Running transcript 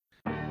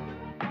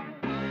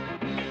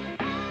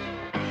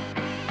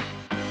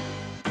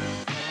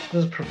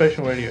This is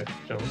professional radio,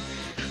 gentlemen.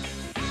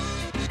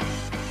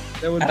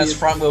 That would And be it's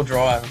front wheel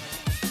drive.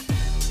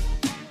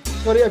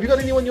 Scotty, have you got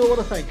anyone you want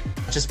to thank?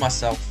 Just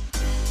myself.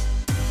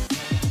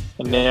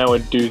 And now we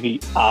do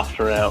the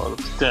after hours.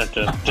 Dun,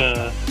 dun,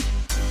 dun.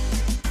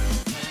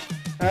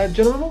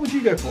 Gentlemen, what would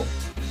you go for?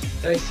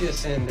 Dacia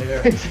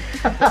Sandero.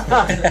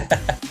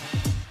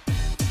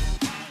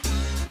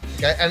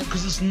 Okay, and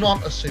because it's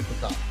not a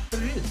supercar.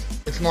 But it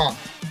is. It's not.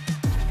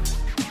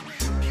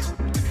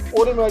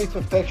 Automotive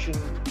perfection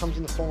comes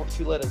in the form of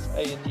two letters,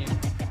 A and U.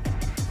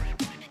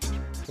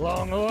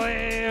 Long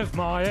live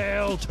my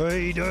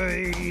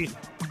LTD.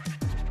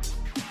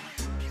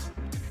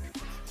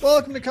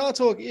 Welcome to Car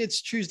Talk.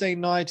 It's Tuesday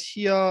night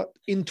here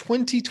in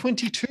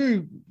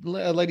 2022,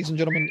 ladies and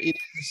gentlemen. It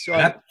is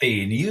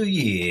Happy New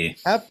Year.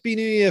 Happy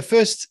New Year.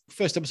 First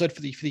episode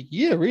for the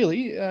year,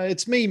 really.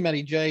 It's me,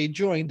 Matty J,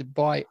 joined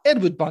by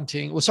Edward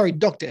Bunting. Well, sorry,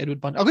 Dr.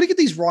 Edward Bunting. I've got to get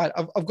these right.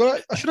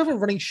 I should have a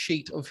running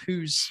sheet of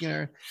who's,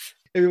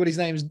 everybody's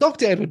names.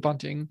 Dr. Edward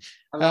Bunting,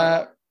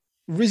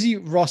 Rizzy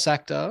Ross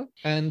actor,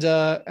 and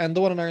the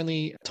one and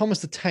only Thomas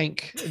the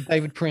Tank,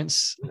 David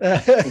Prince.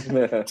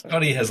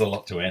 Scotty has a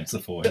lot to answer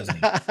for, hasn't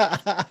he?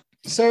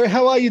 So,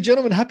 how are you,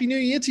 gentlemen? Happy New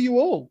Year to you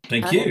all.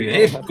 Thank you.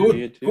 Yeah,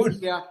 good.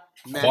 Yeah.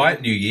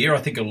 Quiet New Year. I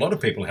think a lot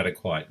of people had a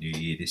quiet New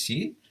Year this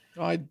year.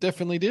 I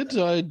definitely did.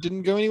 I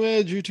didn't go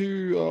anywhere due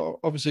to,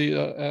 obviously,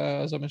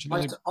 as I mentioned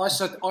earlier.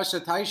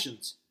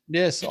 Isolations.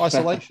 Yes,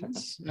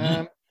 isolations.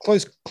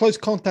 Close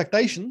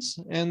contactations.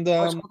 And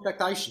Close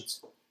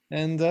contactations.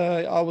 And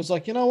I was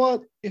like, you know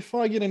what? If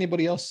I get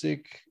anybody else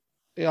sick,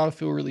 I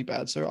feel really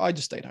bad. So I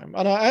just stayed home.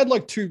 And I had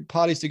like two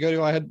parties to go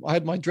to. I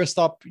had my dressed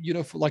up,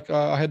 for like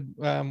I had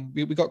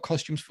we got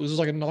costumes for. This was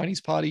like a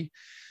 90s party.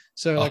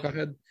 So like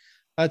I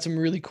had some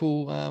really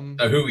cool.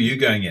 So who were you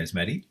going as,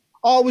 Maddie?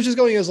 I was just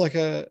going as like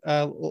a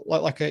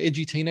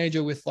edgy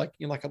teenager with like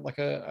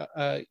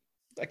a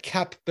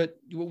cap, but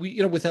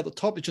without the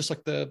top. It's just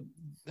like the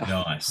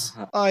nice.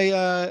 Cap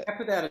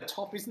without a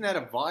top, isn't that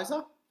a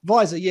visor?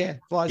 Visor, yeah,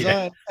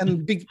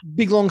 and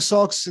big long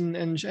socks and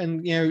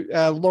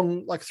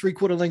long like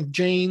 3/4 length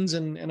jeans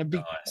and a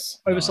big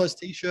oversized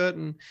t-shirt.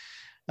 And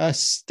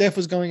Steph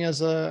was going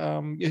as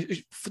a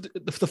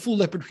the full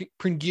leopard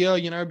print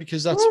gear,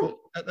 because that's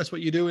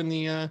what you do in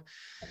the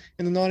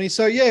 90s.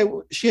 So yeah,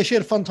 she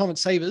had a fun time at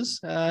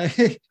Savers.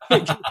 Give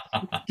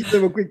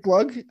them a quick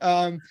plug.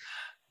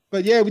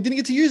 But yeah, we didn't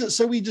get to use it,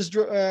 so we just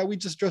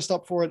dressed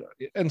up for it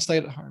and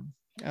stayed at home.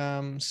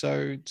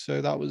 So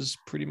that was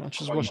pretty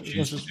much as much to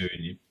do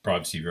in your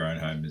privacy of your own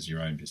home as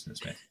your own business,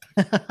 man.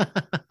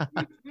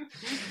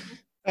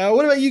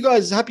 What about you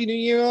guys? Happy New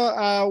Year.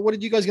 What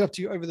did you guys get up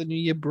to over the New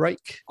Year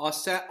break? I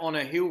sat on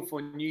a hill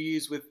for New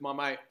Year's with my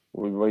mate.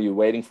 Were you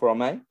waiting for a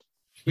mate?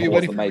 Were you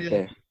waiting for a mate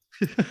there?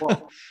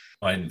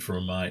 Waiting for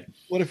a mate.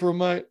 What if a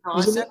mate?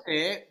 I sat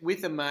there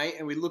with a mate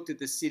and we looked at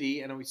the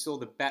city and we saw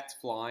the bats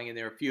flying, and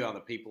there were a few other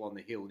people on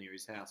the hill near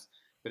his house,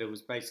 but it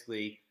was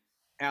basically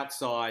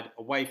outside,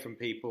 away from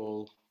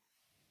people,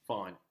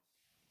 fine.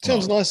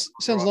 Sounds nice.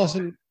 Sounds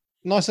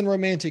nice and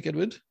romantic,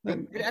 Edward.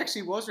 It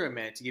actually was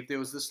romantic. If there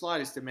was the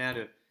slightest amount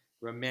of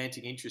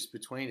romantic interest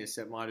between us,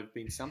 that might have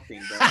been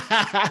something.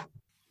 But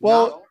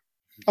well, no.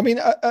 I mean,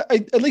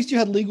 at least you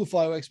had legal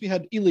fireworks. We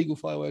had illegal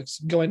fireworks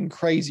going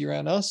crazy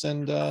around us,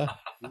 and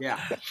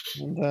yeah.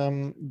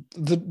 And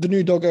the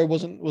new doggo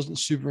wasn't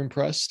super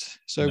impressed,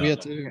 so we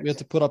had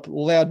to put up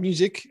loud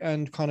music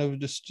and kind of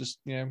just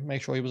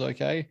make sure he was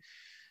okay.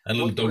 And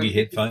little doggy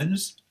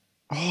headphones.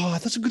 Oh,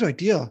 that's a good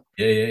idea.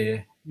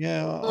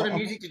 Yeah. What sort of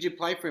music did you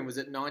play for him? Was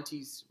it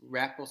 90s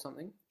rap or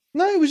something?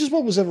 No, it was just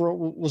whatever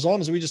was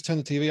on. So we just turned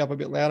the TV up a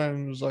bit louder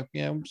and it was like,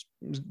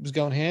 was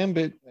going ham.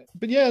 But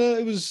yeah,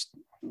 it was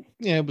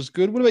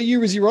good. What about you,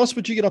 Rizzy Ross?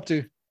 What'd you get up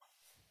to?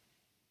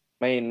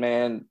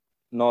 Man,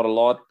 not a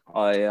lot.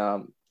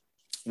 I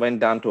went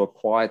down to a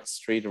quiet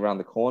street around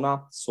the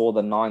corner, saw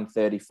the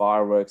 9:30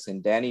 fireworks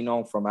in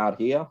Dandenong from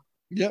out here.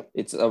 Yep.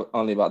 It's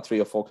only about 3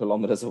 or 4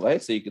 kilometers away,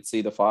 so you could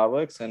see the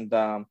fireworks. And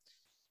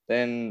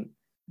then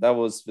that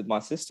was with my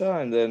sister,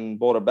 and then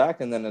brought her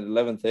back. And then at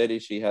 11:30,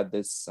 she had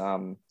this,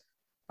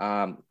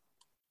 her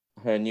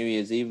New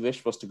Year's Eve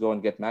wish was to go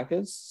and get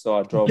Macca's. So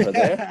I drove her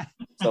there.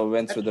 So we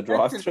went through the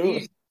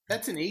drive-through.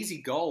 That's an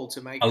easy goal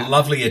to make. A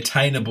lovely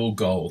attainable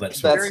goal.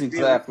 That's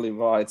exactly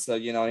right. So,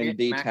 in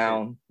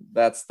D-Town,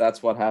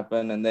 that's what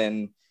happened. And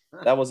then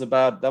that was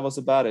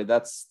about it.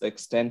 That's the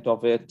extent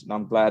of it. And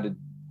I'm glad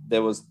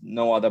there was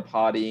no other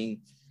partying.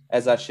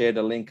 As I shared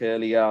a link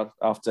earlier,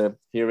 after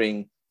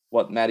hearing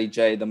what Matty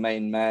J, the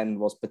main man,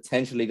 was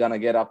potentially going to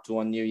get up to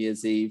on New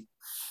Year's Eve,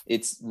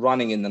 it's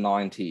running in the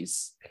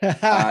 90s.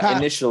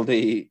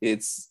 Initially,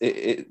 it's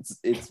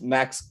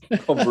Max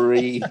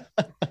Covery.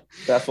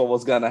 That's what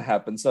was going to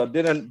happen. So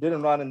didn't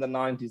run in the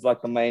 90s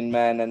like the main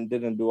man, and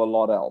didn't do a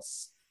lot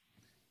else.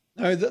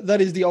 No,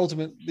 that is the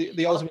ultimate.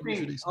 The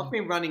ultimate. I've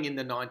been running in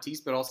the 90s,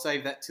 but I'll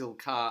save that till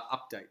car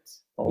updates.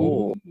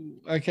 Oh,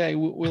 okay.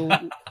 We'll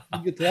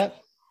get to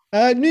that.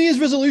 New Year's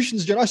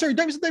resolutions, John. Sorry,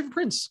 David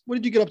Prince. What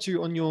did you get up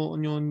to on your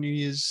New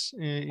Year's?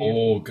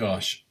 Oh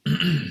gosh,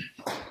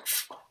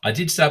 I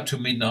did stay up till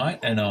midnight,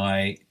 and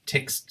I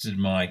texted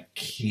my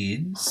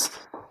kids,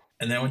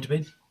 and then I went to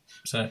bed.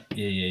 So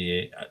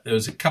yeah. There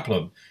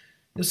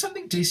was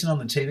something decent on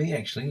the TV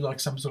actually, like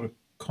some sort of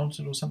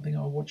concert or something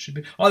I watched a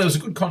bit. Oh, there was a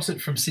good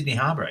concert from Sydney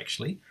Harbour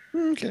actually.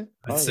 Okay.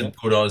 With some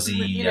good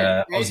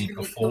Aussie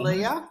performers.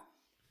 Kalia?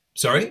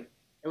 Sorry?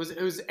 It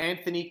was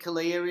Anthony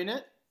Kalia in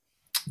it.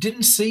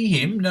 Didn't see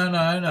him.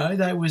 No.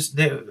 They was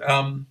there.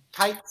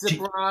 Kate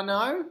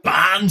Zabrano.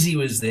 Barnesy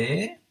was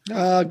there.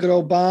 Good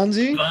old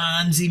Barnesy.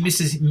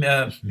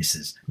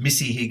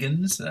 Missy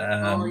Higgins.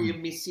 You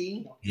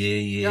Missy.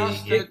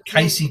 Yeah.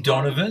 Casey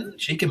Donovan.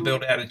 She can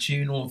build out a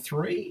tune or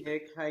three. Yeah,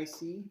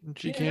 Casey.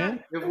 She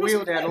can. They've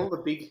wheeled out all the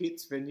big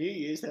hits for New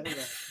Year's, haven't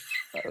they?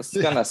 I was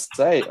gonna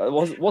say,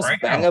 was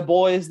Banger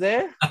Boys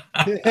there?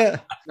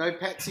 Yeah. No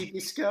Patsy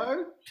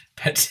Disco.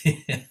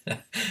 Patsy.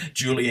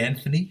 Julie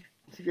Anthony.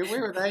 Yeah,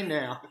 where are they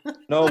now?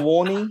 No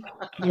Warning.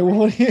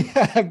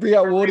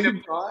 Brielle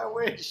Warning.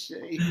 Where's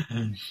she?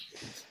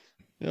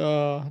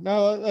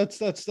 No, that's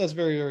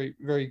very, very,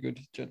 very good,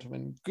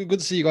 gentlemen. Good to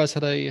see you guys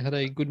had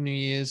a good New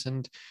Year's,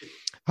 and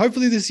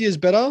hopefully this year's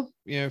better.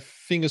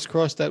 Fingers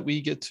crossed that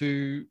we get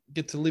to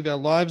live our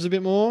lives a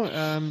bit more.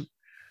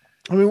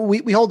 I mean,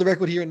 we hold the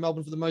record here in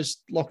Melbourne for the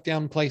most locked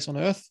down place on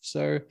earth.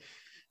 So,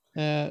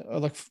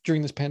 like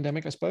during this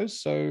pandemic, I suppose.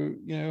 So,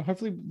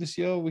 hopefully this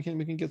year we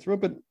can get through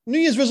it. But New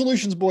Year's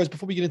resolutions, boys.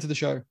 Before we get into the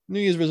show,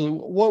 New Year's resolution.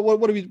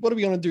 What are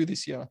we going to do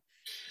this year?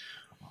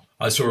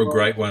 I saw a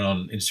great one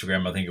on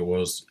Instagram. I think it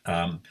was.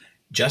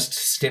 Just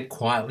step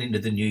quietly into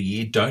the new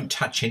year. Don't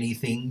touch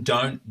anything.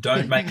 Don't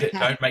make it.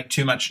 Don't make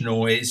too much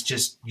noise.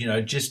 Just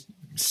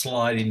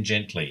slide in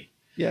gently.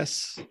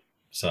 Yes.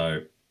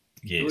 So,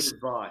 yes.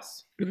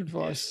 Good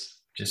advice.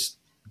 Just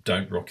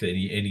don't rock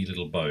any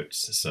little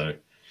boats. So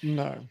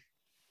no.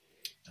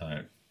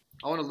 I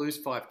want to lose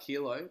 5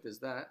 kilos. Does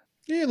that?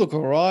 Yeah, look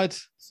all right.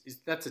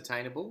 That's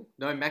attainable.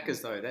 No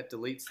Maccas though. That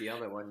deletes the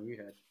other one you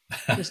had.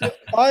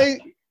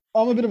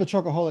 I'm a bit of a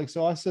chocoholic,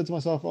 so I said to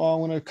myself, I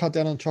want to cut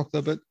down on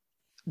chocolate. But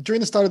during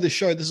the start of this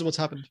show, this is what's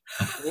happened.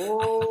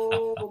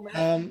 Oh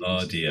man!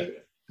 Oh dear.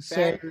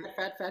 Fat.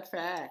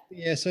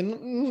 Yeah, so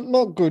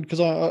not good because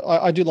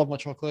I do love my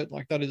chocolate.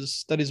 Like that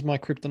is my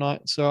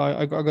kryptonite. So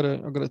I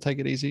gotta take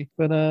it easy.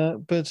 But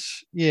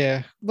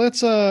yeah,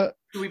 let's Do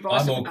we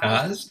buy more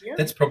cars?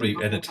 That's probably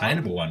an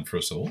attainable one for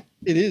us all.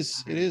 It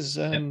is,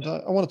 and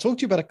I want to talk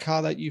to you about a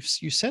car that you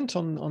sent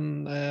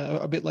on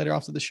a bit later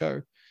after the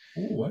show.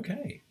 Oh,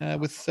 okay.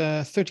 With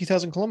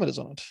 30,000 kilometers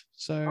on it.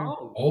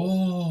 So.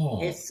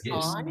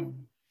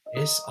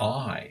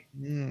 SI.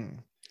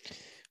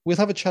 We'll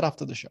have a chat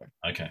after the show.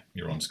 Okay,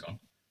 you're on, Scott.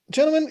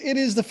 Gentlemen, it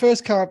is the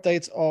first car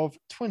updates of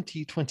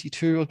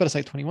 2022. I was about to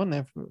say 21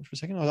 there for a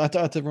second. I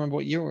have to remember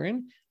what year we're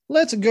in.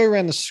 Let's go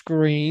around the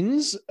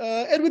screens.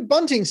 Edward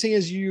Bunting, seeing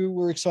as you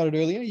were excited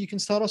earlier, you can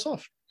start us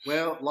off.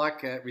 Well,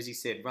 like Rizzy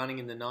said, running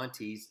in the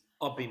 90s,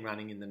 I've been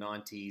running in the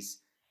 90s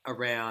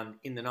around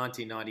in the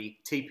 1990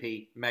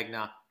 TP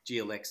Magna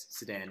GLX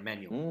sedan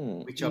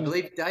manual, which I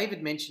believe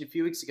David mentioned a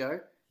few weeks ago.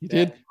 You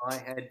did. I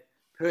had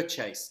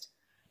purchased.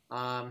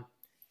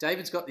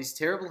 David's got this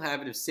terrible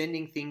habit of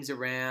sending things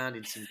around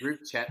in some group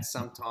chats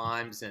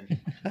sometimes, and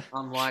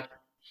I'm like,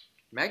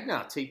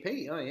 Magna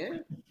TP, oh yeah,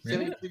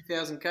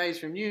 72,000 Ks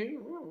from new.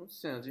 Oh,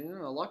 sounds, I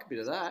like a bit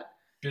of that.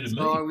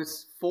 So I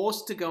was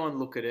forced to go and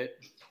look at it,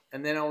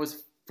 and then I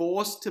was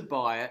forced to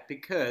buy it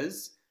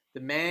because the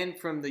man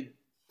from the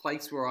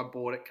place where I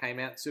bought it came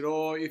out and said,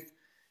 "Oh, if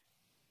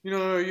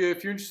you're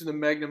interested in the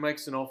Magna,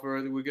 makes an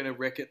offer. We're going to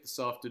wreck it this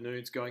afternoon.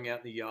 It's going out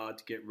in the yard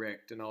to get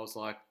wrecked." And I was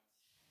like,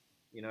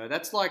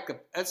 that's like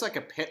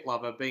a pet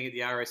lover being at the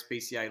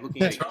RSPCA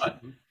looking at a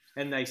kitten,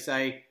 and they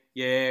say,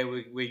 "Yeah,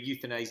 we're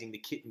euthanizing the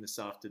kitten this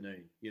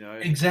afternoon."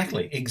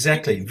 Exactly.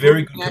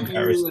 Very good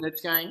comparison. And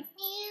it's going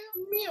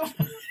meow.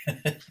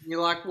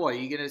 You're like, what? Are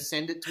you going to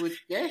send it to its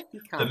death?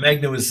 You can't. The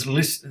Magna was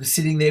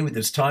sitting there with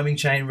its timing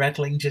chain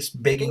rattling,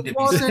 just begging to be. It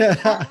wasn't,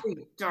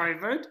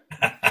 David.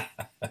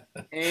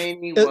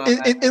 Anyway,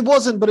 it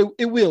wasn't, but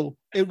it will.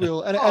 It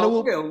will, and it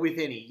will with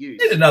any use.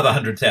 Did another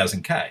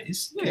 100,000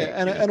 Ks. Yeah,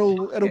 and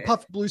it'll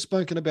puff blue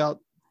smoke in about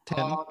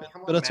 10.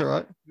 But that's all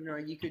right.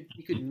 You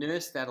could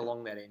nurse that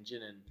along that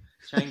engine and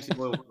change the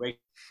oil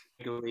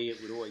regularly.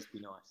 It would always be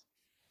nice.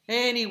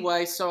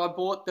 Anyway, so I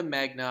bought the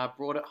Magna,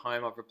 brought it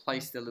home. I've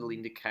replaced the little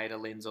indicator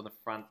lens on the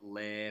front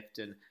left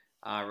and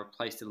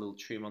replaced a little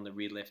trim on the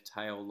rear left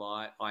tail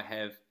light. I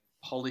have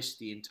polished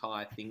the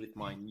entire thing with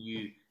my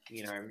new,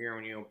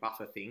 mirror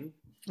buffer thing.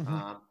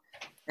 Mm-hmm.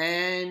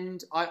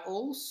 And I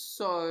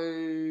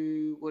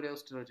also, what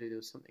else did I do? There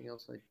was something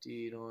else I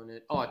did on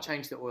it. Oh, I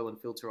changed the oil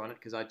and filter on it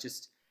because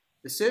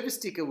the service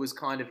sticker was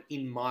kind of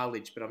in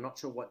mileage, but I'm not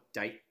sure what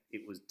date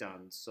it was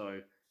done.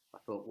 So I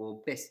thought,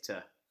 well, best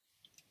to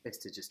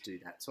just do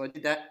that. So I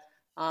did that.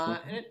 And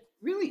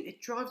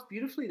it drives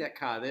beautifully, that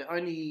car. The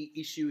only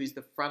issue is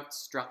the front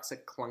struts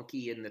are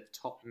clunky and the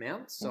top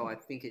mount. So I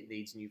think it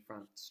needs new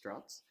front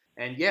struts.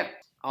 And yeah,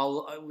 I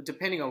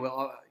definitely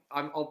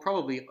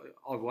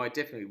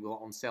will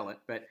on sell it,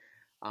 but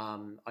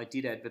I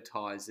did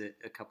advertise it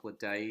a couple of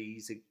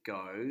days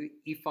ago.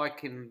 If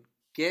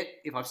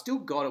I've still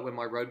got it when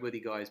my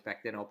roadworthy guy is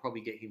back, then I'll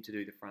probably get him to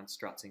do the front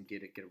struts and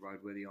get a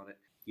roadworthy on it,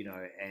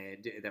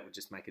 and that would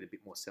just make it a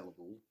bit more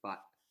sellable.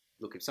 But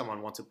look, if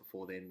someone wants it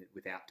before then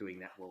without doing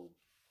that, well,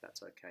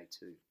 that's okay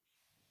too.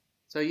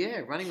 So yeah,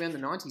 running around the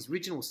 90s,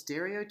 original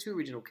stereo, 2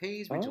 original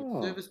keys,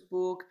 original service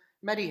book.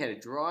 Maddie had a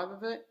drive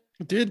of it.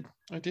 I did.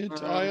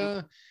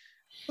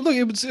 Look,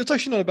 it's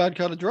actually not a bad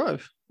car to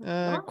drive.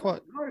 No,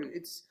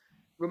 it's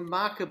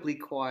remarkably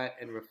quiet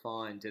and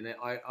refined. And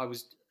I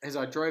was, as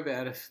I drove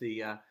out of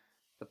the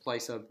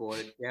place I bought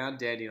it down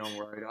Dandenong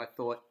Road, I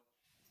thought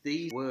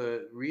these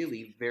were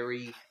really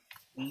very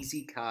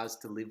easy cars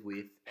to live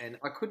with, and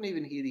I couldn't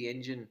even hear the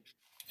engine,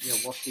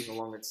 wafting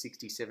along at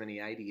 60, 70,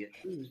 80. It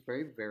was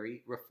very,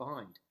 very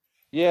refined.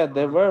 Yeah,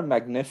 they were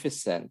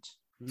magnificent.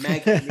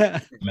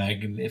 Magnificent.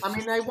 Magnificent. I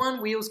mean, they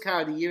won Wheels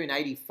Car of the Year in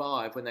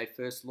 '85 when they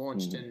first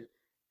launched,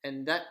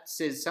 and that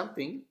says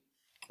something.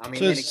 I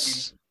mean,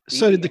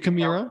 so did the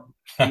Camaro.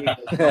 And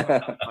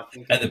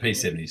the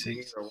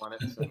P76.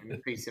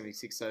 The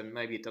P76, so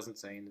maybe it doesn't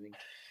say anything.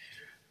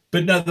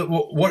 But no,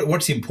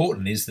 what's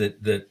important is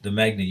that the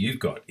Magna you've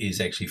got is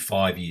actually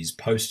 5 years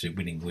post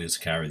winning Wheels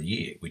Car of the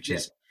Year, which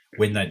is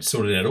when they'd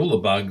sorted out all the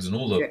bugs and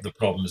all the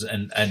problems,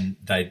 and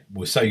they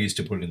were so used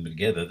to putting them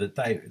together that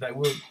they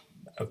were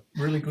a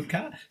really good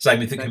car. Same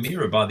with the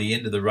Camaro. By the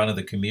end of the run of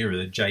the Camaro,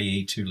 the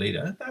JE 2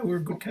 litre, they were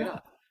a good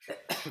car.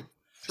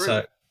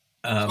 So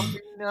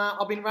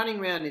I've been running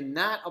around in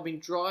that. I've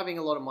been driving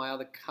a lot of my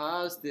other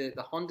cars. The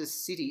Honda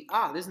City.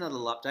 There's another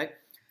little update.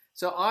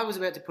 So I was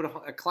about to put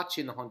a clutch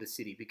in the Honda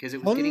City because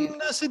it was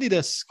Honda City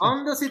desk.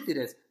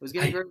 It was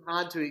getting very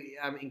hard to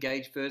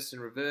engage first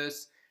and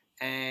reverse,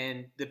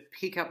 and the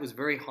pickup was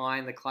very high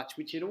in the clutch,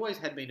 which it always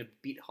had been a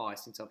bit high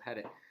since I've had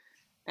it.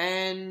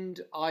 And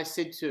I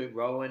said to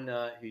Rowan,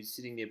 who's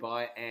sitting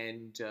nearby,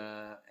 and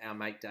our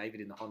mate David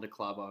in the Honda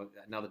Club,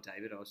 another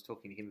David, I was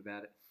talking to him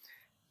about it.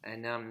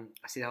 And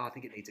I said, I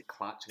think it needs a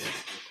clutch.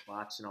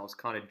 And I was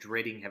kind of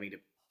dreading having to,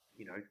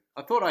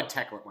 I thought I'd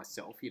tackle it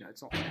myself.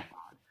 It's not that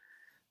hard.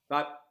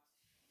 But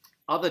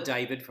other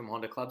David from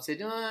Honda Club said,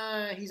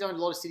 he's owned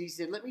a lot of cities.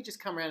 He said, let me just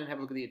come around and have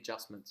a look at the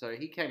adjustment. So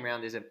he came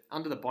around.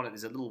 Under the bonnet,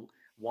 there's a little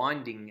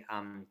winding,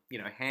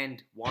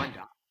 hand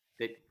winder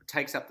that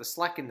takes up the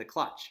slack in the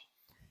clutch.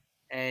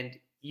 And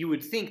you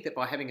would think that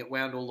by having it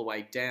wound all the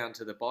way down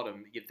to the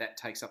bottom, if that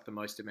takes up the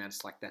most amount of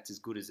slack, that's as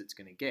good as it's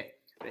going to get.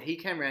 But he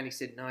came around, he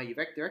said, no,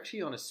 they're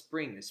actually on a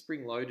spring. They're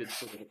spring-loaded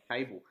sort of a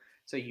cable.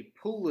 So you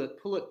pull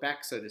it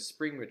back so the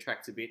spring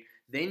retracts a bit.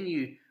 Then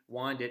you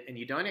wind it, and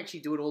you don't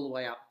actually do it all the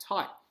way up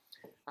tight.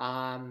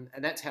 And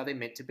that's how they're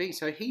meant to be.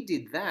 So he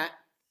did that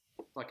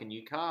like a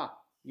new car,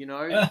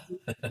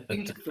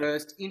 into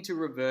first, into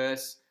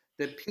reverse.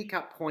 The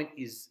pickup point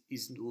is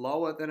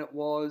lower than it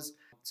was.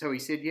 So he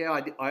said,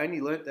 I only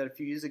learnt that a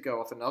few years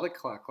ago off another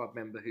car club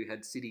member who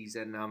had cities,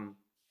 and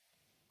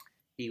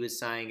he was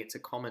saying it's a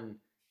common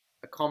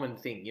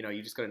thing.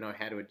 You just got to know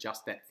how to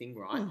adjust that thing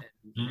right.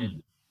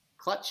 And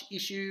clutch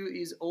issue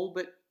is all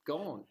but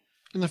gone.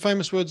 In the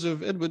famous words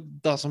of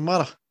Edward, doesn't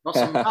matter.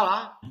 Doesn't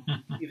matter.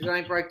 If it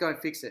ain't broke,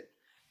 don't fix it.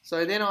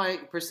 So then I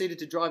proceeded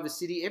to drive the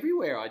city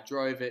everywhere. I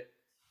drove it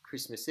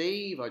Christmas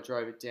Eve. I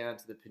drove it down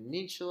to the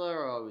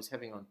peninsula. I was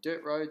having on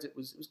dirt roads. It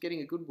was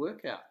getting a good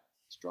workout.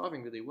 It's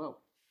driving really well.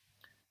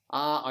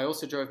 I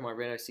also drove my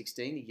Renault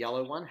 16, the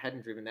yellow one.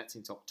 Hadn't driven that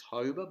since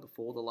October,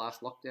 before the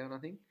last lockdown, I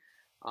think.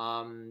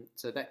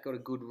 So that got a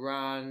good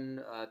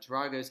run.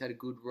 Tarago's had a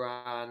good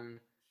run.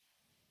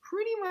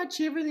 Pretty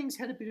much everything's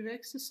had a bit of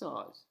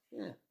exercise.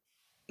 Yeah.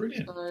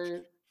 Brilliant.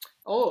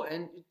 So,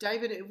 and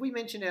David, have we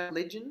mentioned our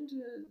legend?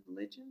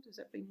 Has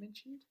that been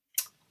mentioned?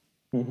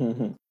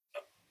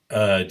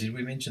 Did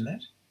we mention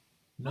that?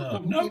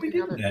 No, we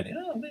didn't.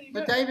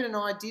 But David and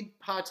I did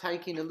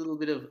partake in a little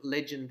bit of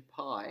legend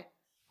pie.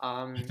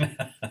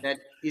 That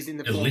is in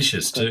the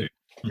delicious too.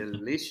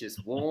 Delicious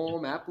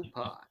warm apple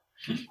pie.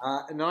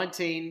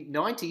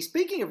 1990.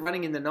 Speaking of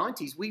running in the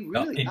 90s, we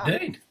really are.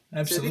 Indeed,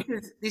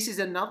 absolutely. So this is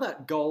another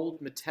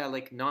gold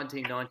metallic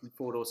 1990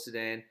 four-door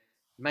sedan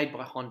made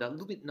by Honda. A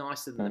little bit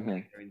nicer than the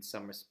Magna in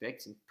some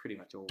respects, in pretty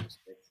much all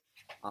respects.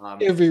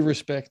 Every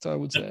respect, I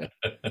would say.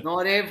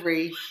 Not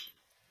every.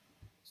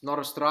 It's not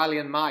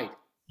Australian made.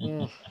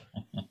 It's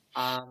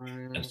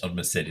not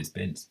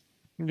Mercedes-Benz.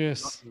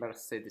 Yes. Not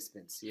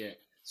Mercedes-Benz, yeah.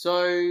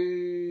 So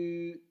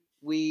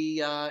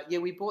we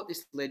bought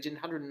this Legend,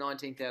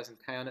 119,000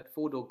 pound it,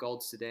 four-door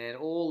gold sedan,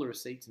 all the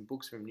receipts and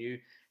books from new.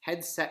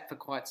 Had sat for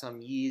quite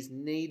some years,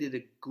 needed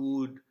a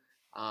good,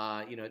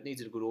 it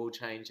needed a good oil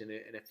change and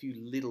a few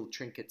little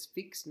trinkets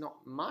fixed. Not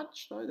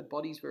much though. The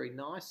body's very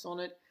nice on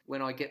it.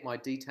 When I get my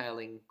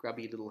detailing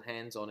grubby little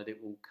hands on it,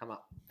 it will come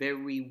up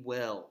very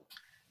well.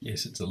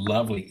 Yes, it's a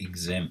lovely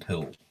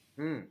example.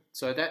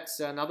 So that's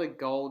another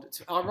gold.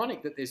 It's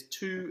ironic that there's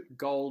two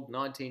gold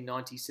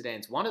 1990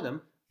 sedans. One of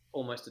them,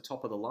 almost the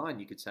top of the line,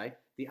 you could say.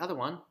 The other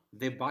one,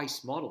 their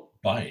base model.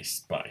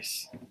 Base.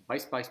 Base.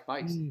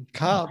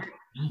 Carb.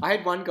 I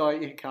had one guy,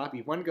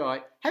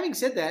 Carby, having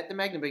said that, the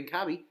Magna being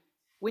Carby,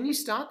 when you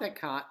start that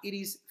car, it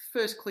is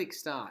first click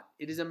start.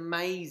 It is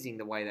amazing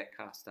the way that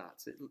car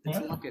starts.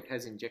 It's like it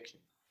has injection,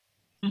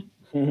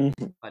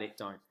 but it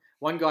don't.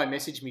 One guy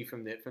messaged me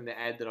from the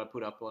ad that I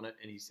put up on it,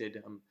 and he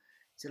said,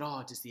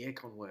 "Oh, does the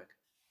aircon work?"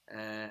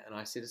 And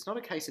I said, "It's not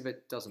a case of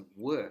it doesn't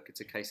work.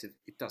 It's a case of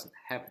it doesn't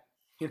have it."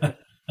 You know?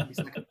 He's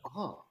like,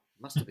 "Oh,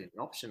 it must have been an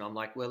option." I'm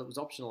like, "Well, it was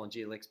optional on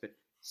GLX, but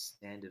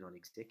standard on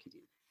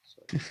executive."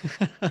 So,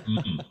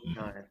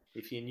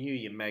 if you knew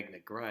your Magna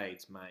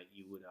grades, mate,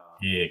 you would.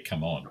 Yeah,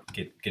 come on,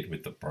 get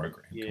with the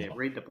program. Yeah,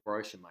 read the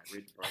brochure, mate.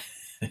 Read the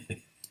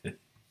brochure.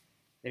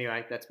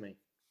 Anyway, that's me.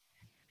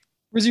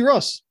 Rizzy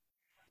Ross.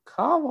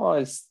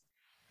 Car-wise,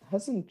 I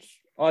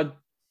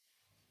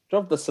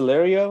drove the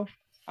Celerio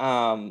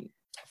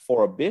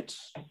for a bit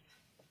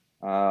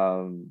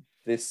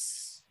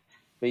this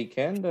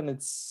weekend, and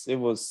it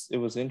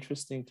was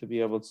interesting to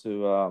be able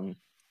to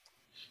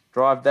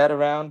drive that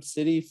around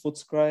city,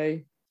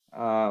 Footscray,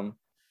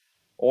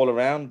 all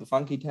around the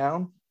funky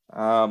town,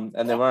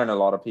 and there weren't a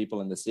lot of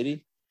people in the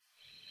city.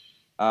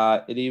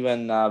 It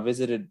even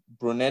visited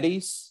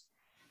Brunetti's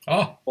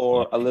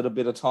for a little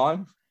bit of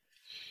time.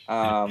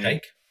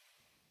 Cake.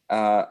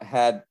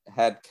 Had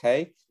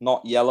cake,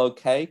 not yellow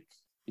cake,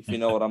 if you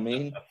know what I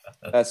mean.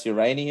 That's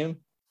uranium.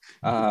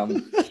 I'll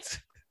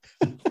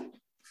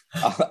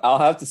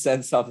have to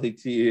send something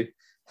to you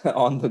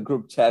on the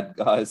group chat,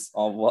 guys,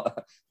 on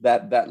what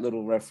that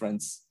little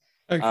reference.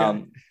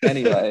 Okay.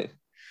 Anyway,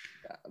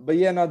 but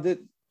yeah, no,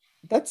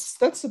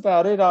 that's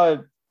about it. I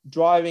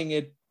driving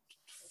it.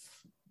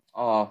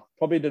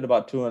 Probably did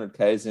about 200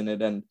 k's in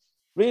it, and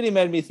really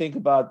made me think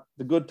about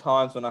the good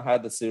times when I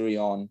had the Siri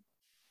on.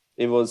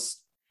 It was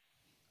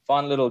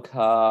fun little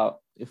car.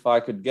 If I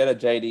could get a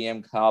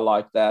JDM car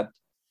like that,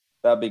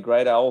 that'd be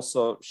great. I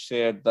also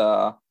shared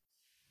the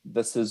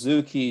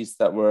Suzukis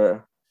that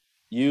were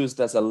used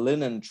as a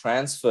linen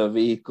transfer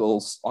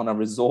vehicles on a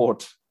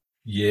resort.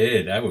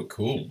 Yeah, they were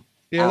cool.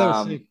 Yeah, that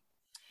was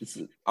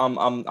sick. I'm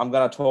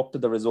gonna talk to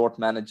the resort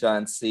manager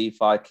and see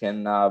if I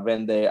can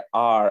when they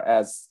are,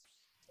 as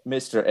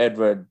Mr.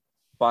 Edward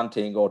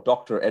Bunting or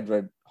Dr.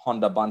 Edward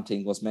Honda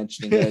Bunting was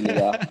mentioning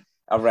earlier,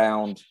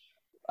 around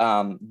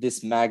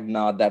this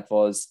Magna that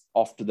was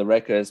off to the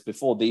wreckers.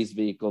 Before these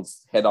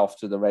vehicles head off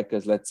to the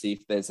wreckers, let's see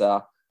if there's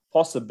a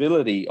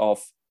possibility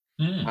of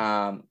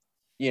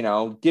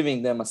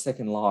giving them a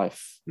second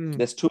life.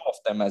 There's two of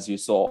them, as you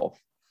saw.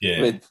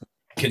 Yeah, with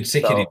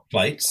consecutive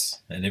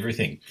plates and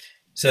everything.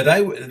 So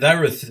they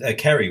were a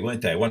carry,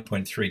 weren't they?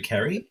 1.3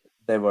 carry.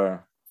 They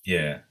were.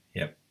 Yeah.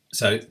 Yep.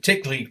 So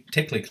technically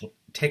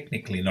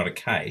not a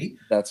K.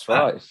 That's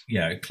right.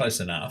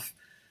 Close enough.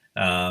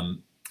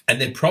 And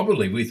they're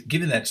probably,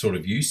 given that sort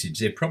of usage,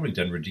 they've probably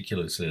done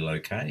ridiculously low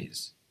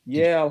Ks.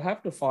 Yeah, I'll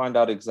have to find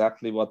out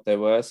exactly what they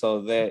were.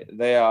 So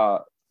they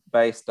are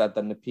based at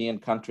the Nepean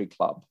Country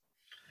Club,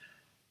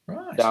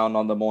 right, down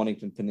on the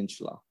Mornington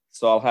Peninsula.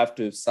 So I'll have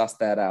to suss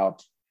that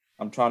out.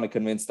 I'm trying to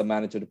convince the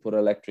manager to put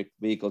an electric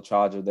vehicle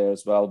charger there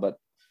as well, but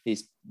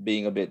he's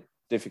being a bit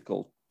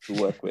difficult to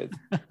work with.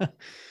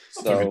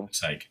 So, for goodness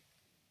sake,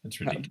 that's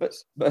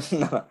ridiculous.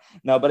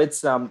 But it's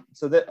so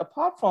that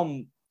apart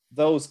from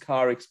those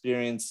car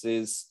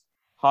experiences,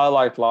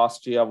 highlight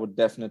last year would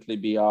definitely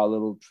be our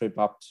little trip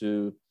up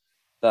to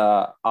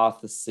the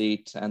Arthur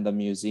Seat and the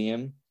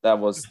museum. That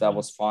was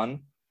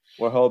fun.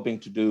 We're hoping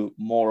to do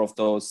more of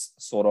those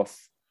sort of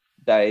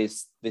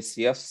days this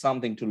year,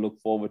 something to look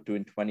forward to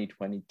in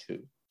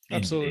 2022.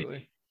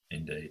 Absolutely.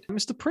 Indeed.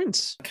 Mr.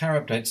 Prince. Car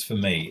updates for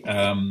me.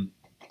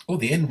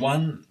 The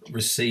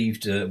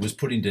N1 was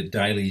put into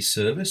daily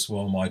service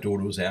while my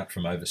daughter was out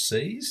from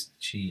overseas.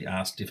 She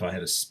asked if I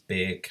had a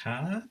spare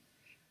car,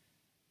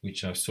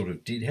 which I sort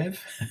of did have.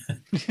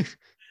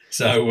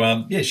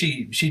 So,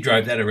 she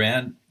drove that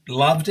around,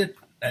 loved it,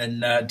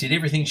 and did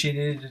everything she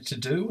needed to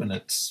do, and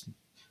it's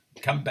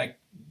come back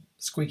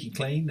squeaky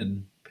clean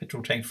and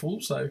petrol tank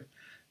full, so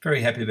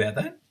very happy about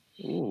that.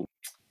 Ooh.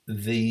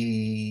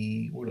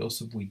 What else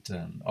have we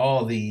done?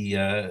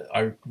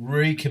 I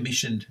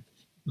recommissioned,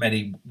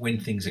 Maddie, when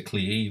things are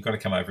clear, you've got to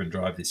come over and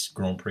drive this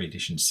Grand Prix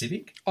Edition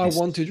Civic. I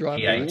want to drive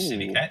it.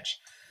 Civic hatch.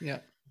 Yeah.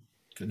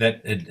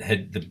 That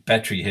had the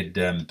battery had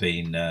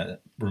been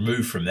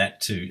removed from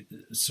that to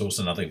source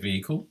another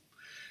vehicle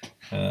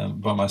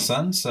by my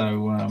son.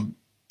 So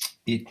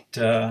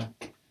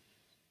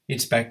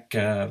it's back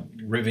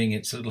revving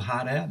its little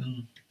heart out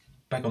and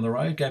back on the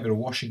road. Gave it a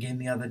wash again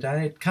the other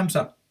day. It comes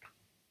up.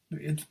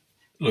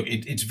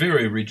 It's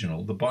very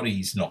original. The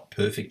body's not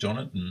perfect on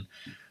it, and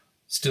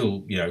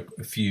still,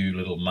 a few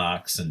little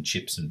marks and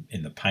chips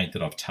in the paint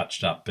that I've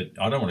touched up. But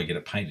I don't want to get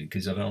it painted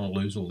because I don't want to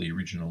lose all the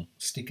original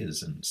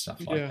stickers and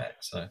stuff like that.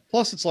 So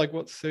plus, it's like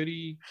what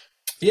 30.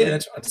 Yeah,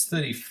 that's right. It's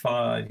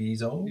 35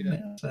 years old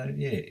now. So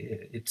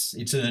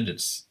it's earned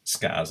its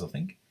scars, I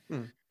think.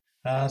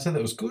 So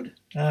that was good.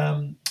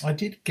 I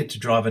did get to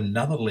drive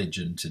another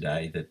legend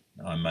today that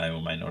I may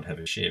or may not have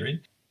a share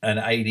in, an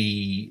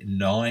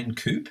 89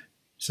 coupe.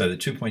 So the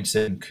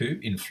 2.7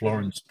 coupe in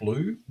Florence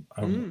Blue,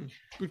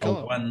 good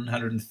colour.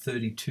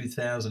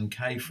 132,000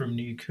 K from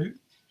new coupe.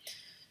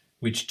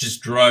 which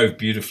just drove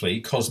beautifully.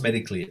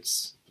 Cosmetically, it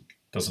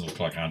doesn't look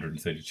like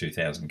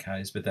 132,000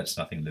 Ks, but that's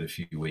nothing that a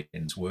few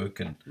weekends work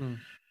and a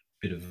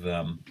bit of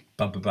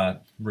bumper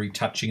bar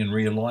retouching and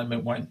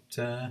realignment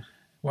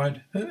won't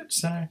hurt.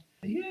 So,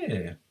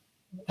 yeah.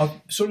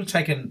 I've sort of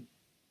taken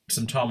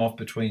some time off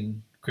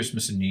between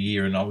Christmas and New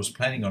Year, and I was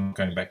planning on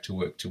going back to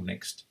work till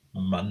next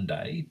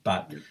Monday,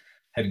 but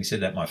having said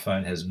that, my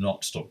phone has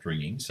not stopped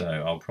ringing, so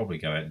I'll probably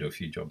go out and do a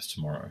few jobs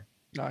tomorrow.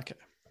 Okay.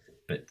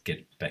 But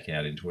get back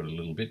out into it a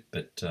little bit,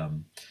 but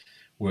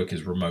work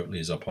as remotely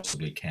as I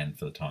possibly can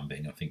for the time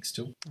being, I think,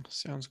 still.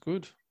 Sounds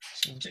good.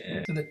 So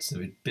that's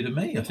a bit of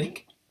me, I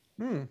think.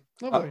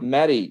 Lovely.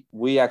 Maddie,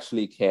 we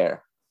actually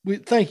care.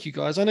 Thank you,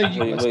 guys. I know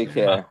you guys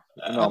care.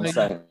 I'm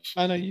saying.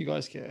 I know you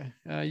guys care.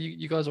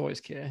 You guys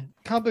always care.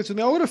 Can't believe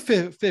me. I got a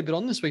fair bit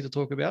on this week to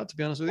talk about, to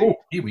be honest with you. Oh,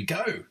 here we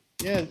go.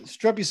 Yeah,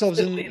 strap yourselves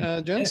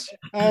in, gents.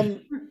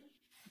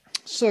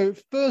 So,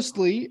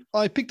 firstly,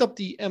 I picked up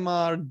the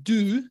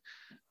MR2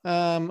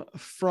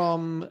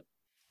 from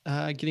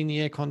getting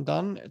the aircon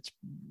done. It's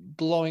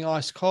blowing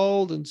ice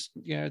cold, and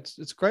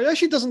it's great. It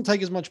actually doesn't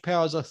take as much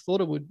power as I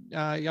thought it would.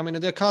 I mean,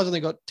 their car's only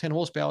got 10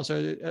 horsepower, so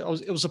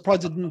it was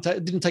surprised it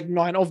didn't take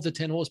 9 of the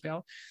 10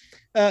 horsepower.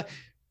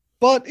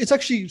 But it's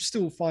actually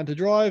still fine to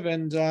drive,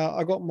 and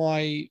I got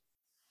my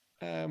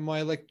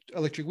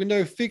electric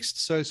window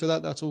fixed, so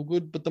that's all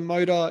good. But the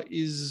motor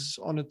is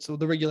on its, or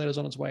the regulator's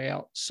on its way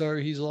out. So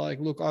he's like,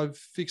 "Look, I've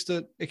fixed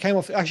it. It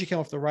actually came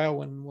off the rail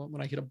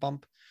when I hit a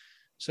bump."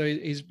 So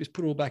he's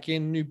put it all back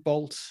in, new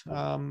bolt,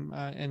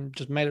 and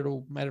just made it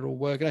all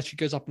work. It actually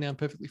goes up and down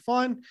perfectly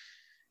fine.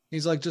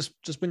 He's like, just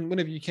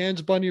whenever you can,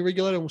 just buy a new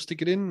regulator and we'll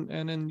stick it in,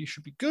 and then you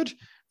should be good.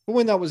 But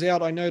when that was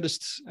out, I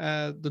noticed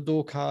the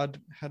door card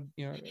had,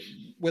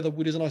 where the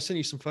wood is, and I sent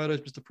you some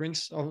photos, Mr.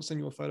 Prince. I'll send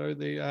you a photo.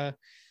 The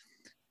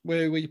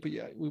where you put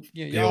your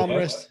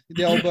armrest,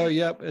 the elbow.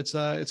 Yep,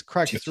 it's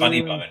cracked Your through.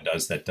 funny bone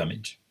does that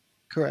damage.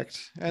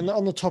 Correct. And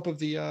on the top of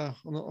the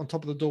on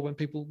top of the door, when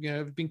people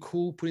have been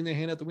cool putting their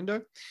hand out the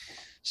window.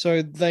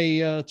 So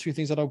they two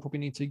things that I'll probably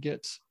need to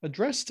get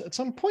addressed at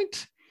some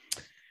point.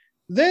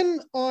 Then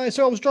I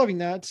was driving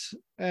that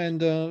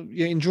and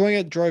enjoying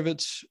it. Drove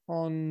it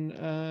on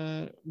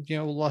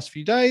the last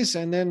few days,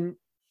 and then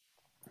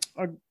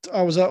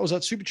I was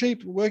at Super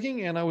Cheap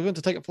working, and I was going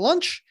to take it for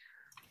lunch.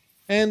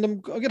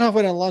 And I get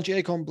halfway down lunch,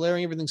 aircon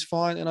blaring, everything's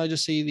fine, and I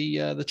just see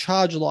the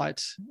charge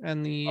light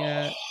and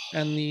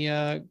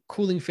the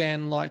cooling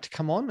fan light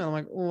come on, and I'm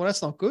like, oh,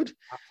 that's not good.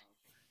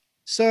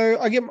 So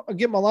I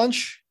get my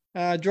lunch,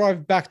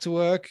 drive back to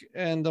work,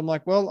 and I'm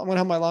like, well, I'm gonna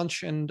have my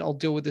lunch and I'll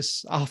deal with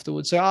this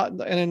afterwards. So and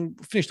then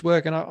finished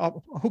work, and I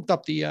hooked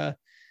up the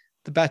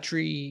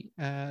battery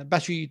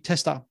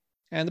tester,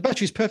 and the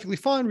battery is perfectly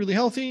fine, really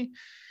healthy.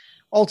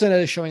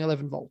 Alternator showing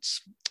 11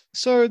 volts.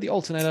 So the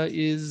alternator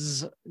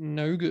is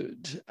no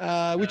good,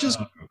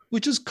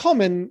 which is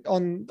common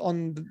on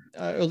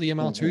early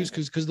MR2s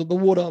because the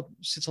water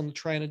sits on the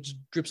tray and it just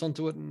drips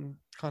onto it and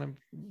kind of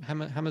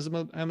hammers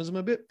them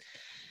a bit.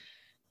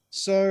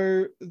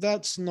 So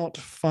that's not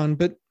fun.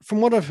 But from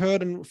what I've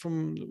heard and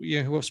from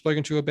who I've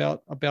spoken to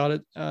about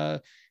it,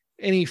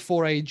 any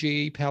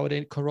 4AG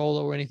powered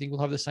Corolla or anything will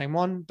have the same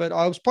one. But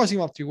I was pricing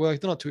them up through work.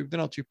 They're not too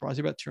pricey,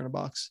 about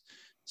 $200.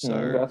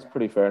 So that's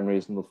pretty fair and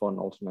reasonable for an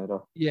alternator.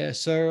 Yeah,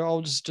 so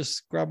I'll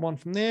just grab one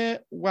from there,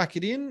 whack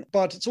it in.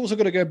 But it's also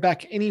got to go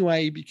back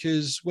anyway,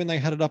 because when they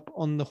had it up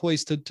on the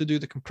hoist to do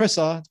the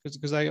compressor,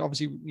 because they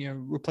obviously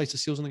replaced the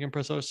seals on the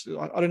compressor, so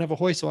I don't have a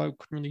hoist, so I couldn't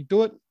really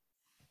do it.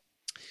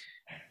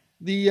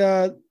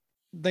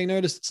 They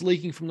noticed it's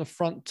leaking from the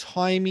front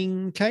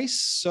timing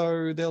case,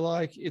 so they're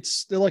like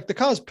the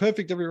car's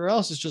perfect everywhere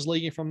else, it's just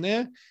leaking from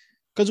there.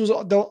 Because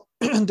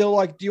they're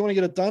like, do you want to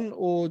get it done,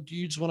 or do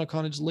you just want to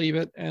kind of just leave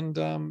it and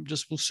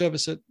we'll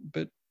service it?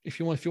 But if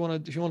you want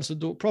us to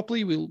do it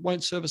properly, we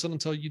won't service it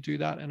until you do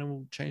that, and then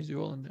we'll change the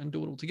oil and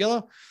do it all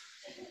together.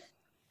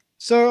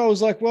 So I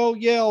was like, well,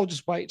 yeah, I'll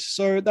just wait.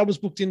 So that was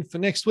booked in for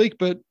next week,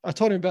 but I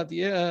told him about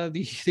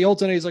the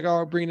alternator. He's like, oh,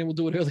 I'll bring it in, we'll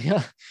do it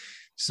earlier.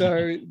 So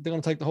they're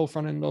going to take the whole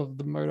front end of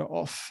the motor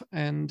off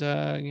and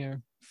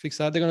fix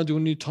that. They're going to do a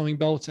new timing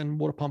belt and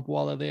water pump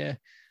while they're there,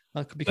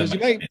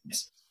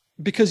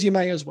 because you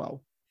may as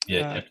well.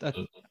 Yeah.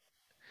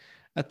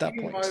 At that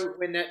point. Do you know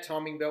when that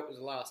timing belt was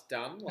last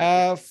done?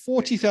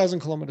 40,000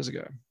 kilometers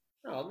ago.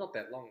 Oh, not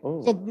that long.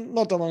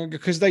 Not that long ago,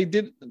 because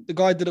the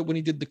guy did it when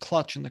he did the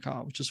clutch in the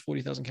car, which is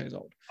 40,000 Ks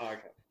old. Oh, okay.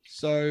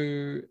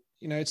 So,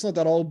 it's not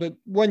that old, but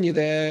when you're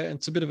there,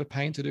 it's a bit of a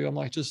pain to do. I'm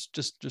like, just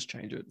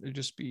change it. It'll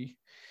just be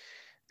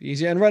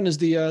easier. And Ratner's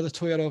the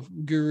Toyota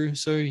guru,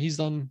 so he's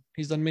done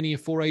many a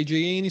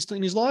 4AGE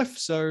in his life,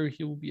 so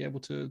he'll be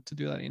able to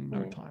do that in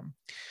no time.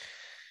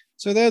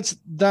 So that's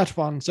that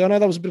one. So I know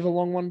that was a bit of a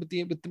long one with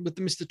the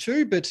Mr.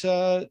 2, but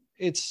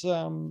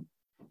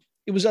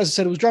it was, as I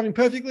said, it was driving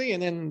perfectly,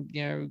 and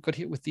then got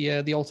hit with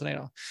the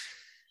alternator.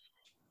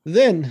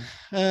 Then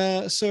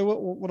so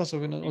what else are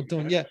we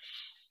doing? Yeah.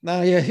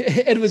 No, yeah.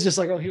 Ed was just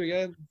like, oh, here we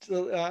go.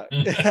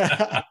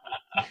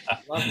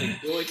 Lovely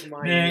joy to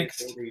my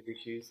ears, all these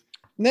issues.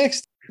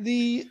 Next,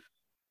 the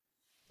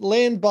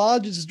land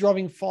barge is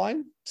driving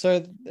fine.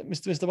 So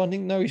Mr.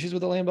 Bunting, no issues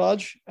with the land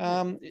barge.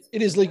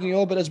 It is leaking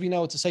oil, but as we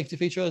know, it's a safety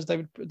feature, as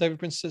David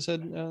Prince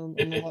said on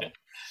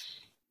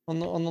the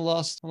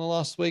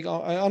last week.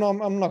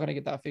 I'm not going to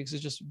get that fixed.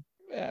 It's just,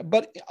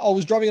 but I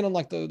was driving it on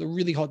like the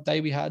really hot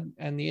day we had,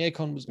 and the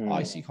aircon was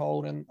icy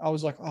cold, and I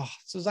was like, oh,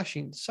 this is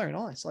actually so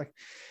nice. Like,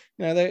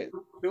 you know, they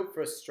built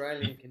for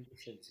Australian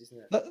conditions, isn't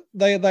it?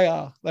 They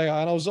are,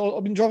 and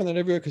I've been driving that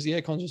everywhere because the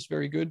aircon's just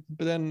very good.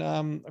 But then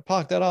I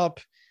parked that up.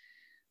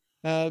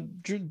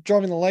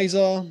 Driving the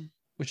Laser,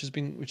 which has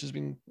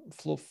been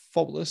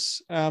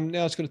fabulous.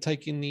 Now it's got to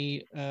take in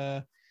the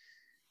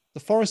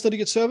Forester to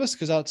get serviced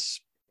because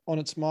that's on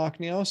its mark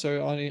now.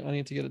 So I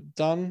need to get it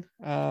done.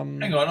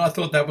 Hang on, I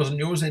thought that wasn't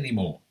yours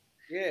anymore.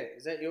 Yeah,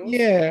 is that yours?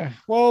 Yeah.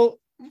 Well,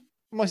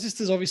 my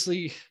sister's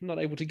obviously not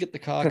able to get the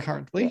car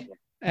currently.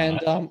 And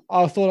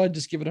I thought I'd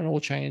just give it an oil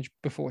change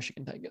before she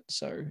can take it.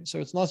 So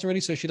it's nice and ready,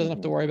 so she doesn't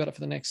have to worry about it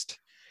for the next,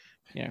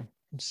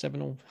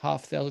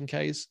 7,500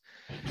 Ks.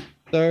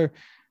 So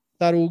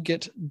that'll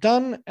get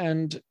done,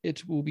 and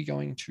it will be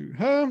going to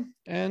her.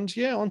 And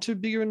on to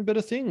bigger and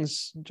better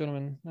things,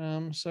 gentlemen.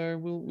 So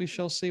we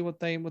shall see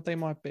what they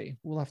might be.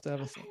 We'll have to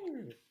have a think.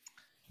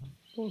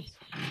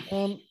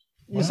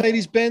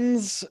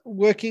 Mercedes-Benz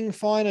working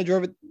fine. I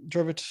drove it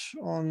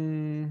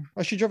on. I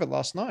actually drove it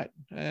last night.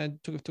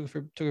 Took it for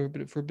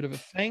a bit of a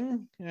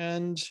thing,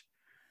 and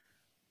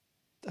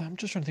I'm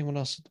just trying to think what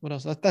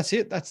else. That's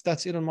it.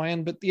 That's it on my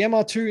end. But the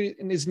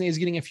MR2 is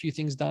getting a few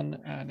things done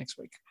next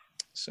week.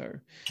 So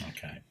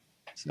okay.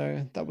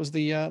 So that was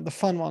the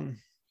fun one.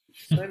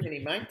 So many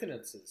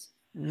maintenances.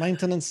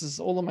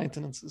 All the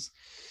maintenances.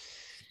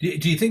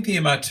 Do you think the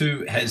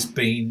MR2 has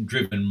been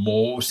driven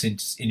more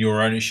since in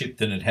your ownership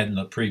than it had in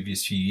the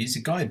previous few years? The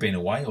guy had been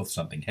away or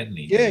something, hadn't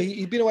he? Yeah,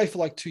 he'd been away for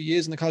like 2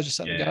 years, and the car just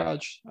sat in the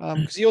garage.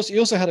 Because he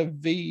also had a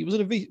V. Was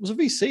it a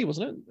VC?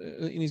 Wasn't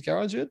it in his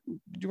garage yet? Do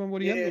you remember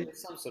what he had? Yeah,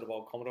 some sort of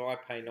old Commodore. I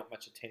pay not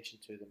much attention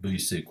to them.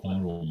 VC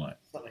Commodore, mate.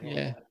 Something like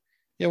that.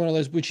 Yeah, one of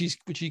those which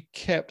he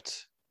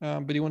kept.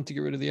 But he wanted to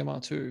get rid of the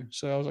MR2,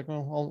 so I was like,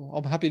 "Well,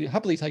 I'll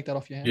happily take that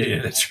off your hands."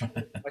 Yeah, that's right.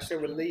 I shall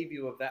relieve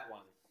you of that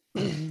one.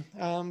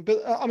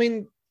 But I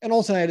mean, an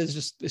alternator is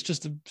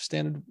just a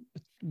standard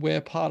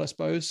wear part, I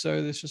suppose.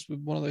 So there's just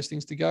one of those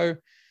things to go.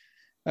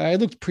 It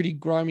looked pretty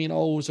grimy and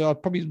old, so I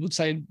probably would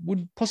say it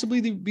would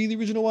possibly be the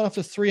original one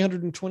after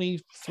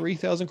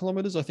 323,000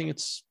 kilometers. I think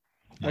it's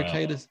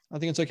okay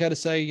to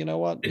say, you know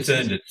what, it's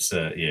earned its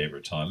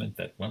retirement,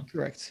 that one.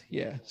 Correct.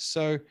 Yeah.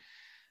 So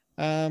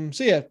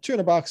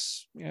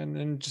 $200 and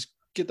then just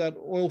get that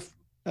oil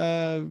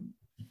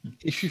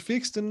issue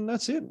fixed, and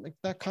that's it. Like,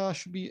 that car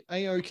should be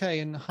A-OK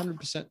and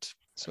 100%.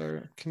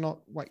 So cannot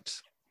wait.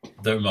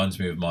 That reminds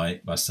me of my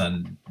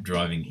son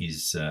driving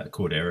his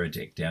Cordero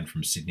deck down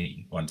from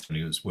Sydney once when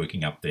he was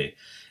working up there,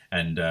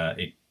 and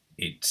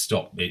it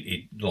stopped.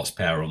 It lost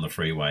power on the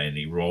freeway, and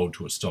he rolled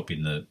to a stop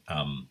in the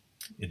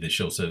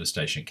Shell service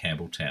station,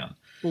 Campbelltown.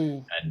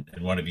 Ooh. And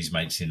one of his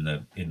mates in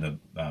the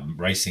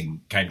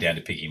racing came down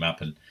to pick him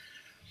up, and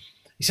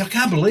he said, "I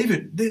can't believe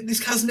it.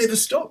 This car's never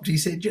stopped." He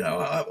said,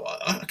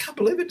 I can't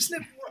believe it.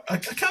 I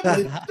can't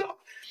believe it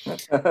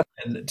stopped.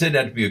 And it turned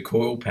out to be a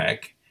coil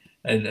pack.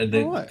 And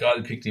the guy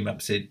that picked him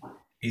up said,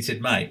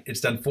 "Mate,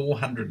 it's done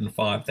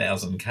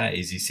 405,000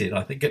 Ks." He said,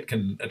 "I think it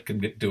can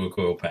do a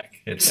coil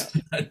pack. It's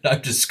no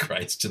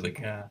disgrace to the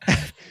car."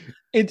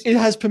 It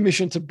has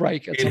permission to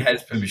brake. It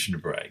has permission to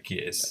brake.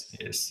 Yes.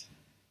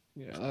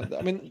 Yeah,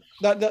 I mean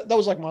that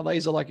was like my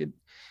Laser. Like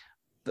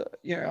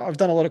I've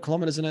done a lot of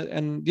kilometers in it,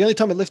 and the only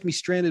time it left me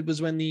stranded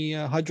was when the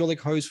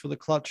hydraulic hose for the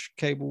clutch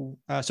cable.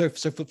 So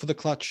for the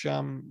clutch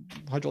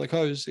hydraulic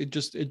hose, it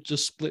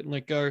just split and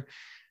let go,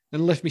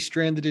 and left me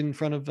stranded in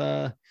front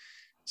of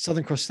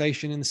Southern Cross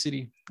Station in the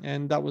city,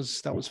 and that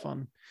was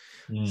fun.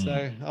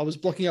 So I was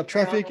blocking up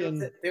traffic,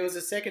 and there was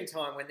a second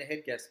time when the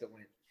head gasket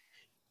went.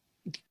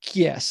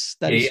 Yes,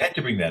 you had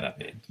to bring that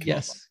up, Ed.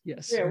 Yes. Yeah,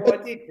 well,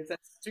 I did, because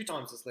that's 2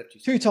 times it's left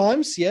you. 2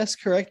 times, yes,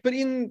 correct. But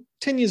in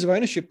 10 years of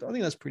ownership, I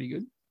think that's pretty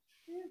good.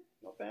 Yeah,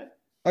 not bad.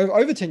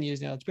 Over 10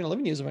 years now. It's been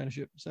 11 years of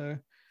ownership, so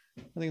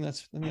I think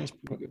that's pretty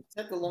good. Is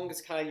that the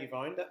longest car you've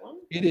owned, that one?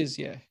 It is,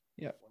 yeah.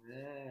 Wow.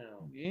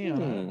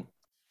 Yeah.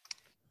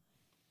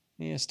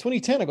 Yes,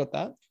 2010 I got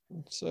that.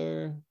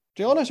 So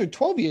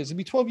 12 years. It'd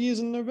be 12 years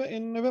in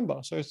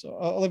November. So it's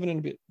 11 and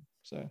a bit.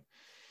 So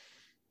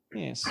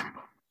yes.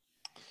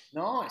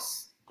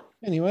 Nice.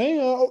 Anyway,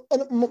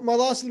 my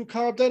last little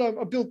car update.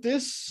 I built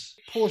this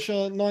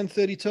Porsche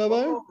 930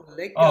 Turbo.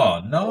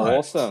 Oh,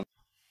 nice! Awesome.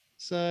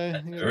 So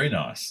that's very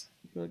nice.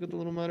 Got the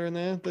little motor in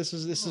there. This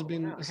has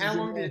been. How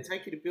long did it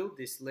take you to build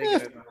this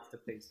Lego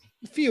masterpiece?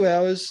 A few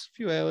hours.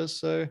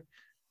 So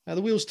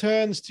the wheels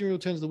turn, the steering wheel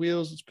turns the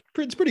wheels.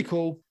 It's pretty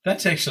cool.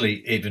 That's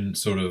actually even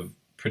sort of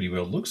pretty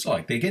well looks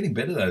like. They're getting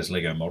better, those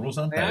Lego models,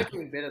 aren't they? They are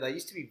getting better. They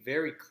used to be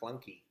very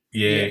clunky.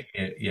 Yep.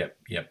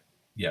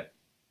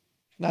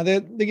 No,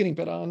 they're getting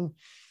better. And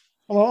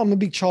I'm a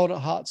big child at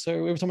heart, so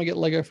every time I get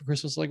Lego for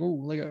Christmas, like, oh,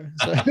 Lego.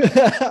 So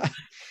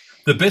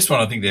The best one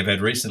I think they've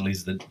had recently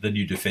is the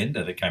new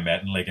Defender that came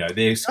out in Lego.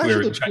 They're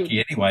square and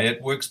chunky anyway.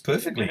 It works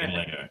perfectly in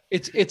Lego.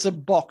 It's a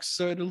box,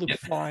 so it'll look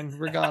fine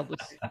regardless.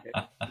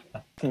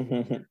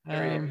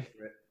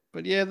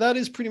 But yeah, that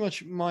is pretty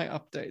much my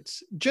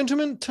updates.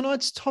 Gentlemen,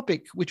 tonight's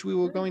topic, which we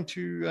were going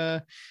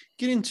to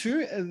get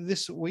into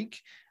this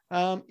week,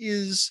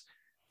 is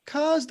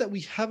cars that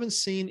we haven't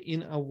seen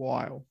in a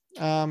while.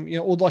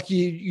 Or like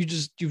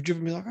you've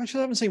driven me like, actually,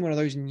 I haven't seen one of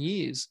those in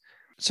years.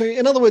 So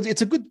in other words,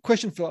 it's a good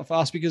question for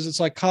us because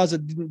it's like cars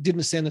that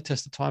didn't stand the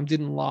test of time,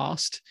 didn't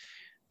last.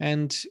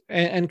 And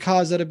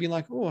cars that have been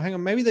like, oh, hang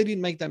on, maybe they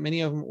didn't make that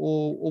many of them,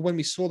 or when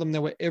we saw them, they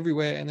were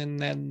everywhere, and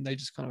then they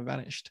just kind of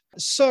vanished.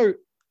 So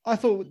I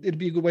thought it'd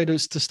be a good way to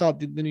start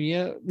the new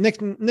year.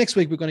 Next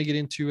week we're going to get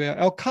into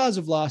our cars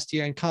of last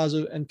year and cars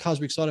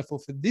we're excited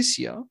for this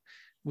year,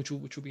 which will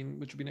be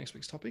next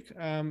week's topic,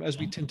 as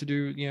we tend to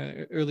do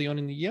early on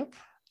in the year.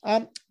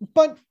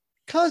 But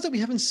cars that we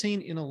haven't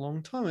seen in a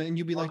long time, and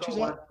you'll be like, I've got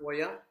one for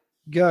you.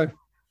 Go.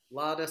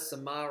 Lada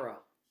Samara.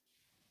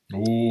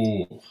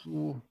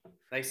 Ooh.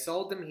 They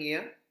sold them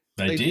here.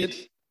 They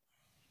did.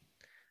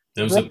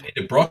 There was a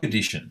Peter Brock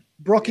edition.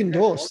 Brock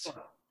endorsed.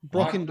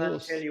 I can't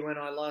tell you when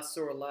I last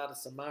saw a Lada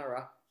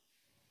Samara.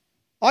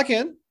 I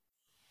can.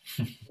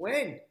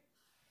 When?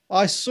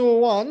 I saw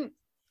one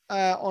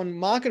on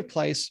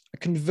Marketplace, a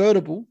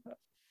convertible.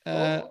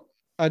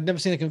 I'd never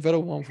seen a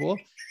convertible one before.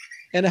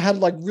 And it had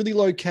like really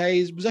low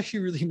Ks. It was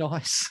actually really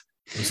nice.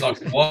 It was like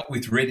white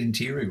with red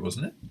interior,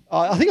 wasn't it?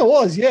 I think it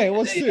was. Yeah, it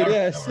was too.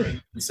 Yeah.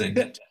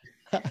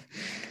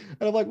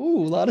 And I'm like,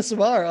 ooh, Lada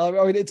Samara.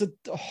 I mean, it's a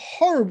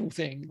horrible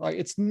thing. Like,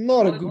 it's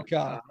not a good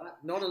car.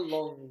 Not a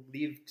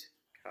long-lived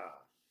car.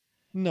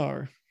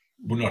 No.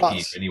 Well, not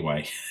here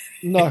anyway.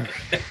 No.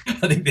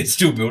 I think they're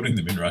still building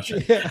them in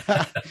Russia.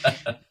 Yeah.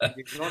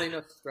 It's not in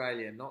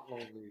Australia. Not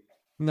long-lived.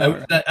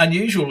 No.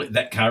 Unusual,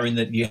 that car, in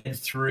that you had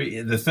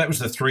that was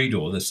the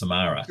 3-door, the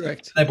Samara.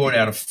 Correct. They brought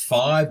out a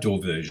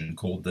 5-door version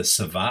called the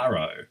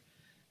Savaro.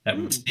 That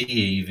was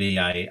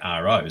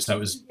Cevaro. So it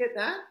was. Did you get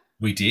that?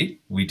 We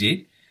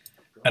did.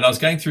 And I was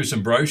going through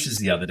some brochures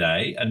the other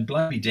day, and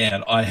blow me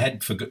down, I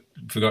had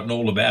forgotten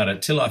all about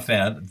it till I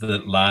found the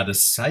Lada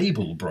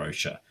Sable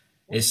brochure,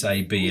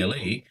 Sable,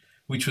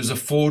 which was a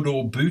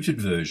 4-door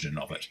booted version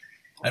of it.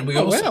 And we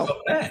also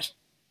got that.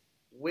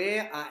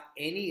 Where are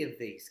any of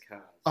these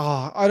cars?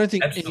 Oh, I don't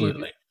think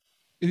absolutely.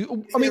 Is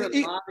there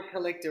a Lada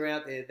collector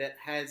out there that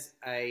has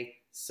a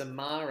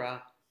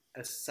Samara,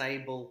 a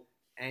Sable,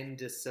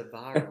 and a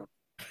Savaro?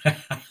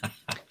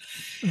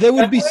 There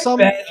would be some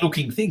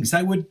bad-looking things.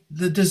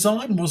 The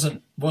design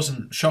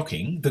wasn't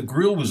shocking. The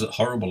grille was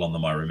horrible on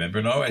them, I remember,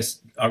 and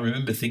I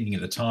remember thinking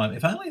at the time,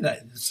 if only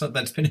they'd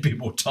spent a bit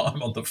more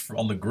time on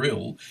the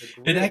grille.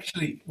 It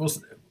actually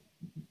was.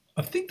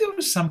 I think there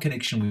was some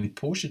connection with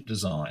Porsche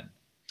design.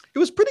 It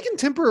was pretty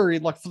contemporary,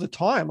 like for the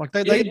time. Like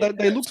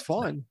they looked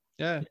fine.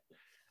 Yeah.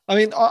 I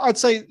mean, I'd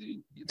say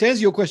to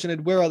answer your question,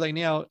 Ed, where are they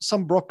now?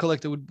 Some Brock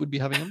collector would be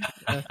having them.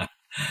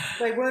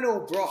 They weren't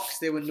all Brocks.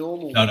 They were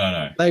normal.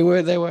 No. They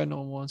were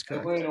normal ones.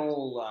 Correct. They weren't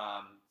all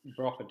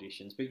Brock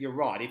editions. But you're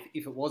right.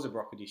 If it was a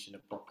Brock edition, a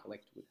Brock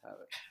collector would have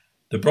it.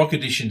 The Brock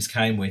editions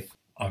came with.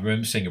 I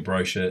remember seeing a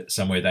brochure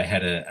somewhere. They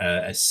had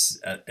a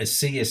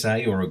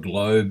CSA or a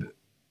Globe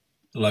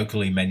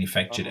locally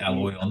manufactured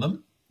alloy on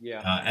them.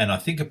 Yeah. And I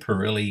think a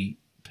Pirelli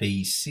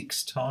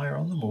P6 tyre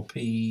on them, or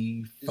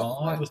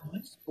P5 or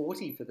something.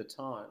 Sporty for the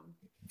time.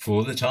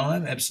 For the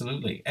time,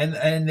 absolutely. And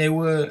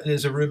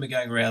there's a rumour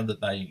going around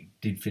that they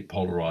did fit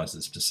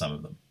polarisers to some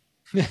of them.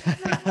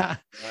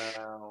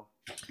 Wow.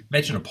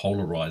 Imagine a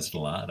polarised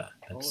Lada.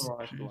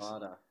 Polarised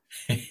Lada.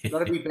 It's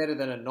got to be better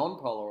than a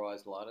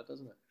non-polarised Lada,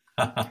 doesn't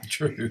it?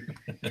 True.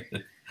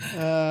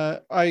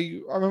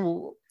 I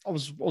remember I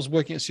was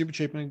working at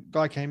Supercheap, and a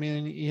guy came in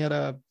and he had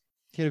a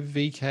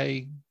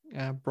VK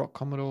Brock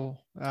Commodore,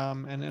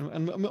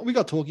 and we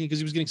got talking because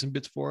he was getting some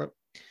bits for it.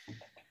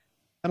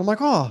 And I'm like,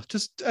 oh,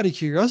 just out of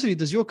curiosity,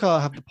 does your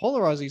car have the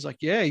polarizer? He's like,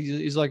 yeah.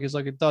 He's like,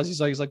 it does.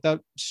 He's like, that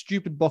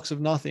stupid box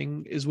of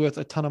nothing is worth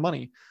a ton of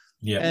money.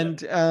 Yeah.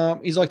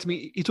 And he's like to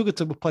me, he took it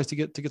to a place to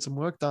get some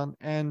work done,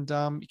 and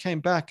he came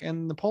back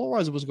and the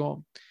polarizer was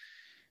gone.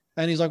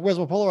 And he's like, where's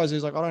my polarizer?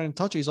 He's like, I don't even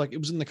touch it. He's like, it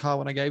was in the car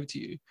when I gave it to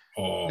you.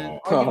 Oh,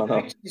 you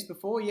mentioned this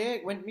before, yeah.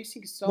 It went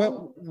missing.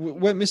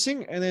 Went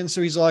missing, and then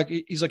so he's like,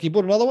 he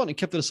bought another one and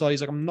kept it aside. He's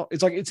like, I'm not.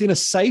 It's like it's in a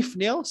safe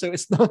now, so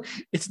it's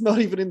not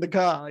even in the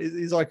car.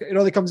 He's like, it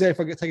only comes out if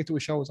I take it to a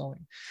show or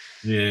something.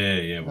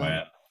 Yeah,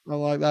 wow. I'm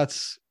like,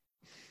 that's.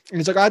 And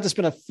he's like, I had to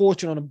spend a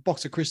fortune on a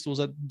box of crystals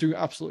that do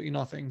absolutely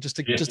nothing just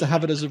to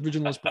have it as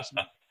original as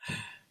possible.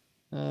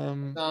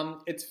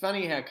 It's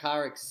funny how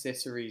car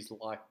accessories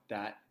like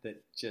that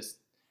just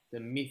the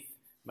myth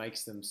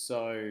makes them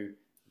so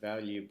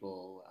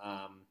valuable,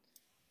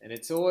 and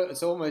it's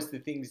almost the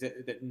things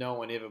that no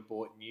one ever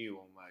bought new.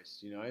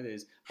 Almost,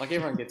 there's like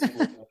everyone gets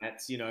full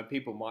hats.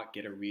 People might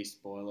get a rear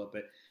spoiler,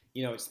 but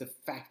it's the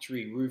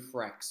factory roof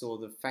racks or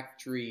the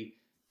factory,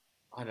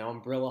 I don't know,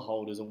 umbrella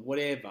holders or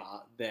whatever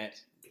that.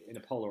 And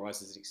a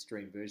polarizer is an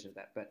extreme version of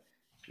that, but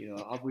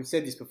we've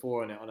said this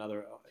before on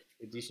other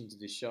addition to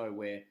the show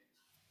where,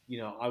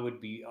 I would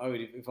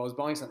if I was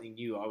buying something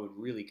new, I would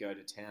really go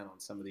to town on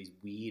some of these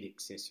weird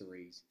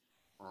accessories,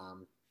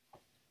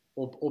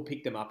 or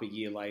pick them up a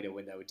year later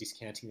when they were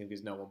discounting them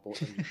because no one bought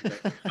them.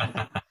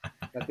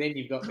 But then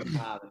you've got the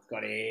car that's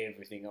got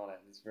everything on it.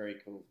 It's very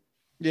cool.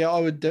 Yeah,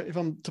 I would. If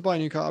I'm to buy a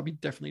new car, I'll be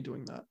definitely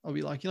doing that. I'll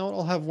be like, what?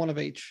 I'll have one of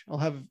each. I'll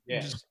have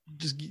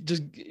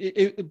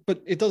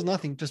but it does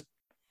nothing. Just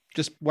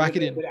whack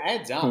it in. It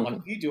adds up. Like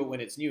if you do it when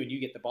it's new and you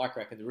get the bike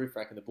rack and the roof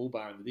rack and the bull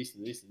bar and the this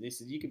and this and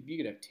this, you could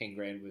have 10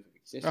 grand worth of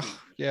accessories.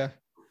 Yeah.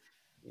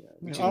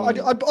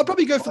 I'd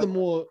probably go for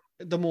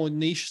the more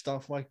niche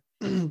stuff like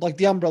like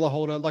the umbrella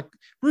holder, like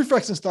roof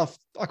racks and stuff.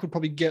 I could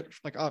probably get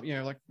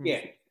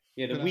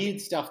the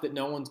weird stuff that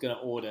no one's going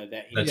to order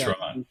that in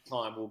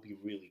time will be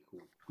really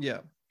cool. Yeah,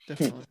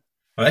 definitely.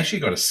 I've actually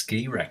got a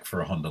ski rack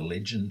for a Honda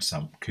Legend,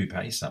 some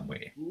coupe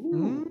somewhere.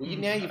 Ooh,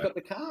 now you've got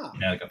the car.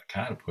 Now I've got the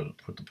car to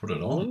put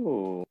it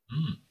on.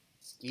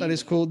 That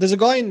is cool. There's a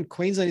guy in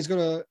Queensland. He's got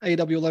a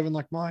AW11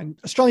 like mine,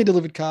 Australian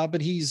delivered car,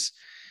 but he's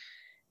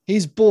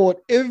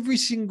bought every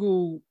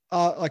single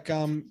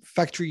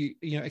factory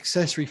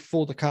accessory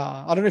for the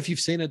car. I don't know if you've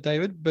seen it,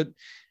 David, but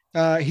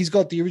he's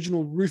got the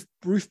original roof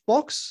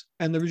box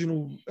and the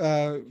original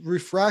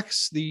roof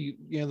racks, the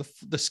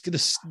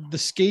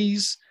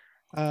skis,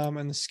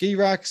 and the ski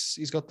racks.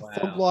 He's got the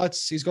fog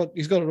lights. He's got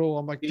it all.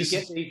 I'm like, did you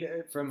get these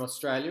from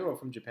Australia or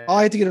from Japan?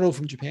 I had to get it all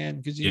from Japan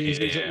because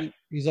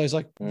he's always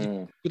like,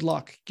 good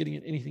luck getting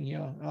anything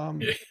here.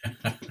 And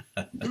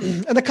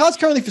the car's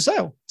currently for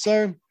sale.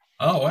 So.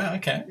 Oh wow!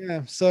 Okay.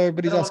 Yeah. So,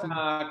 but he's asking.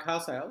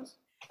 Car sales.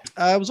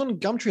 I was on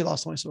Gumtree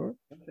last time I saw it.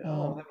 Okay.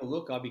 I'll have a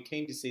look. I'd be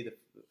keen to see the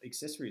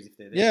accessories if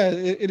they're there. Yeah,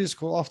 it is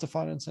cool. I'll have to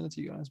find it and send it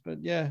to you guys.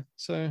 But yeah,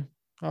 so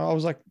I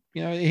was like,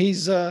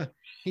 he's done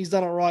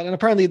it right. And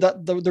apparently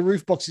that the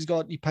roof box he's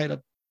got, you paid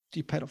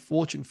a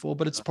fortune for,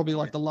 but it's probably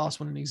like the last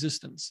one in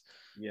existence.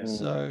 Yeah.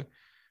 So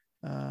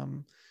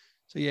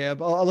yeah,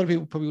 but a lot of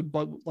people probably would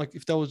buy, like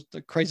if there was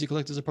the crazy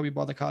collectors, would probably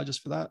buy the car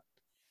just for that.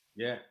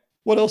 Yeah.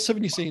 What else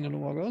haven't you seen in a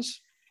while,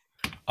 guys?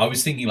 I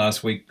was thinking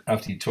last week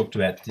after you talked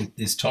about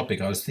this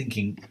topic, I was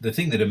thinking the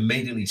thing that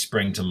immediately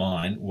sprang to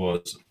mind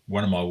was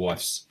one of my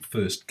wife's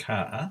first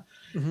car.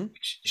 Mm-hmm.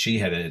 She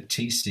had a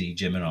TC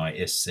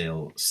Gemini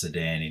SL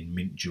sedan in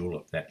mint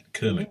julep, that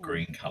Kermit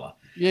green colour.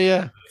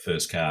 Yeah.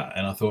 First car.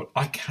 And I thought,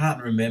 I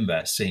can't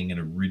remember seeing an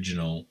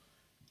original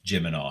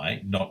Gemini,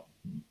 not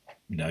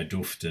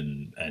duft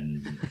and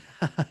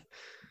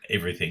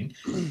everything.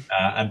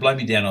 And blow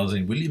me down, I was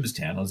in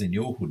Williamstown. I was in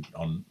your hood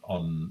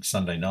on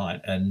Sunday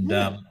night. And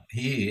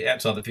here,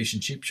 outside the fish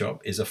and chip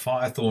shop, is a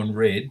Firethorn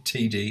Red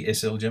TD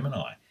SL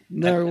Gemini.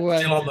 No way.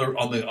 Still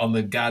on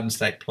the Garden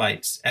State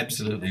plates.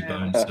 Absolutely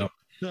bone stock.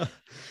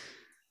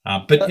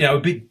 But a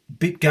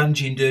bit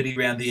gungy and dirty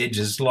around the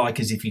edges, like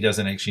as if he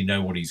doesn't actually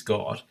know what he's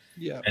got.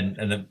 Yeah.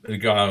 And the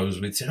guy I was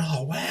with said,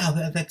 "Oh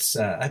wow, that's."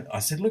 I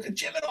said, "Look at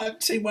Gemini. I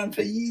haven't seen one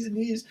for years and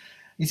years."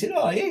 He said,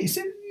 "Oh yeah." He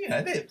said,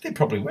 they're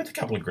probably worth a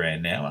couple of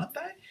grand now, aren't they?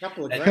 A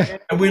couple of grand.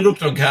 And we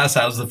looked on car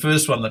sales. The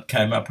first one that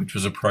came up, which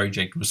was a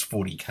project, was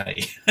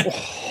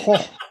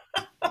 $40,000.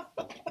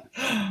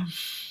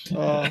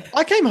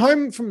 I came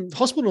home from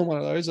hospital in one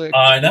of those.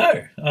 I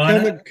know.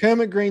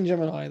 Kermit Green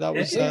Gemini. That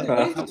was that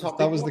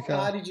was the What car.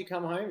 car did you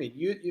come home in?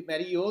 You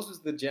Matty, yours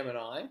was the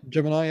Gemini.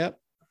 Gemini, yep.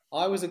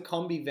 I was a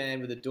combi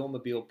van with a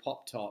Dormobile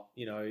pop top,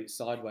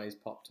 sideways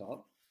pop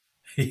top.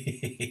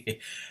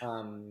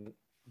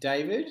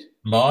 David?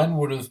 Mine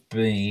would have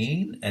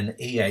been an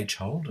EH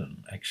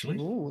Holden, actually.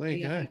 Oh, there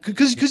you go.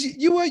 Because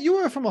you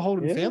were from a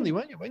Holden family,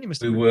 weren't you?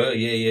 We were,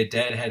 yeah.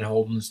 Dad had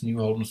Holdens, new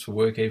Holdens for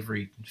work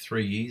every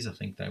 3 years, I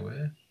think they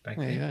were back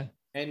then. Yeah.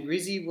 And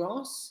Rizzy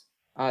Ross?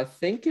 I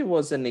think it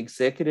was an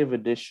executive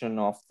edition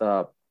of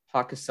the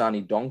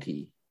Pakistani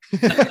donkey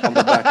on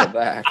the back of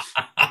that.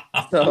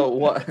 So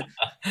what?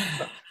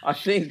 I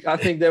think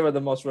they were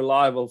the most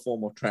reliable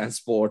form of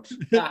transport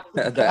at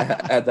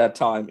that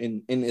time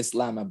in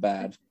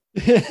Islamabad.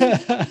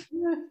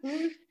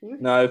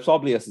 No,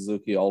 probably a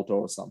Suzuki Alto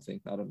or something.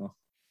 I don't know.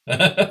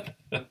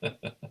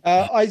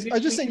 I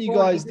just sent you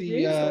guys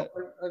the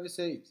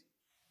overseas.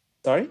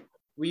 Sorry?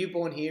 Were you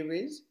born here,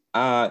 Riz?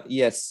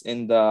 Yes,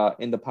 in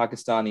the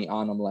Pakistani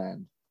Anam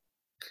land.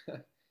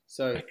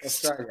 So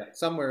Australia,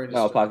 somewhere in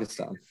no, Australia.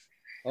 Pakistan.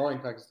 Oh, in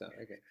Pakistan.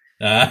 Okay.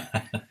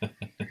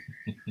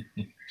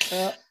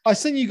 I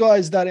sent you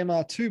guys that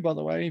MR2, by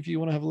the way, if you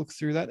want to have a look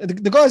through that.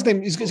 The guy's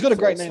name, he's got a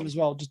great name as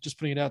well, just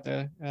putting it out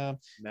there.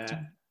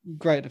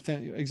 Great,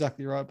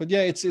 exactly right. But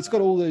yeah, it's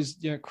got all those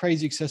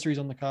crazy accessories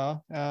on the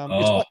car.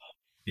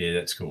 Yeah,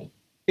 that's cool.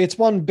 It's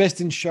won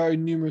best in show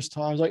numerous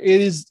times. Like it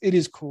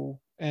is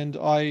cool, and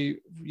I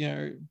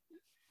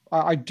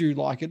do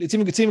like it. It's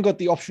even got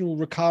the optional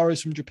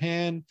Recaros from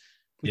Japan,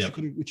 which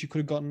you could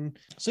have gotten.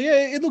 So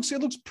yeah, it looks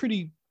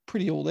pretty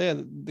all there.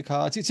 The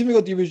car. It's even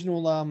got the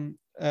original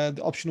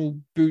the optional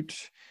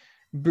boot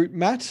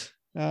mat,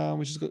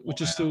 which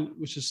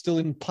is still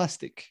in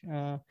plastic.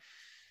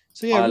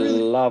 So yeah, I really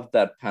love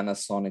that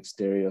Panasonic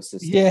stereo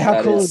system. Yeah,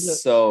 how cool is it?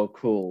 So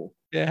cool.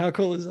 Yeah, how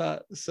cool is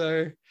that?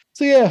 So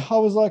yeah, I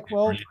was like,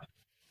 well,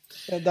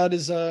 That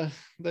is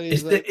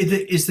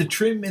Is the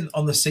trim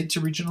on the seats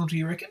original? Do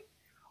you reckon?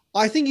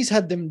 I think he's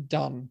had them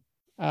done,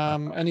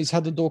 and he's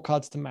had the door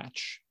cards to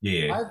match.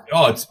 Yeah.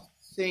 I've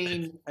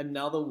seen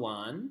another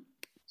one.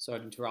 Sorry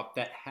to interrupt.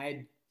 That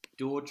had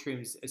door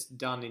trims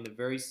done in a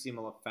very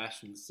similar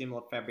fashion,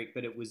 similar fabric,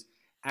 but it was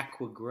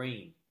aqua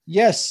green.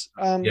 Yes,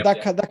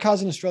 that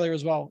car's in Australia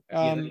as well.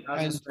 In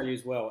Australia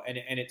as well,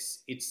 and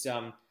it's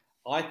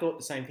I thought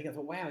the same thing. I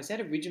thought, wow, is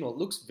that original? It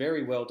looks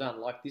very well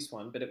done, like this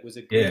one, but it was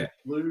a green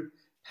blue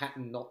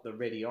pattern, not the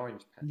reddy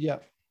orange pattern. Yeah,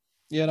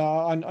 yeah.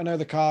 No, I know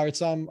the car.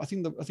 It's I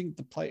think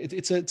the plate.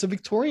 It's a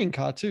Victorian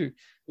car too.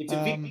 It's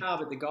a Vic car,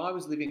 but the guy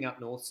was living up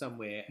north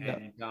somewhere,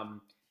 and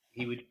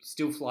he would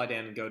still fly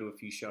down and go to a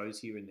few shows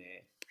here and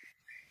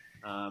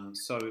there.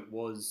 So it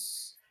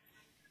was,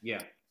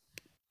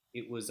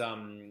 it was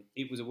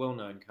a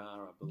well-known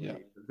car, I believe. Yeah.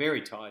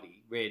 Very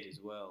tidy, red as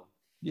well.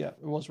 Yeah,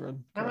 it was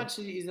red. How much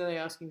is they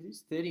asking for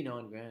this?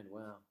 39 grand.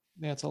 Wow.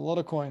 Yeah, it's a lot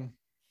of coin.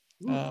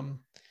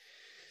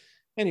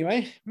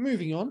 Anyway,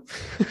 moving on.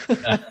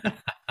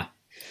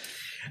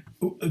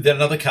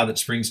 Another car that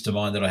springs to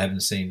mind that I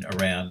haven't seen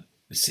around,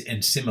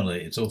 and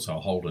similarly, it's also a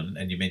Holden,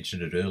 and you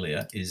mentioned it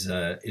earlier, is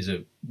a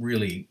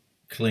really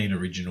clean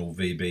original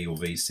VB or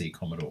VC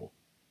Commodore.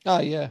 Oh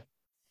yeah.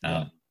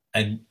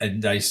 And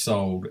they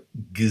sold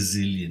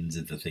gazillions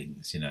of the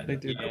things, They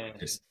did.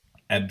 Just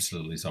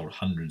absolutely sold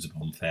hundreds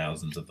upon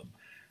thousands of them.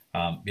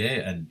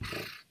 And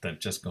they've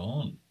just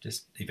gone,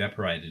 just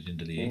evaporated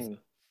into the ether.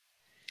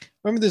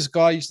 Remember this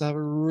guy used to have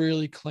a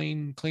really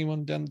clean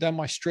one down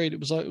my street. It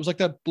was like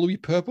that bluey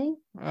purple.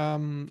 I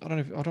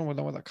don't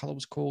know what that color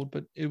was called,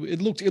 but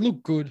it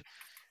looked good.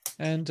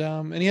 And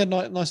he had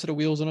nice set of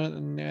wheels on it,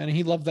 and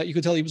he loved that. You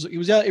could tell he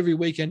was out every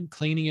weekend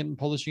cleaning it and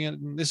polishing it.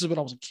 And this is when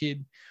I was a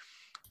kid.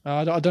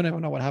 I don't ever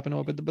know what happened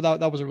to it, but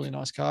that was a really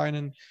nice car. And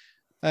then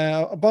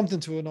I bumped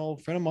into an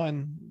old friend of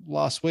mine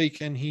last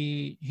week, and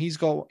he's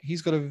got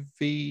a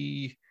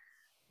V.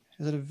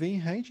 Is it a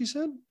VH? He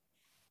said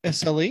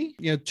SLE,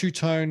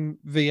 two-tone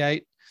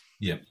V8.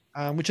 Yep.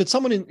 Which had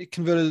someone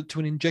converted it to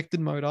an injected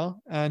motor,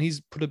 and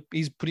he's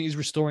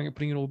restoring it,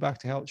 putting it all back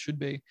to how it should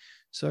be.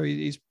 So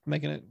he's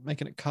making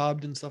it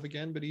carbed and stuff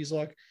again. But he's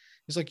like,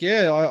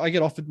 yeah, I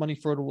get offered money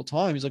for it all the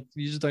time. He's like,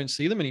 you just don't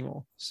see them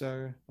anymore.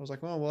 So I was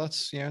like, well,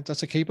 that's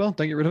a keeper.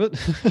 Don't get rid of it.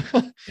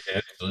 Yeah,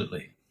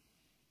 absolutely.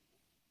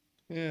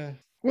 Yeah.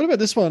 What about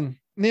this one?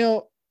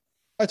 Now,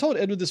 I told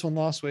Edward this one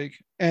last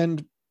week,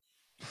 and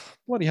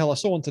bloody hell, I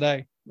saw one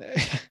today.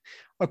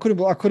 I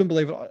couldn't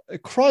believe it. A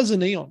Chrysler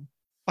Neon.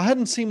 I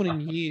hadn't seen one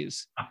in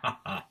years.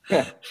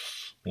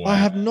 Wow. I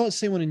have not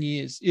seen one in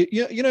years.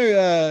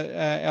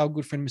 Our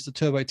good friend Mr.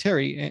 Turbo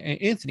Terry,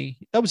 Anthony.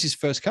 That was his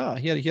first car.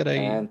 He had a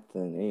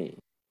Anthony.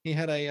 He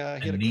had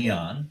a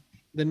Neon.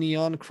 The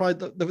Neon,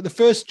 the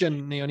first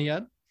gen Neon he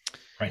had.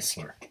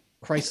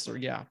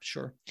 Chrysler, yeah,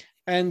 sure.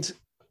 And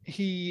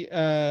he,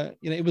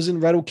 it was in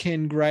rattle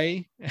can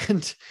gray,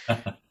 and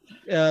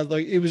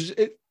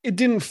it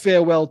didn't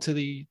fare well to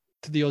the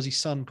Aussie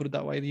sun, put it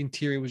that way. The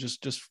interior was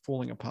just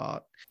falling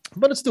apart,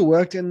 but it still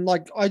worked. And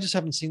I just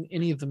haven't seen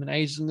any of them in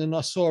ages. And then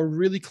I saw a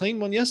really clean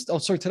one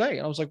today,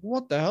 and I was like,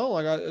 what the hell?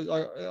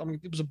 I mean,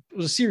 it was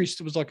a series.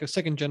 It was like a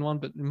second gen one,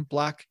 but in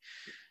black.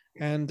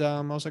 And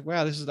I was like,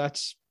 wow,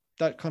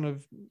 that kind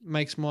of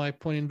makes my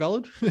point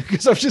invalid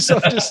because I've just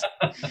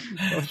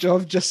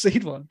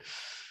seen one.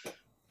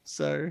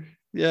 So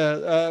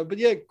yeah, but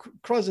yeah,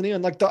 Chrysler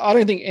Neon, I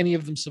don't think any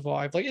of them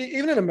survived.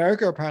 Even in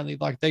America, apparently,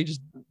 they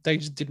just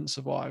didn't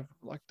survive.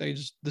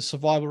 The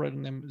survival rate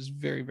on them is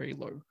very, very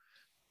low,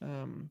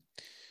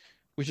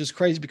 which is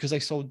crazy because they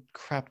sold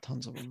crap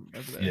tons of them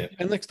over there. Yeah.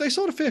 And they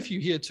sold a fair few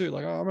here too.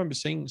 I remember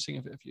seeing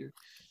a fair few.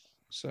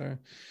 So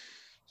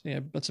yeah,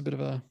 that's a bit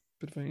of an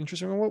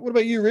interesting one. What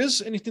about you,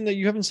 Riz? Anything that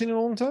you haven't seen in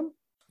a long time?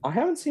 I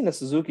haven't seen a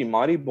Suzuki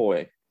Mighty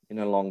Boy in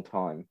a long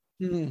time.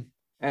 Mm.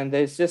 And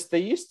there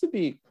used to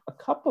be a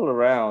couple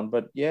around,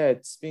 but yeah,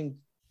 it's been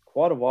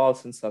quite a while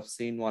since I've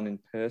seen one in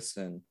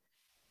person.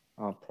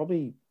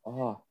 Probably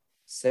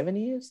 7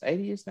 years, 8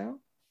 years now.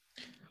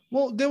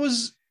 Well, there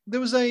was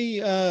like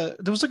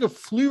a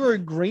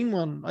fluoro green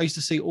one I used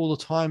to see all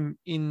the time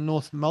in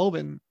North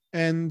Melbourne,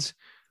 and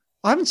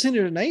I haven't seen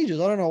it in ages.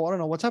 I don't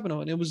know what's happened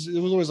to it. It was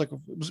always it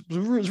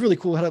was really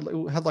cool. It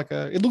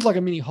looked like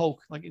a mini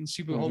Hulk, like in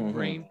Super Hulk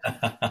green.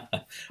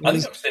 I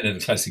think I've seen it in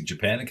classic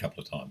Japan a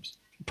couple of times.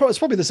 It's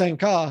probably the same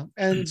car,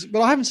 but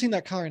I haven't seen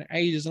that car in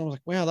ages, and I was like,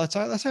 wow, that's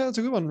a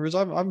good one, Riz. I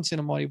haven't seen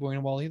a Mighty Boy in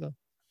a while either.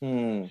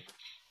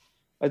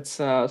 It's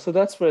so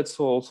that's where it's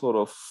all sort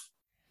of.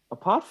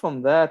 Apart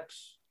from that,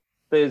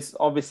 there's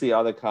obviously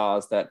other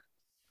cars that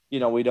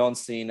we don't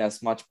see in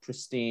as much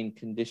pristine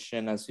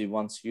condition as we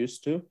once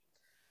used to,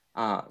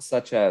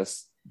 such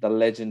as the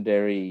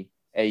legendary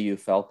AU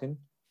Falcon.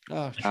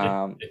 Oh,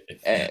 sure.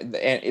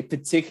 And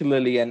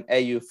particularly an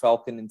AU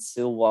Falcon in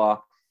silver,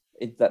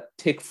 in that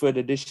Tickford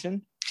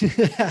edition.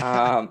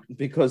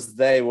 Because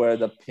they were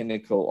the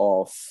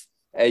pinnacle of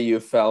AU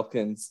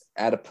Falcons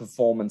at a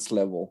performance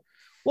level.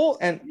 Well,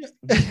 And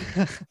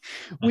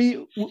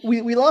we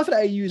laugh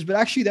at AUs, but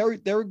actually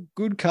they're a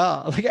good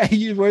car. Like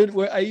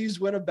AUs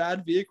weren't a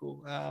bad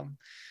vehicle.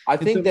 I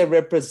think they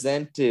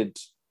represented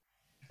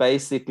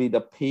basically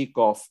the peak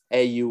of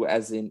AU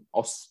as in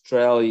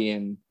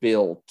Australian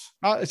built.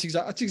 That's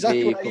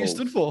exactly what AU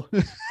stood for.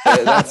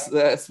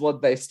 That's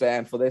what they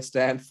stand for. They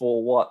stand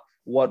for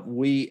what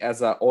we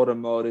as an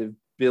automotive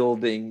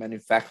building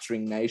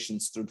manufacturing nation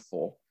stood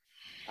for.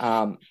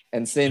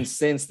 And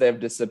since they've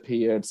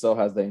disappeared, so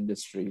has the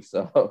industry.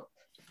 So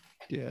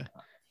yeah.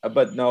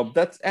 But no,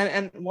 that's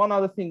and one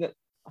other thing that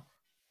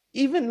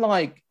even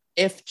like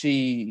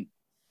FG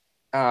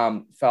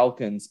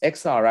Falcons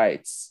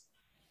XR8s,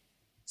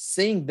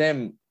 seeing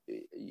them,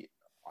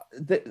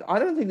 I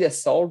don't think they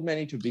sold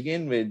many to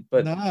begin with,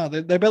 but no,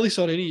 they barely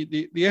sold any.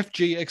 The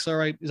FG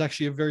XR8 is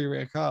actually a very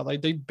rare car.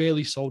 They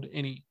barely sold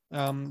any.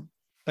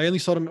 They only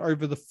sold them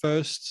over the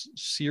first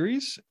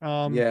series.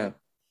 Yeah.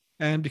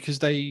 And because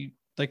they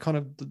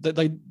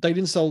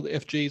didn't sell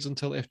FGs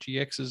until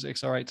FGXs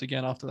XR8s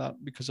again after that,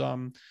 because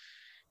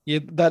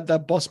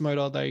that Boss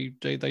motor they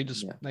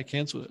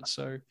cancelled it.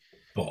 So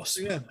Boss.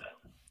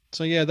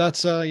 So yeah,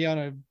 that's I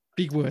know,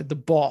 big word, the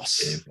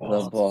boss. Yeah,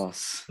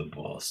 boss. The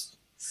boss.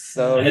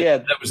 So yeah,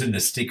 that was in the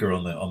sticker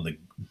on the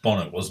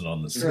bonnet, wasn't it,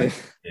 on the screen?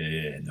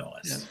 Yeah,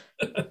 nice.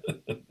 Yeah.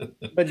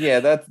 But yeah,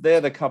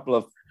 they're the couple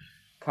of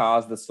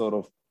cars that sort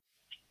of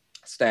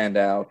stand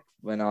out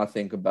when I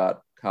think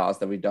about cars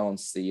that we don't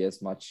see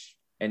as much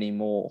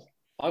anymore.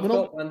 I've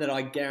got one that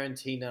I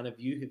guarantee none of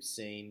you have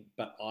seen,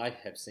 but I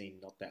have seen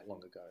not that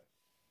long ago.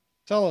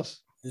 Tell us.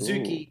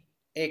 Suzuki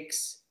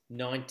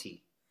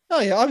X90. Oh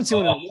yeah, I haven't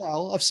seen one in a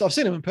while. I've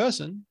seen them in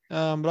person,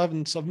 but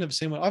I've never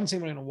seen one. I haven't seen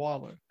one in a while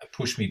though. A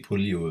push me pull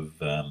you of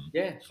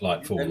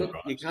flight forward.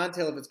 You can't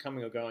tell if it's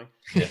coming or going.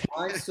 Yeah.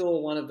 I saw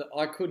one of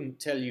I couldn't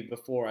tell you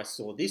before I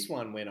saw this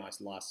one when I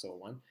last saw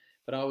one,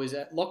 but I was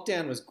at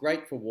lockdown was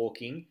great for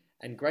walking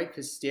and great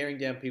for staring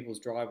down people's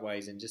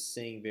driveways and just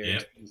seeing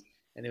various things.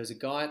 And there was a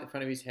guy at the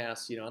front of his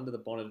house, under the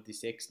bonnet of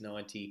this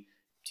X90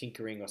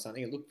 tinkering or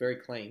something. It looked very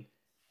clean.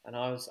 And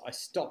I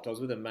stopped. I was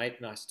with a mate,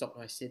 and I stopped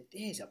and I said,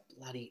 "There's a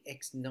bloody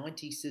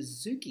X90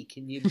 Suzuki.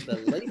 Can you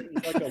believe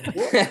it?" He's like, "A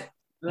what?"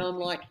 And I'm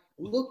like,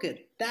 "Look at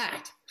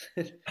that!"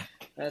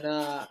 And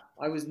I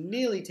was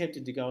nearly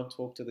tempted to go and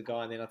talk to the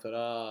guy, and then I thought,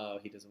 "Oh,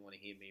 he doesn't want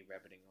to hear me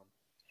rabbiting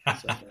on."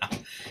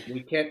 So we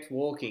kept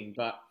walking,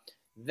 but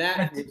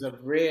that was a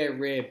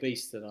rare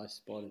beast that I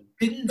spotted.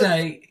 Didn't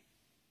they?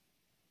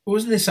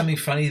 Wasn't there something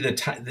funny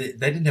that they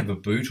didn't have a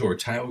boot or a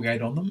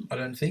tailgate on them? I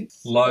don't think.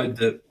 Load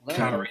the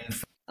car in.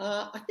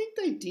 I think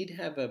they did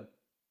have a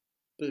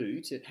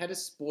boot. It had a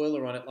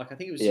spoiler on it. Like I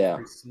think it was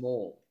very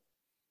small.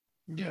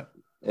 Yeah,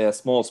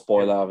 small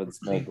spoiler with a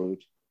small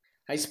boot.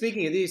 Hey,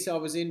 speaking of this, I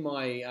was in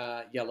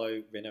my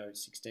yellow Renault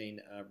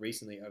 16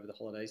 recently over the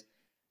holidays,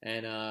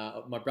 and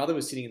my brother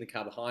was sitting in the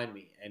car behind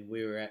me, and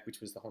we were which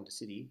was the Honda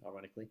City,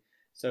 ironically.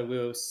 So we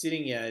were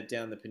sitting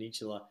down the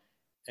peninsula,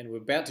 and we're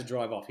about to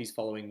drive off. He's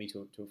following me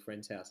to a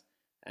friend's house.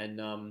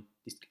 And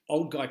this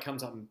old guy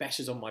comes up and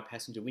bashes on my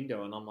passenger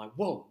window, and I'm like,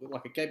 whoa,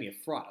 like it gave me a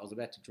fright. I was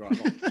about to drive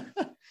off.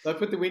 So I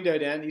put the window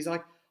down, and he's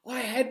like, I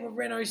had a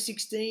Renault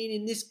 16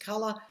 in this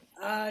colour.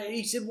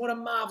 He said, what a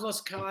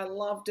marvellous car. I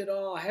loved it.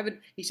 Oh, I haven't.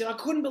 He said, I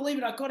couldn't believe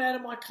it. I got out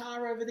of my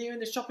car over there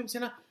in the shopping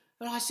centre,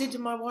 and I said to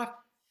my wife,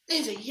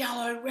 there's a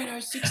yellow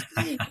Renault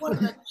 16. What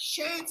are the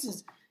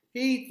chances?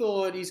 He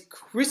thought his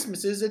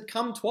Christmases had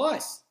come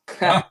twice.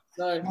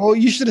 So, well,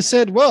 you should have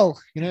said,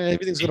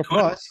 everything's got a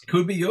price.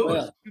 Could be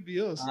yours. Yeah. Could be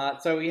yours.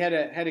 So we had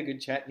a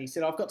good chat, and he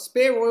said, I've got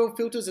spare oil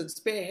filters and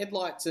spare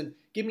headlights, and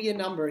give me your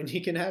number and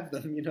you can have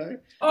them,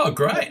 Oh,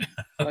 great.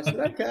 I said,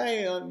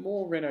 okay,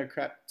 more Renault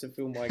crap to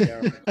fill my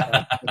garage.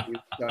 That we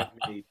don't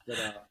need.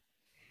 But,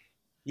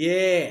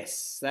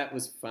 yes, that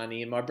was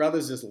funny. And my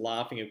brother's just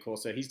laughing, of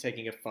course, so he's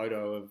taking a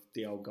photo of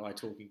the old guy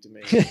talking to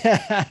me.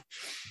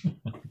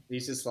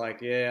 He's just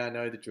like, yeah, I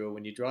know the drill.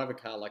 When you drive a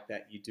car like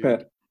that, you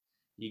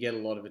get a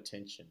lot of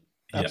attention.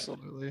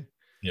 Absolutely.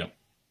 Yeah.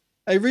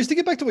 Hey, Reece, to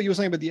get back to what you were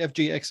saying about the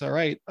FG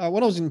XR8,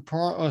 when I was when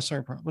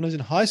I was in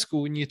high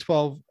school in year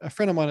 12, a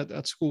friend of mine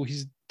at school,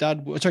 his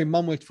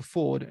mum worked for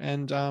Ford,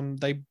 and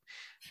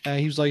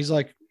he's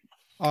like,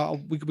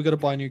 we got to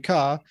buy a new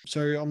car.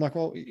 So I'm like,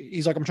 well,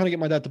 he's like, I'm trying to get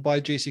my dad to buy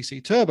a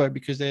G60 Turbo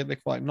because they're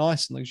quite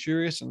nice and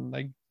luxurious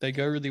and they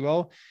go really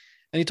well.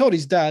 And he told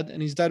his dad,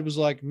 and his dad was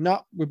like,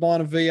 "No, we're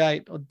buying a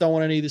V8. I don't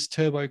want any of this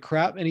turbo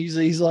crap." And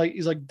he's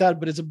like,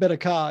 "Dad, but it's a better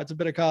car. It's a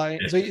better car."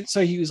 Yeah.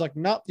 So he was like,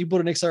 "No." He bought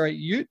an XR8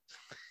 Ute,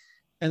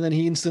 and then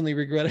he instantly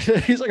regretted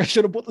it. He's like, "I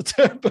should have bought the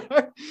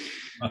turbo."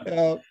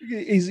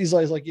 He's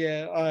like,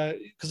 "Yeah,"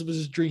 because it was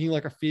just drinking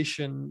like a fish,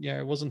 and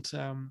it wasn't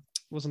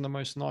the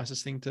most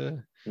nicest thing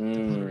to put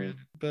around.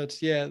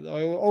 But yeah,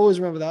 I always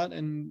remember that,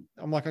 and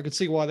I'm like, I could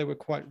see why they were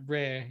quite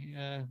rare,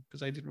 because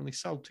they didn't really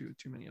sell too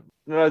many of them.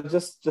 No,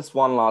 just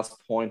one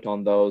last point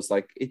on those.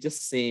 Like, it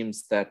just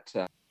seems that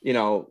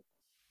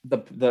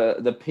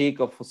the peak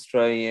of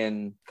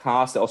Australian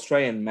cars, the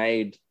Australian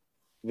made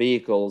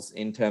vehicles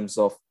in terms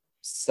of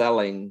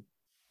selling,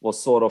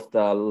 was sort of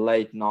the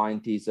late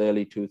 90s,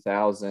 early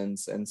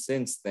 2000s. And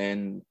since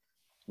then,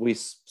 we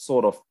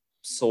sort of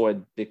saw it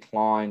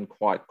decline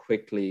quite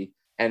quickly.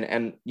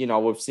 And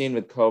we've seen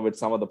with COVID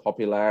some of the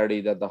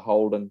popularity that the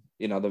Holden,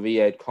 the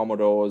V8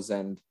 Commodores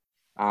and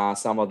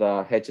some of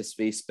the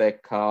HSV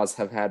spec cars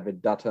have had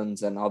with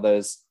Duttons and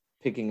others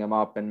picking them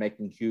up and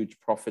making huge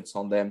profits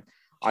on them.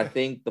 I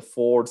think the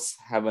Fords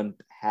haven't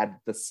had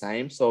the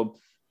same. So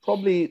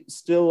probably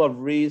still a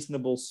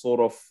reasonable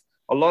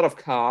a lot of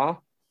car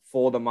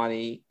for the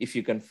money if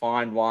you can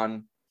find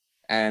one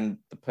and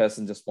the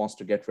person just wants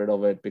to get rid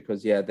of it,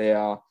 because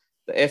the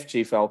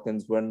FG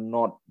Falcons were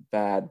not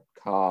bad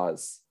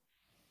cars.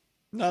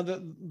 No,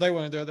 they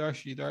weren't. They're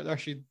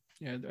actually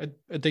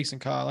a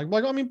decent car.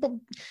 Like I mean,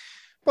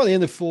 by the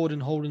end of Ford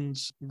and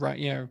Holden's run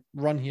here,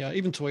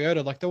 even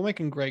Toyota, they were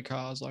making great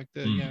cars. Like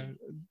they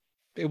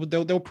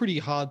were pretty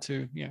hard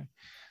to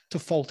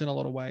fault in a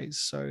lot of ways.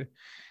 So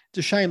it's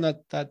a shame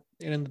that it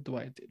ended the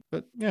way it did.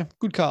 But yeah,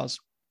 good cars.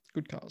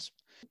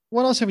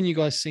 What else haven't you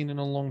guys seen in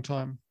a long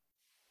time?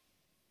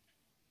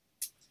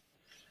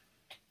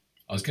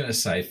 I was going to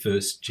say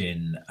first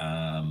gen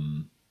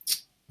Honda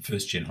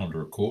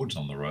Accords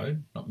on the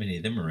road. Not many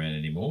of them around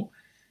anymore.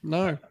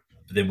 No.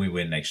 But then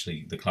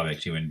the club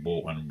actually went and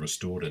bought one and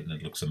restored it, and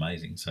it looks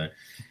amazing. So,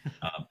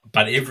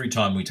 but every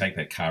time we take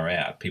that car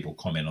out, people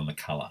comment on the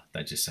colour.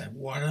 They just say,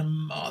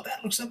 that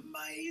looks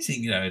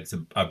amazing. It's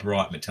a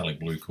bright metallic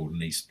blue called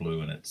Nice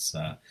Blue, and it's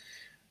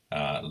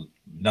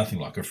nothing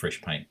like a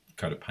fresh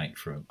coat of paint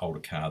for an older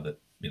car that,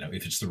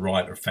 if it's the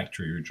right or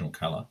factory original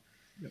colour.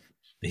 Yep.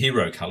 The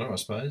hero colour, I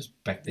suppose,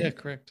 back then. Yeah,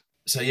 correct.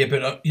 So, yeah,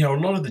 but, a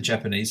lot of the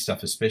Japanese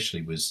stuff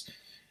especially was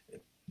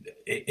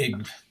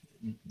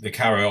the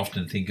car I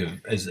often think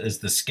of as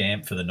the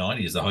scamp for the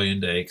 90s, the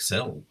Hyundai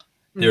Excel.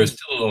 There are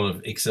still a lot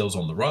of Excels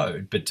on the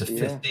road, but to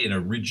see an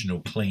original,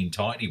 clean,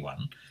 tidy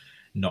one,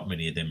 not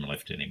many of them are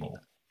left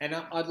anymore. And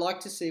I'd like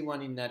to see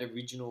one in that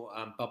original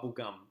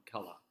bubblegum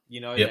colour.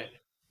 Yep.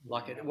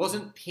 It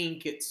wasn't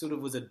pink, it sort of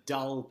was a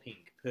dull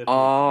pink. Purple.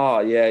 Oh,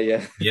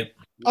 yeah. Yep.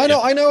 I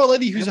know a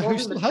lady who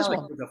still has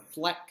one. It was a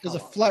flat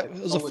colour.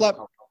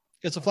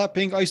 It's a flat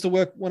pink. I used to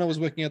work when I was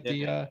working at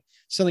the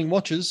selling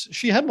watches.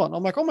 She had one.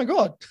 I'm like, oh my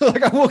God.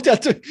 I walked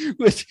out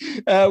because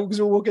we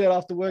were walking out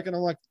after work, and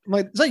I'm like,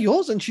 is that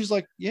yours? And she's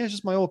like, yeah, it's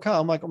just my old car.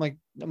 I'm like, my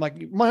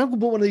uncle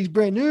bought one of these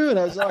brand new, and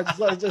I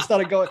just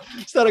started going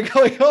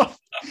off.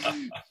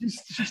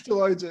 She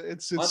still owns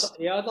it.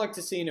 I'd like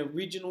to see an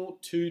original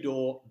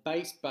 2-door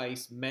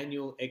base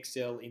manual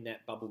XL in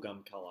that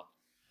bubblegum colour.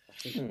 I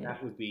think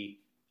that would be.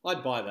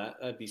 I'd buy that.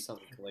 That'd be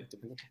something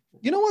collectible.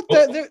 You know what?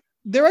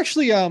 They're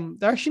actually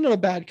not a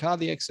bad car.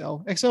 The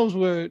XL. XLs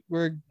were.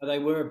 They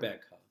were a bad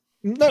car.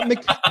 No,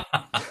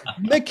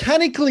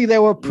 mechanically they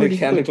were pretty.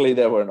 Mechanically,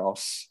 they were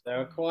not. They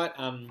were quite.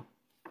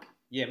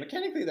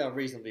 Mechanically they were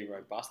reasonably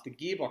robust. The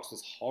gearbox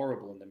was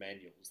horrible in the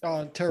manuals.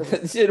 Oh, terrible!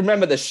 Do you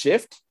remember the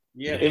shift?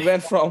 Yeah, it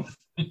went from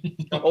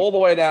all the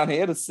way down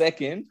here to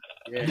second.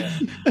 Yeah,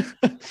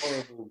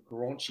 horrible,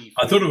 graunchy.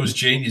 I thought it was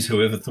genius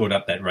whoever thought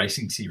up that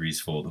racing series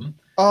for them.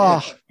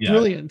 Oh,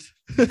 brilliant!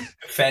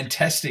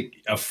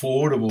 Fantastic,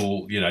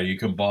 affordable. You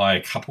can buy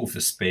a couple for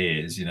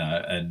spares.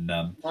 And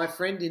my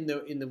friend in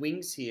the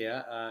wings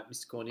here,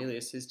 Mr.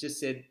 Cornelius, has just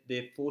said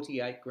they're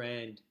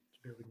 $48,000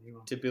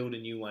 to build a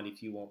new one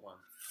if you want one.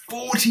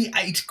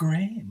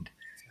 $48,000.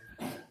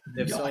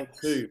 They've sold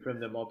 2 from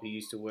the mob he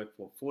used to work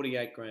for.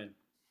 $48,000.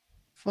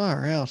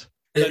 Far out.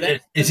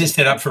 Is this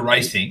set up for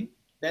racing?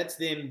 That's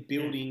them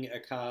building a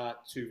car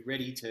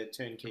ready to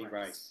turnkey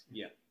race.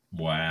 Yeah.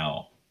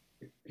 Wow.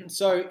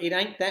 So it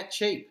ain't that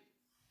cheap.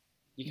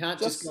 You can't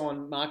just go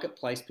on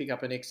Marketplace, pick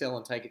up an XL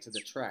and take it to the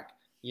track.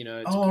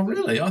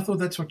 Really? I thought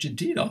that's what you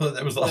did. I thought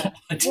that was the whole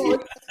idea.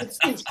 Well,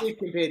 it's cheap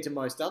compared to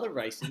most other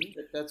racing,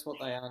 but that's what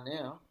they are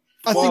now.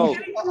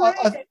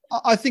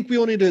 I think we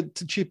all need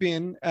to chip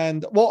in,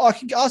 and I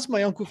can ask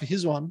my uncle for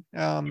his one.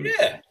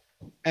 Yeah.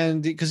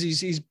 And because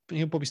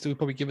he'll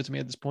probably give it to me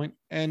at this point.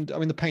 And I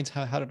mean, the paint's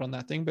had it on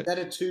that thing, but is that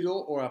a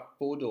 2-door or a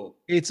 4-door?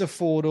 It's a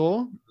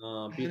 4-door,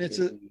 and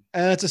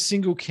it's a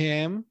single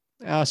cam.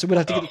 So we'd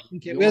have to get the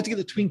twin cam. We have to get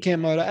the twin cam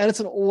motor, and it's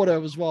an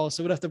auto as well.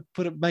 So we'd have to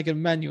make it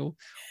manual,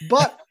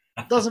 but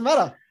it doesn't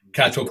matter.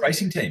 Car Talk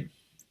Racing Team.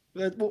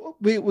 We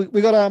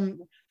got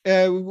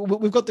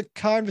we've got the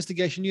car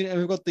investigation unit, and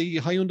we've got the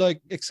Hyundai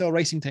XL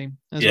Racing Team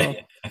as well.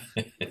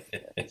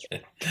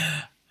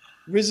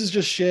 Riz has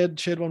just shared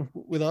one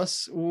with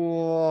us.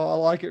 Oh, I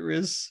like it,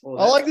 Riz.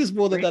 I like this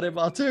more than that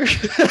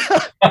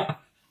MR2.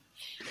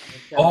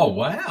 Oh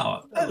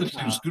wow, that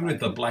looks good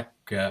with the black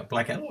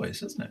alloys,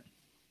 doesn't it?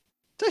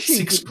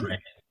 $6,000.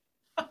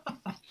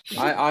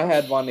 I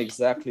had one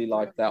exactly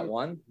like that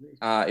one.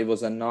 It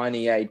was a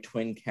 98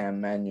 twin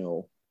cam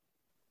manual.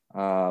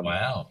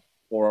 Wow.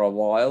 For a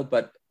while,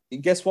 but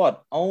guess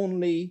what?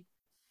 Only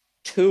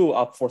 2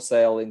 up for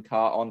sale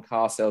on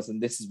car sales,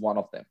 and this is one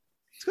of them.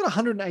 It's got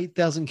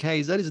 108,000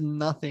 Ks. That is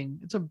nothing.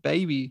 It's a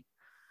baby.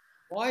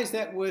 Why is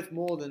that worth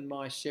more than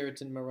my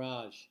Sheraton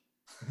Mirage?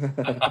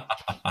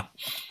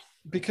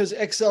 Because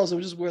XLs are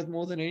just worth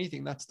more than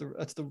anything. That's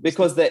the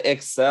Because they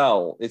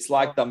excel. It's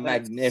like the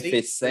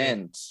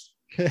magnificent.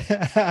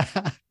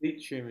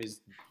 Seat trim is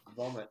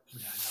vomit.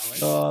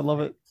 Oh, I love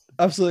it.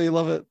 Absolutely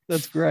love it.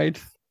 That's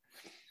great.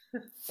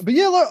 But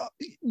yeah, like,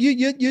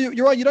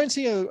 you're right. You don't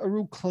see a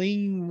real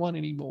clean one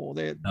anymore.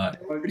 They're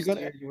pretty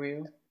good.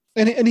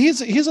 And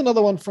here's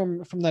another one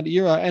from that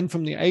era and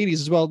from the 80s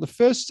as well. The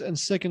first and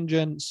second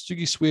gen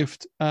Suzuki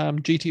Swift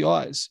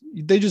GTIs.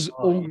 They just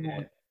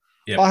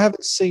Yep. I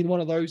haven't seen one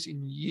of those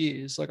in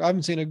years. Like I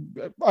haven't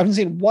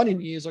seen one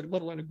in years, like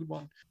let alone a good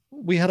one.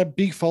 We had a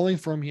big following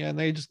for them here, and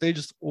they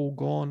just all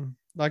gone.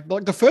 Like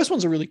the first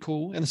ones are really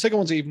cool, and the second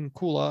ones are even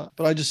cooler.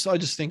 But I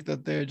just think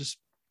that they're just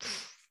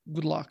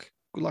good luck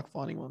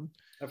finding one.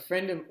 A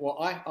friend of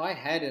I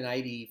had an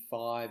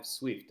 '85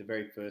 Swift, the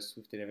very first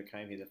Swift that ever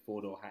came here, the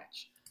 4-door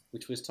hatch,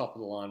 which was top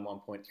of the line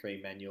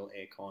 1.3 manual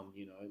aircon,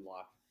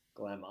 like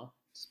glamour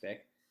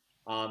spec.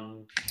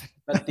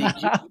 But the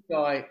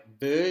GTI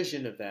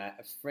version of that,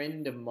 a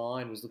friend of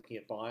mine was looking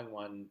at buying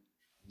one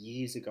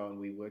years ago, and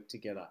we worked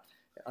together.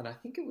 And I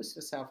think it was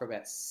for sale for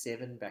about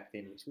 $7 back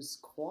then, which was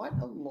quite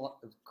a lot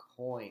of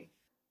coin.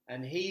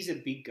 And he's a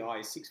big guy,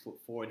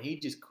 6'4", and he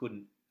just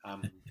couldn't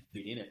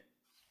fit in it.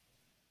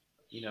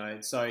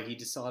 And so he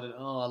decided,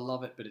 I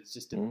love it, but it's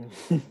just a bit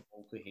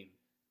small for him.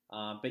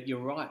 But you're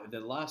right. The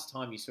last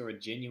time you saw a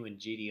genuine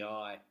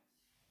GTI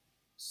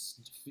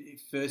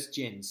first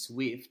gen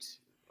Swift,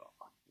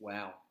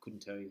 wow,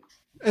 couldn't tell you.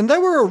 And they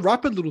were a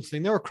rapid little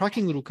thing. They were a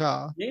cracking little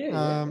car.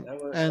 Yeah.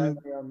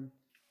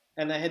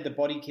 And they had the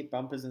body kit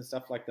bumpers and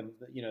stuff, like the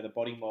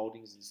body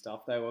moldings and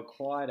stuff. They were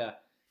quite a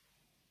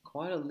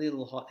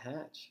little hot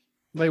hatch.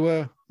 They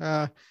were,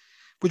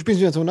 which brings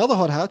me on to another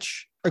hot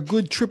hatch, a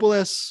good Triple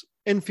S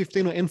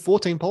N15 or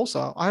N14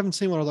 Pulsar. I haven't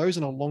seen one of those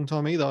in a long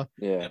time either.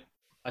 Yeah.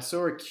 I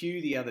saw a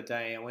Q the other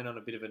day. I went on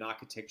a bit of an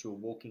architectural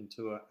walking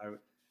tour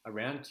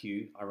around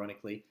Q,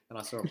 ironically, and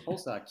I saw a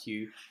Pulsar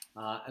Q,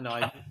 and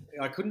I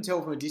couldn't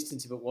tell from a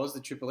distance if it was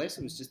the Triple S.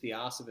 It was just the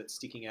arse of it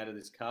sticking out of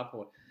this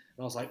carport, and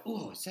I was like,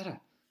 "Oh, is that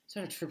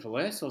a Triple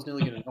S?" I was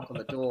nearly going to knock on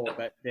the door,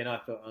 but then I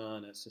thought, "Oh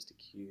no, it's just a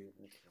Q."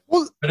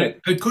 Well, but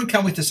it could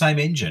come with the same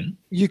engine.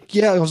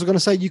 I was going to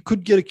say you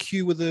could get a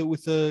Q with the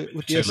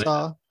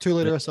SR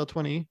 2-liter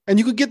SR20, and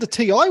you could get the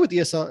TI with the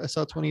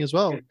SR20 as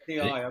well. TI.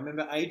 I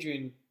remember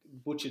Adrian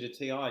butchered a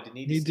TI, didn't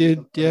he? He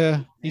did,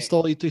 yeah. He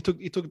took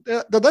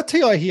that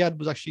TI he had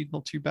was actually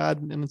not too bad,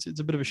 and it's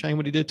a bit of a shame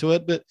what he did to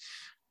it, but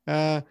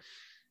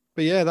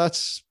yeah,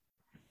 that's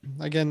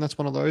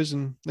one of those,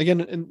 and again,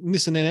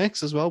 Nissan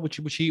NX as well, which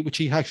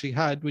he actually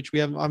had, which I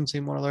haven't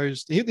seen one of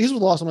those. His was the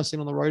last one I've seen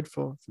on the road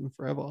for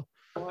forever.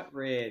 Quite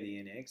rare,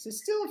 the NX.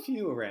 There's still a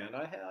few around.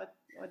 I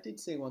did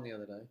see one the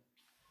other day.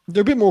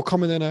 They're a bit more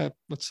common than a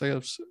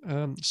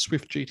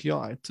Swift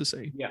GTI to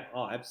see. Yeah,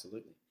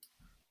 absolutely.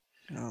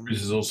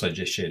 This is also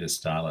just shared a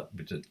Starlet,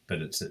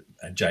 but it's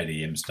a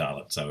JDM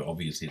Starlet, so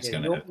obviously it's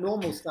going to...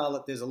 Normal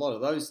Starlet, there's a lot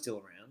of those still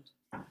around.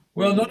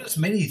 Well, not as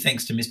many,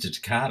 thanks to Mr.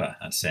 Takata,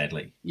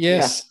 sadly.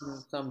 Yes. Yeah.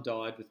 Some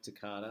died with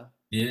Takata.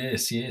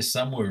 Yes,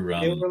 some were...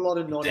 there were a lot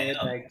of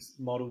non-airbag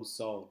models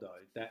sold,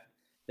 though.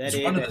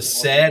 One of the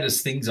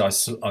saddest things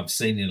I've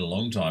seen in a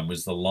long time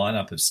was the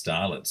lineup of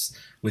Starlets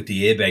with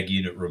the airbag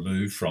unit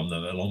removed from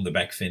them along the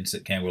back fence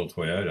at Camberwell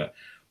Toyota.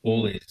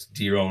 All these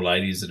dear old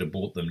ladies that had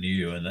bought them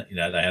new, and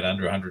they had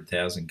under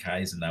 100,000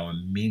 Ks, and they were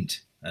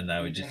mint, and they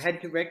were just... They had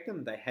to wreck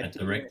them. They had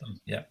to wreck them.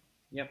 Yep.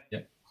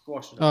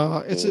 Squash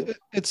them.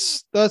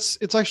 It's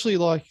actually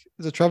like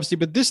it's a travesty,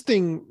 but this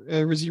thing,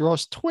 Rizzy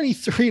Ross,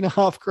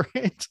 23.5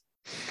 grand.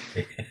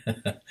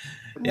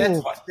 That's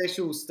a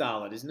special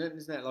Starlet, isn't it?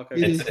 Isn't that like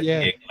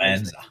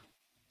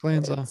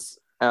Glanza?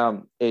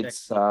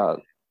 It's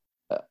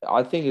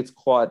I think it's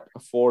quite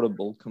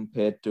affordable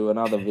compared to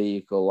another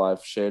vehicle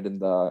I've shared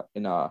in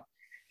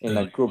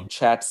a group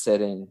chat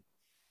setting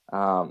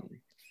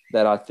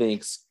that I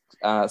think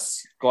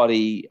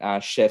Scotty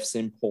Chef's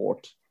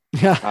Import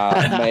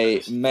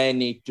may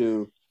need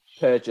to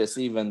purchase,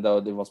 even though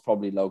it was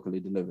probably locally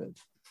delivered,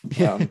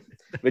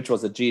 which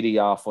was a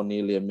GDR for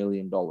nearly $1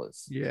 million.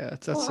 Yeah,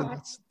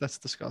 that's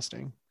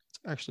disgusting. It's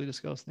actually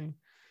disgusting.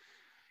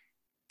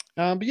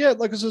 But yeah,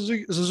 like a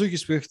Suzuki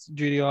Swift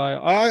GDI,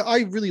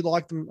 I really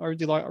like them. I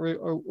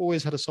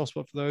always had a soft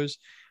spot for those.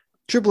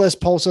 Triple S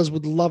Pulsars,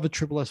 would love a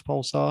Triple S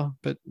Pulsar,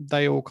 but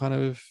they all kind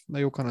of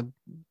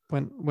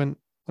went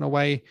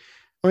away.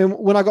 I mean,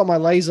 when I got my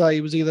Laser,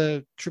 it was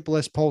either Triple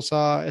S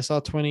Pulsar,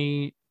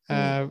 SR20,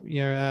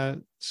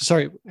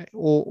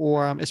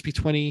 or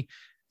SP20,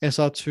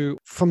 SR2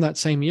 from that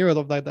same era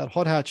of that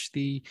hot hatch,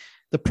 the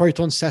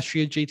Proton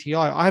Satria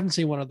GTI. I haven't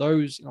seen one of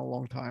those in a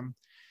long time.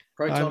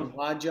 Proton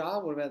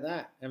Larjar, what about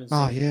that?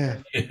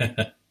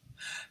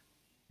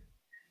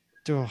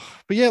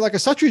 But yeah, like a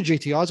Satria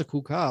GTI is a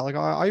cool car. Like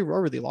I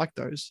really like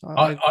those.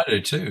 I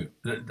do too.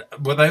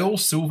 Were they all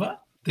silver?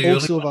 All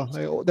silver.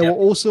 They were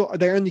also.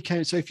 They only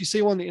came. So if you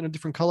see one in a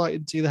different color,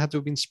 it's either had to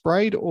have been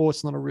sprayed or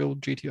it's not a real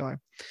GTI.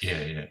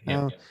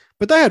 Yeah.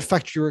 But they had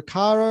factory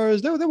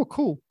Recaros. They were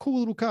cool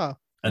little car.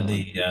 And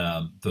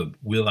the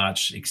wheel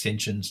arch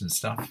extensions and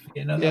stuff.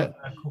 They're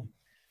cool.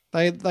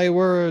 They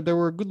were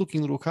a good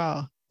looking little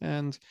car,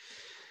 but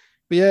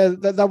yeah,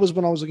 that was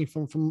when I was looking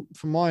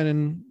for mine,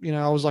 and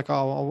I was like,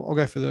 oh, I'll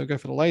go for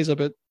the Laser,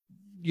 but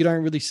you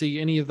don't really see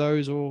any of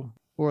those or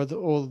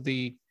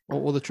the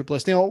Triple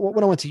S. Now,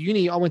 when I went to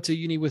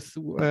uni with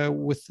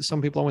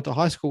some people I went to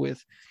high school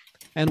with,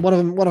 and one of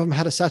them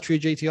had a Satria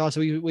GTI,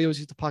 so we always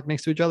used to park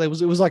next to each other. It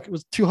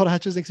was two hot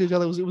hatches next to each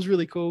other. It was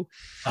really cool.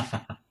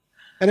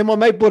 And then my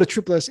mate bought a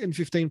Triple S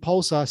N15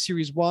 Pulsar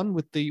Series 1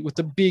 with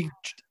the big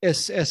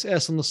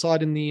SSS on the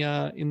side in the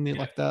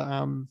like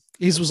the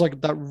his was like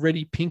that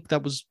reddy pink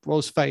that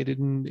was faded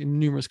in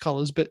numerous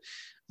colors, but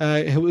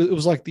it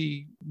was like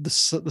the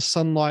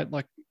sunlight,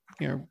 like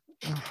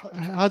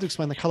hard to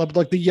explain the color, but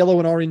like the yellow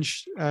and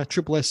orange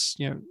Triple S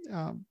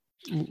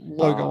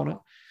logo on it,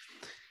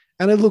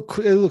 and it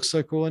looked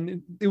so cool,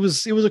 and it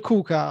was a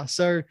cool car.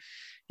 So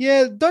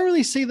yeah, don't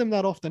really see them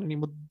that often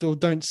anymore.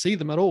 Don't see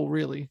them at all,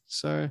 really.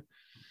 So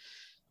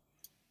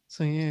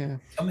yeah.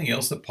 Something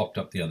else that popped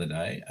up the other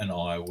day, and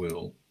I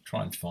will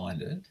try and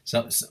find it.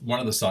 So one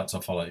of the sites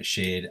I follow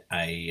shared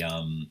a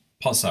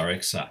Pulsar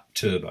Exa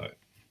Turbo.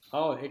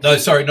 Oh, no,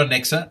 sorry, not an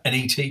Exa, an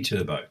ET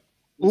Turbo.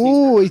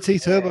 Oh, ET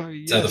Turbo.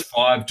 Yeah. So the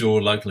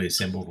 5-door locally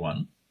assembled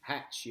one.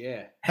 Hatch,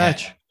 yeah.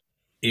 Hatch.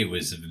 It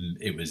was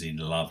in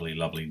lovely,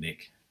 lovely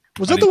nick.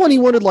 Was that the one he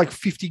wanted like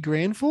 50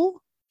 grand for?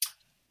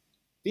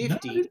 50. No, I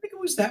didn't think it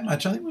was that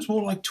much. I think it was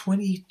more like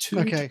 22.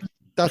 Okay.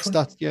 That's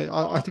yeah.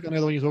 I think I know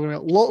the one you're talking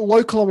about.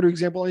 Low kilometer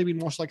example, only been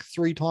washed like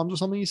 3 times or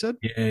something. You said.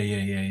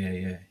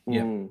 Yeah.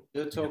 Yep.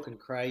 You're talking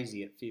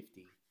crazy at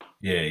 50.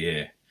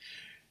 Yeah.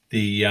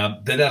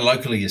 That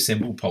locally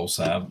assembled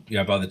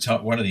Pulsar. By the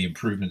time one of the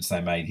improvements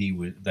they made,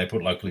 they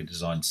put locally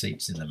designed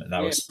seats in them, and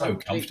they were so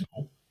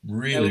comfortable.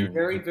 Really,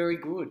 very, very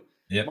good.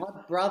 Yeah. My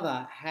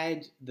brother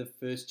had the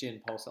first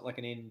gen Pulsar, like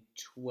an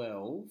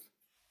N12.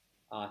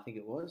 I think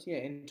it was. Yeah,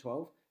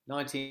 N12,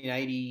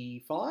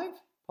 1985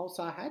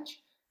 Pulsar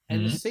hatch.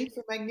 And the seats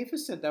were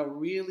magnificent. They were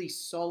really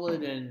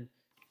solid and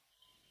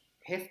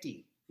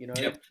hefty.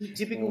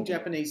 Typical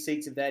Japanese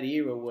seats of that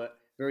era were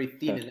very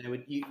thin, and they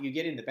would you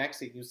get in the back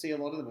seat, and you'll see a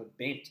lot of them are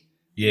bent.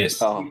 Yes.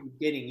 People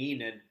getting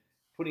in and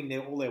putting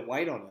all their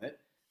weight on it.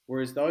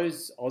 Whereas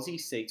those Aussie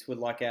seats were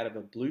like out of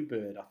a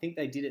Bluebird. I think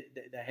they did it.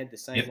 They had the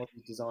same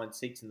Aussie design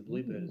seats in the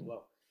Bluebird as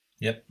well.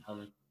 Yep.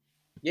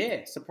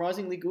 Yeah,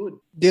 surprisingly good.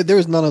 Yeah, there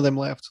is none of them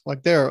left.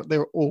 Like they're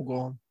all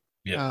gone.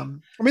 Yeah.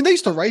 I mean, they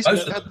used to race.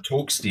 Most of the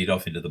torque steered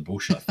off into the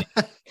bush, I think.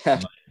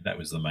 That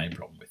was the main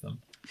problem with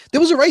them.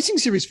 There was a racing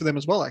series for them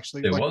as well,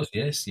 actually. There was,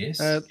 yes.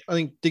 I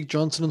think Dick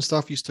Johnson and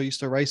stuff used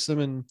to race them,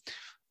 and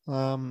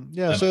I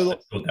thought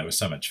that was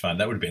so much fun.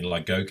 That would have been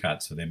like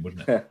go-karts for them,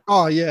 wouldn't it?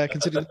 Oh yeah,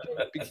 considering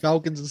the big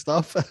Falcons and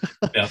stuff,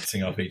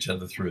 bouncing off each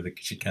other through the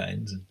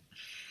chicanes.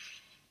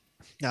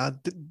 I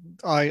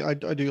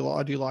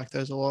do like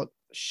those a lot.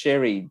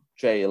 Sherry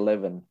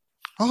J11.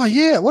 Oh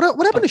yeah, what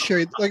happened to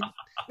Sherry? Like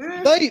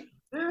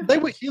they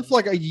were here for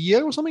like a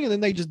year or something, and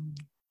then they just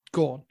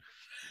gone.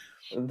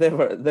 They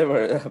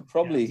were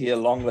probably here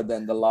longer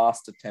than the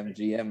last attempt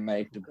GM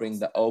made to bring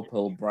the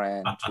Opel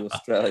brand to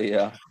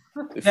Australia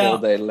before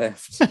they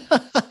left.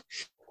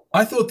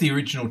 I thought the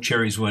original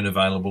Cherries weren't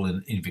available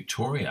in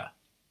Victoria.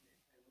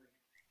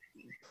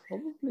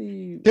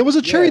 Probably there was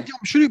a Cherry. Yeah.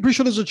 I'm pretty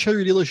sure there's a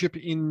Cherry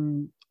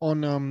dealership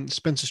on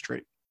Spencer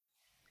Street.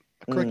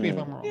 Correct me if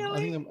I'm wrong.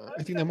 Really?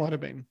 I think there might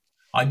have been.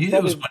 I knew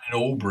there was one in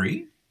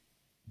Albury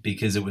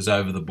because it was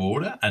over the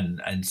border,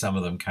 and some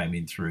of them came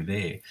in through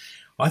there.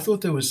 I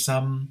thought there was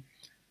some.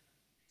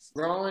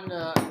 Rowan,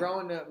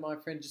 my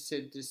friend just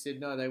said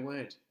no, they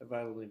weren't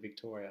available in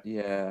Victoria.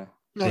 Yeah.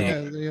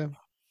 Yeah.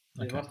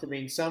 There must have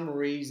been some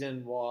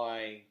reason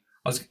why.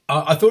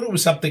 I thought it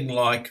was something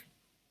like,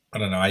 I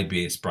don't know,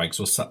 ABS brakes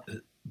or something,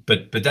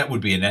 but that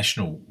would be a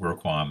national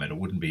requirement. It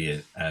wouldn't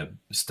be a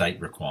state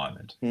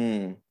requirement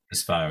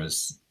as far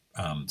as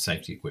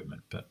safety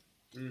equipment. But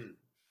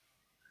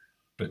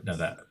no,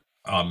 that.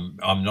 I'm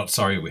not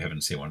sorry we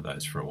haven't seen one of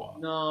those for a while.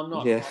 No, I'm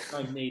not. Yeah.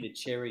 I don't need a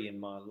Cherry in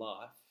my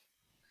life.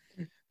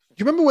 Do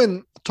you remember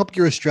when Top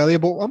Gear Australia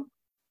bought one?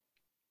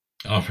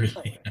 Oh,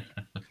 really?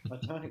 I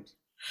don't.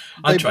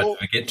 I tried to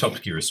forget Top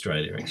Gear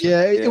Australia. Actually.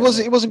 Yeah, it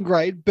wasn't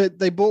great, but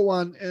they bought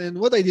one, and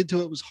what they did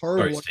to it was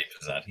horrible. Sorry, Steve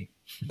Fazzati.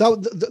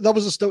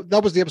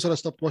 That was the episode I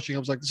stopped watching. I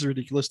was like, this is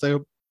ridiculous. It's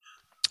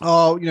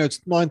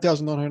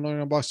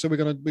 $9,999, so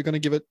we're gonna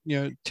give it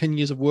 10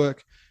 years of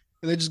work.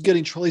 And they're just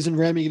getting trolleys and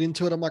ramming it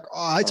into it. I'm like,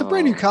 it's a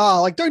brand new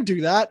car. Like, don't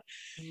do that.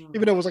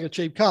 Even though it was like a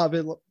cheap car,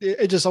 but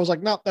I was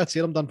like, nope, that's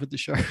it. I'm done with the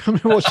show. I'm going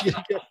to watch it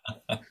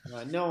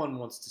again. No one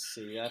wants to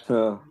see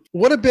that.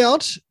 What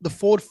about the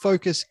Ford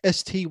Focus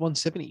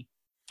ST170?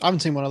 I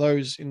haven't seen one of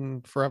those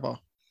in forever.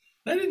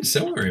 They didn't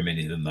sell very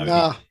many of them, though.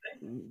 Nah,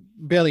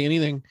 barely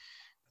anything.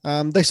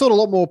 They sold a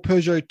lot more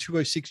Peugeot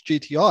 206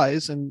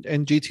 GTIs and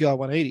GTI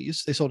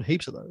 180s. They sold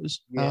heaps of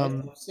those. Yeah,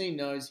 I've seen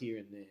those here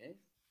and there.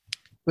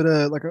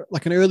 But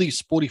like an early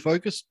sporty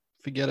Focus,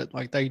 forget it.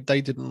 Like they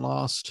didn't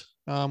last,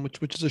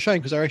 which is a shame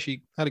because they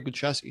actually had a good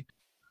chassis.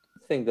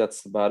 I think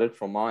that's about it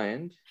from my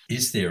end.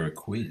 Is there a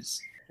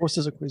quiz? Of course,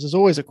 there's a quiz. There's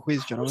always a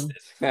quiz, gentlemen.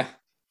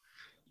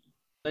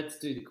 Let's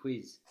do the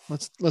quiz.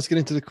 Let's get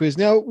into the quiz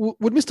now.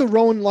 Would Mr.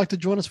 Rowan like to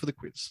join us for the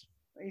quiz?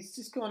 He's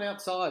just gone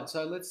outside,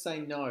 so let's say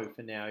no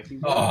for now. If he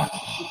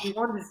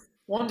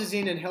wanders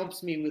in and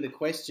helps me with a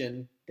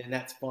question, then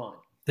that's fine.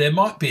 There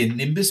might be a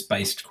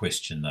Nimbus-based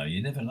question, though.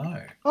 You never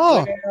know.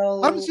 Oh,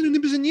 Well, I haven't seen a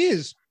Nimbus in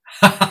years.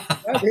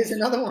 oh, there's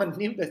another one,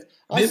 Nimbus.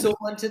 I saw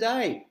one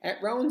today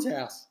at Rowan's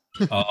house.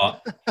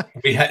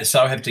 We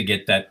have to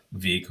get that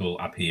vehicle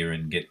up here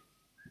and get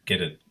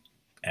it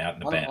out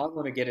and about. I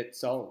want to get it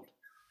sold.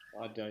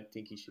 I don't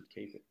think he should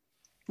keep it.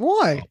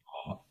 Why?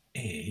 Oh,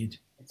 Ed.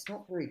 It's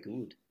not very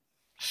good.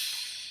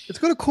 It's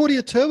got a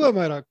Cordia turbo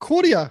motor.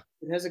 Cordia.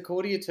 It has a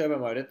Cordia turbo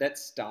motor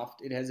that's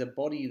stuffed. It has a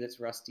body that's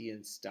rusty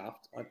and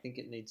stuffed. I think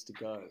it needs to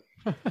go.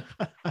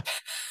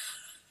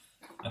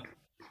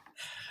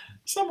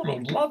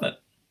 Someone will love it.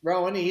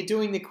 Rowan, are you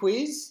doing the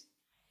quiz?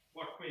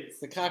 What quiz?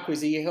 The car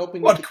quiz. Are you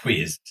helping? What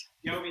quiz?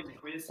 You're in the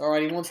quiz. All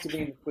right, he wants to be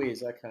in the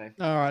quiz. Okay.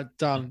 All right,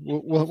 done.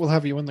 We'll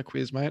have you in the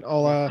quiz, mate.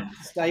 I'll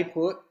Stay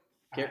put.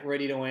 Get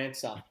ready to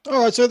answer.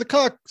 All right, so the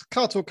car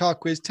talk car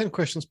quiz, 10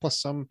 questions plus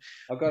some.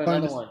 I've got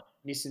bonus. another one.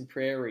 Nissan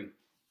Prairie.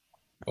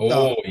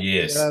 Oh,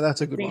 yes. Yeah,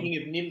 that's a good one.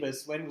 Thinking of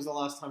Nimbus, when was the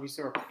last time you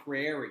saw a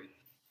Prairie?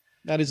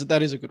 That is a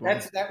good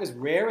one. That was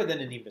rarer than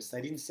a Nimbus.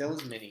 They didn't sell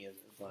as many of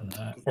them.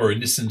 Or a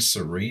Nissan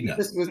Serena.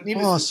 Nimbus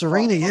Oh, was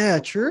Serena, quite yeah,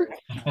 popular.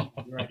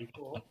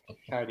 true.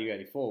 Cardi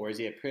 84,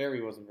 whereas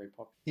Prairie wasn't very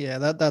popular. Yeah,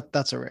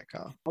 that's a rare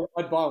car.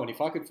 I'd buy one.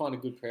 If I could find a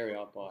good Prairie,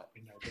 I'd buy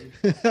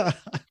it.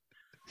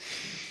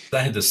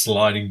 They had the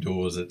sliding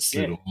doors that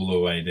slid all the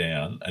way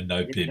down and no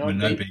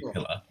Yeah, B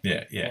pillar.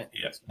 Yeah.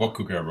 What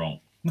could go wrong?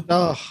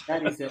 Oh,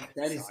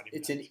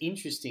 It's an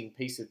interesting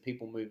piece of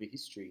people mover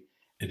history.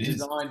 It is.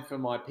 Designed for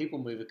my people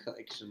mover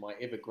collection, my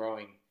ever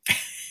growing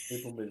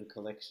people mover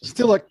collection.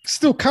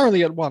 still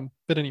currently at 1,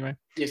 but anyway.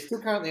 Yeah, still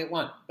currently at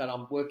 1, but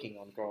I'm working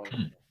on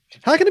growing.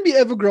 How can it be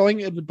ever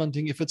growing, Edward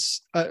Bunting, if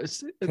it's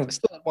still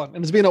at 1?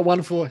 And it's been at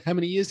 1 for how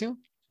many years now?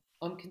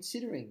 I'm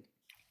considering.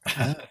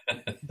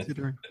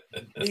 Considering.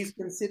 Please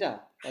consider.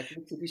 Like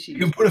Mitsubishi. You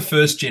can put a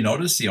first-gen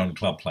Odyssey on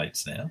club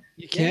plates now.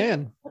 You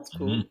can. That's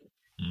cool.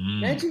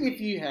 Imagine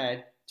if you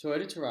had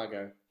Toyota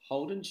Tarago,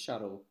 Holden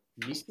Shuttle,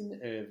 Nissan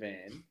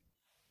Irvan,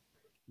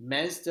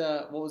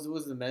 Mazda. What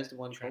was the Mazda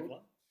one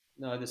called?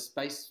 No, the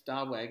Space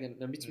Star Wagon.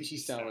 No, Mitsubishi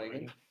Star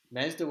Wagon.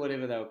 Mazda,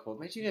 whatever they were called.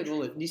 Imagine you had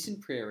all of Nissan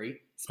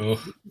Prairie,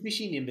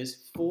 Mitsubishi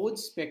Nimbus, Ford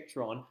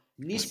Spectron,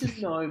 Nissan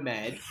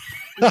Nomad.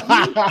 If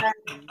you had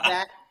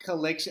that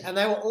collection, and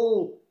they were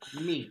all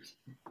mint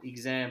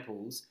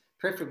examples,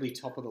 preferably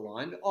top of the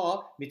line,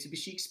 or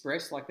Mitsubishi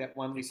Express, like that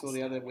one we saw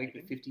the other week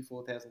with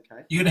 54,000 K.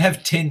 You're going to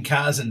have 10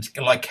 cars and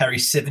carry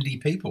 70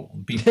 people.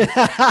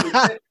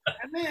 Imagine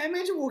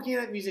walking in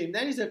that museum.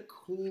 That is a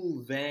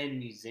cool van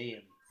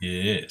museum.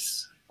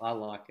 Yes. I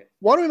like it.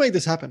 Why don't we make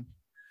this happen?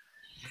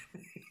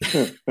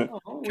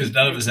 Because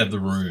none of us have the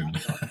room.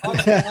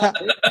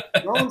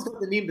 Rowan's got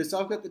the Nimbus.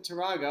 I've got the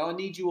Tarago. I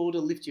need you all to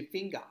lift your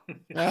finger.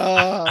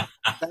 Ah.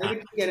 David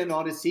can get an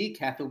Odyssey.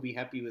 Kath will be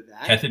happy with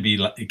that.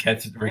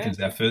 Kath reckons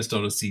our first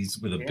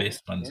Odysseys were the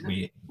best ones.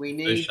 We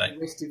need the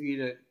rest of you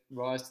to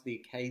rise to the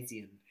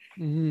occasion.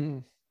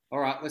 Mhm. All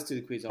right, let's do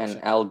the quiz. And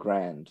El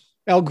Grand.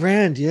 El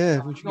Grand,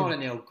 yeah. It's not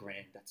an El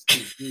Grand. That's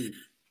too good.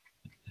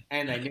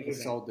 And they never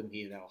sold them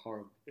here. They were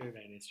horrible.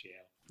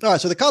 All right,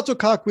 so the car talk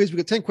car quiz. We've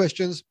got 10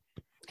 questions.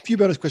 A few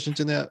bonus questions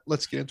in there.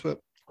 Let's get into it.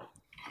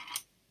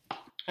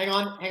 Hang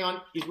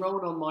on. Is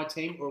Rowan on my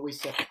team or are we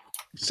separate?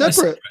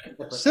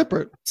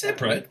 Separate.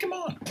 Come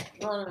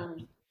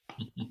on.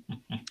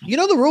 You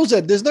know the rules,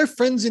 Ed. There's no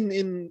friends in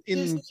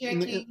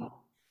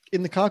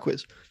the car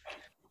quiz.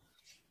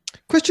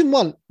 Question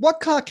 1. What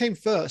car came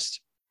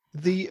first?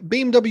 The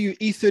BMW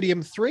E30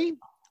 M3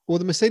 or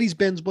the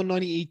Mercedes-Benz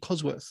 190e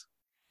Cosworth?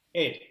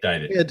 Ed.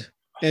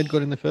 Ed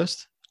got in the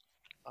first.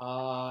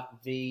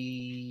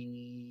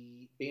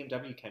 The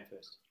BMW came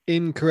first.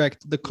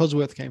 Incorrect. The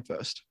Cosworth came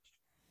first.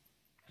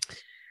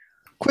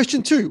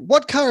 Question 2.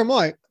 What car am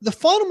I? The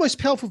final most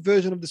powerful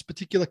version of this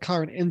particular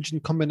car and engine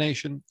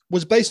combination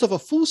was based off a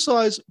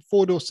full-size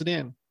four-door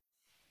sedan.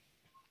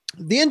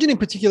 The engine in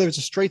particular is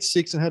a straight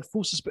six and had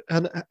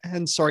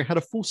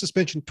a full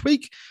suspension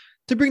tweak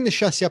to bring the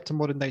chassis up to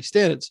modern day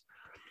standards.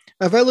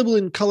 Available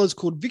in colors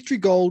called Victory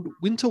Gold,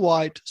 Winter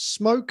White,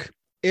 Smoke,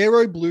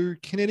 Aero Blue,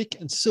 Kinetic,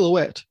 and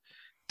Silhouette.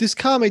 This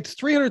car made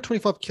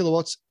 325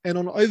 kilowatts and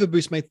on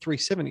overboost made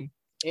 370.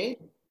 Ed?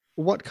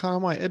 What car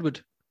am I,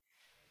 Edward?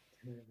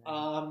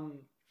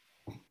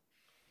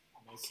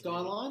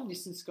 Skyline?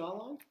 Nissan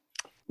Skyline?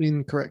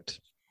 Incorrect.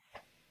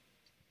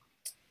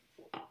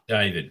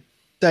 David.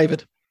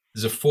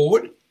 Is it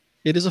Ford?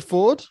 It is a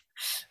Ford.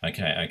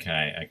 Okay.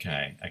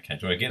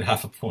 Do I get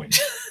half a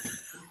point?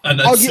 I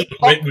know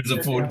Silhouette was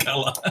a Ford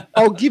colour.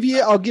 I'll give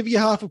you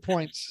half a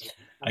point.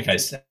 Okay,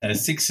 so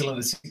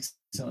 6-cylinder.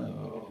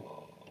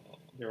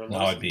 No,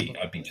 I'd be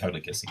totally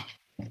guessing.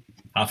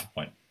 Half a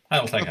point.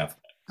 I'll take half a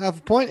point. Half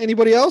a point.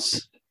 Anybody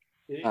else?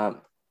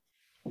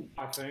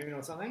 Typhoon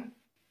or something?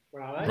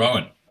 What are they?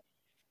 Rowan.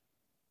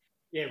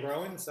 Yeah,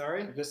 Rowan,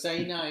 sorry. I've got to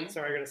say your name.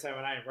 Sorry, I got to say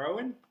my name.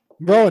 Rowan?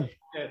 Rowan.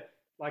 Yeah,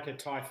 like a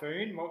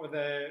typhoon. What were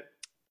the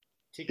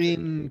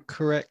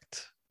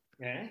Incorrect.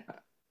 Yeah.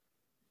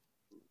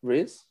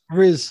 Riz?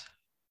 Riz.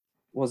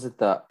 Was it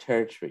the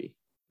territory?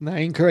 No,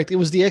 incorrect. It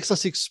was the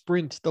XR6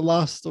 Sprint, the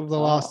last of the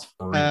last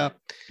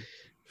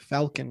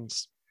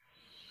Falcons.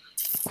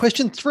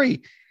 Question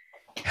 3.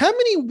 How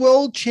many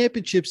world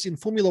championships in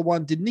Formula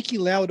One did Niki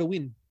Lauda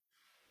win?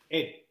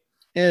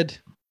 Ed.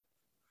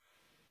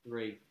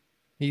 3.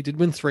 He did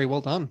win 3.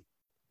 Well done.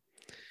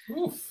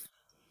 Oof.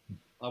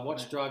 I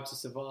watched Drive to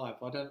Survive.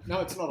 I don't.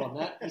 No, it's not on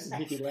that. This is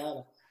Niki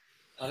Lauda.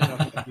 I don't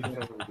know if you know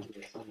what it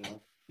is. Anyway.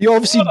 You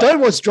obviously don't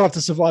watch Drive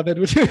to Survive,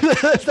 Edward.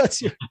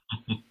 That's your.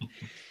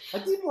 I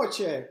did watch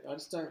it. I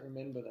just don't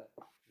remember that.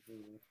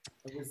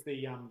 It was the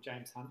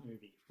James Hunt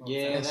movie.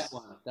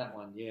 That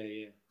one.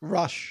 Yeah.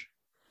 Rush.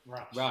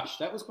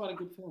 That was quite a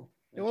good film.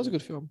 It was a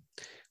good film.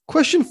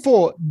 Question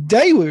 4.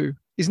 Daewoo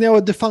is now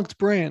a defunct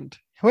brand.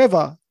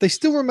 However, they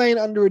still remain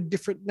under a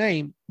different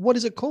name. What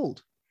is it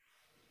called?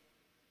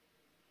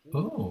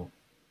 Oh.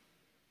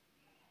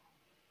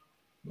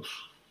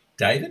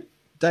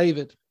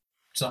 David?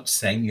 It's not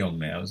SsangYong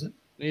now, is it?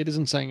 It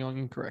isn't SsangYong,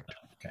 incorrect.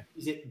 Okay.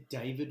 Is it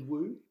David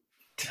Wu?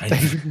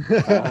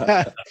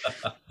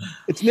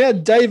 It's now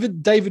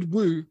David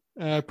Wu,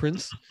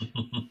 Prince.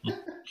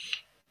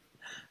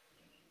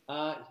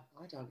 I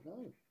don't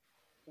know.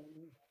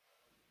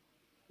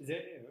 Is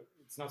it?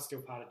 It's not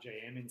still part of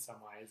GM in some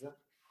way, is it?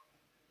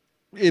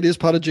 It is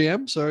part of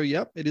GM, so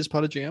yep, it is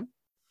part of GM.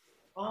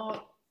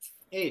 Oh,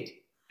 Ed.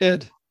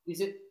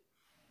 Is it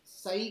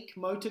Seik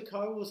Motor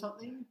Co. or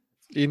something?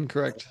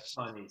 Incorrect.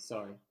 Chinese,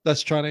 sorry.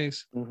 That's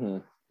Chinese. Mm-hmm.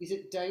 Is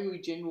it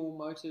Daewoo General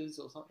Motors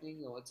or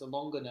something? Or it's a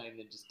longer name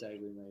than just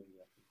Daewoo, maybe?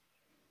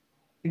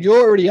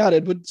 You're already out,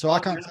 Edward, so I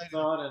can't say.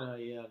 No, I don't know.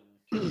 Yeah.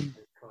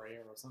 Korea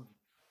or something.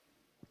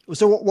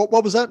 So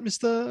what was that,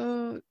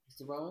 Mr.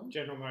 Rowan?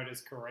 General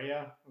Motors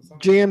Korea or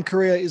something. GM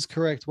Korea is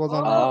correct. Well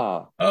done.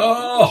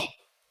 Oh.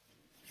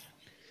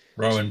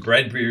 Rowan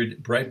Bradbury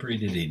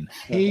it in.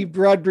 He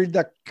Bradbury'd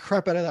the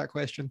crap out of that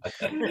question.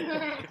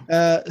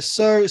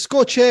 So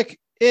score check.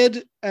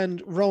 Ed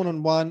and Rowan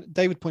on 1.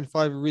 David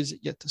 0.5. Riz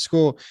yet to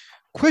score.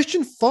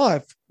 Question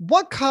 5.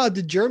 What car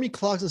did Jeremy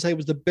Clarkson say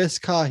was the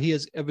best car he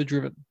has ever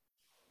driven?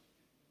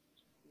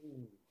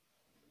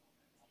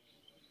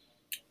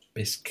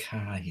 Best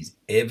car he's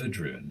ever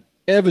driven.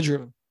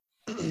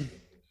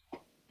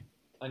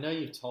 I know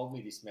you've told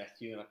me this,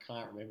 Matthew, and I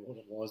can't remember what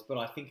it was, but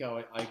I think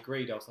I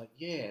agreed. I was like,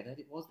 yeah, that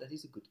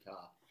is a good car.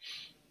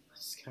 I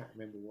just can't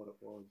remember what it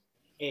was.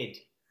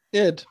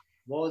 Ed.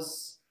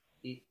 Was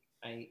it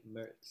a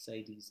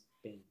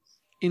Mercedes-Benz?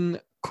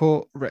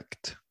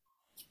 Incorrect.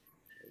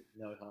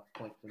 No half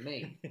point for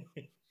me.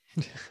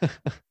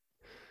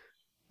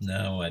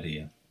 No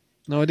idea.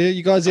 No idea.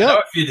 You guys I know out?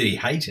 a few that he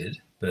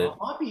hated, but It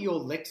might be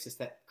your Lexus,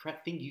 that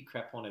crap thing you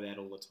crap on about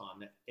all the time,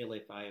 that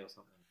LFA or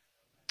something.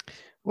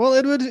 Well,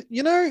 Edward,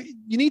 you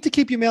need to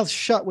keep your mouth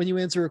shut when you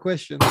answer a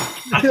question.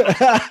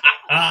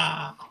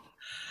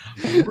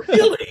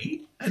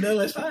 Really? An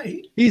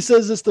LFA? He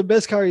says it's the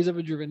best car he's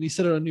ever driven. He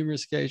said it on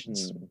numerous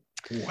occasions.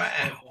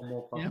 Wow.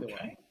 More popular.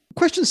 Okay.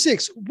 Question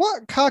 6.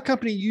 What car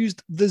company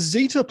used the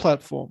Zeta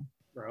platform?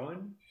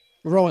 Rowan?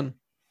 Rowan.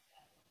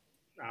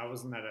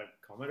 Wasn't that a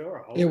Commodore?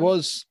 A Holden? It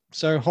was.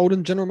 So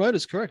Holden General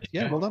Motors, correct.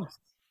 Yeah, well done.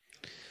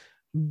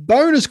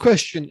 Bonus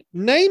question.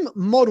 Name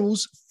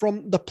models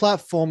from the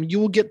platform. You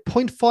will get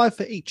 0.5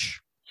 for each.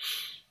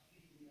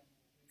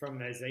 From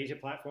the Zeta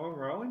platform,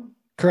 Rowan?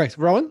 Correct.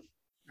 Rowan?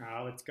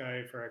 Let's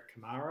go for a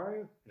Camaro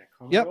and a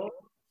Commodore.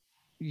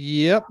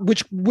 Yep.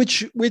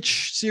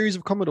 Which series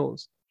of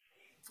Commodores?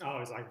 Oh,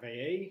 it was like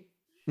VE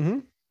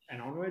and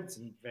onwards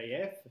and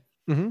VF.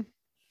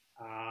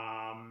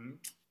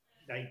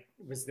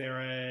 Was there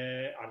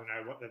I don't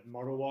know what the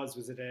model was.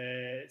 Was it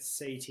a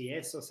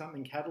CTS or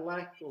something,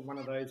 Cadillac, or one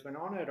of those went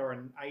on it, or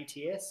an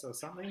ATS or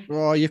something?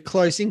 Oh, you're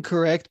close.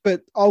 Incorrect,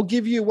 but I'll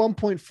give you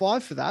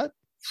 1.5 for that.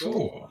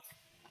 Sure.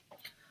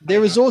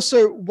 There was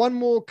also one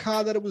more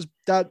car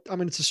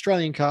it's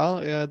Australian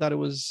car that it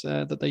was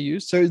that they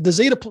used. So the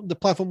Zeta, the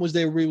platform was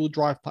their rear-wheel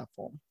drive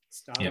platform.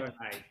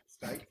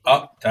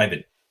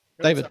 David.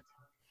 David.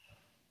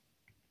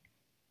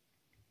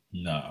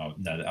 No,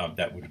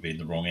 that would have been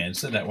the wrong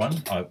answer. That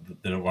one,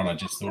 the one I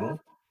just thought of.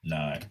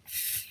 No.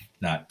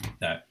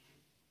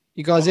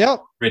 You guys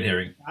out? Red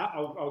herring.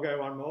 I'll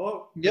go one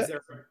more. Yep. Is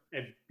there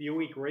a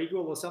Buick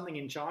Regal or something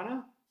in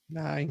China?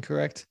 No,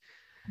 incorrect.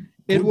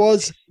 It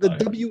was the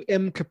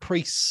WM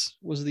Caprice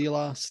was the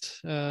last.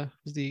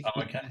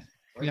 Okay.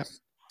 Yeah.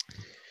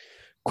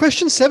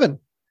 Question 7.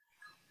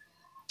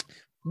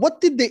 What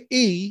did the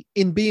E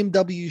in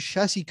BMW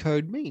chassis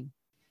code mean?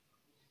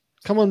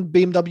 Come on,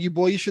 BMW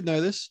boy, you should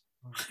know this.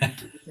 I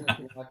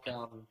don't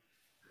know.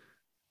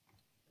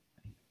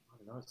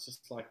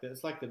 It's like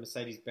the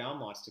Mercedes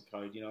Baumeister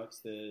code. It's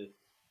the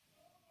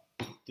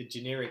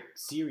generic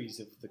series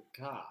of the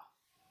car,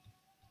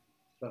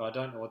 but I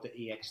don't know what the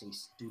E actually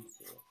stood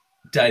for.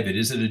 David,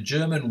 is it a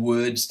German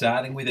word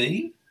starting with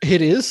E?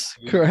 It is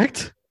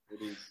correct.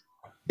 It is.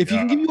 If you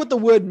can give me what the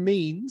word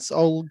means,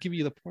 I'll give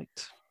you the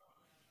point.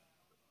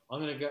 I'm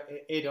gonna go,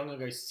 Ed. I'm gonna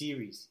go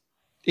series.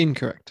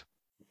 Incorrect.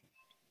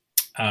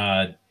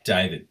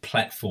 David,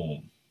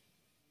 platform.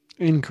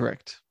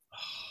 Incorrect.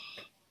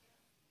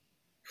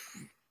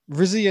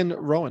 Rizzy and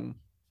Rowan.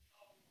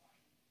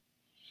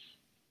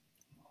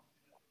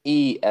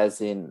 E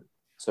as in,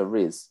 so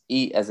Riz,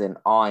 E as in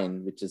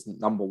Ein, which is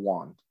number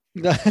one.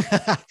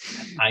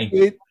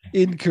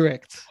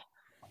 Incorrect.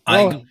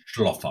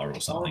 Eigenschloffer or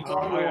something. I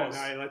don't know.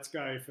 Let's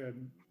go for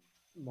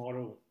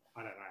model.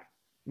 I don't know.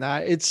 No,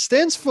 it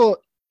stands for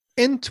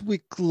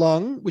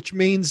Entwicklung, which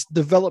means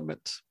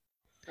development.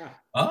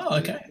 Oh,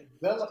 okay.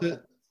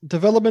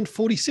 Development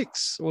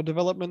 46 or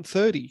development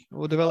 30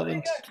 or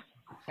development.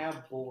 How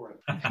boring.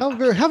 How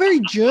very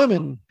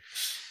German.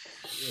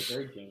 Yeah,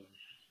 very German.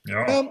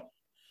 Yeah.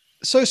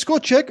 So score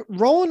check.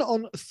 Rowan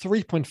on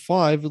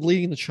 3.5,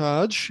 leading the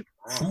charge.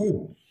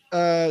 Ooh.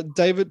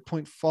 David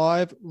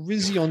 0.5,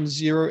 Rizzy on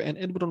 0, and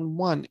Edward on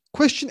 1.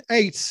 Question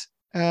 8.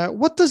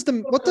 What does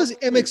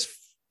MX?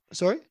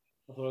 Sorry.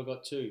 I thought I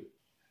got 2.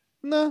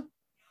 No.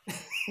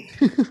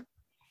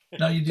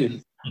 No, you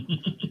didn't.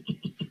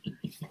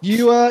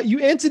 You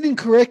answered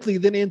incorrectly,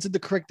 then answered the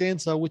correct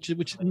answer,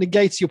 which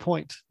negates your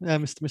point,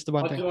 Mr.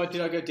 Bunting.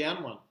 Did I go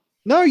down one?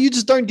 No, you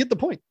just don't get the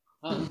point.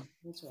 Oh,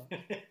 that's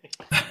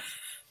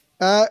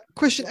right.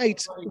 Question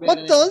 8.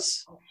 What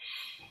does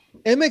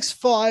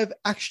MX5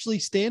 actually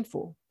stand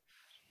for?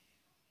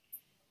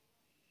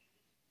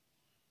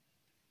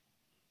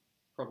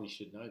 Probably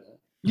should know that.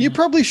 You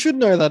probably should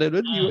know that,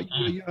 Edward.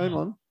 You own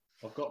one.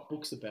 I've got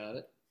books about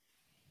it.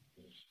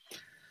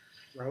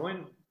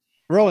 Rowan?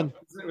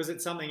 Was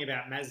it something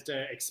about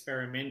Mazda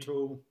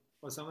experimental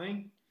or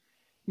something?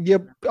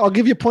 Yep. I'll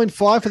give you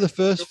 0.5 for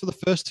the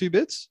first 2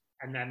 bits.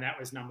 And then that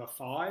was number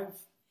 5?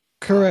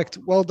 Correct.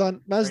 Well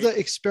done. Mazda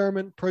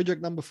experiment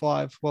project number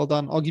 5. Well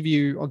done. I'll give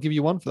you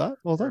 1 for that.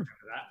 Well done.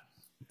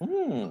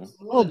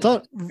 Well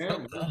done.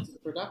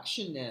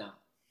 Production now.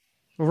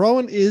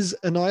 Rowan is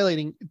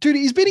annihilating. Dude,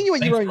 he's beating you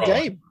at your own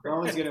game.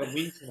 Rowan's going to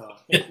win tonight.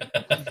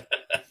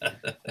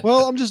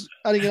 Well, I'm just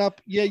adding it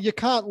up. Yeah, you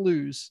can't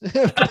lose. Put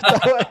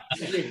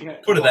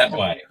it that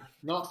way.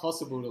 Not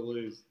possible to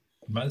lose.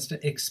 Mazda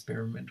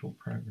experimental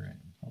program.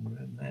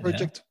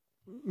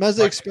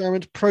 Mazda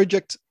experiment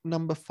project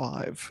number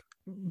 5.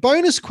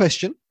 Bonus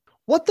question.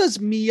 What does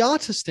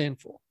Miata stand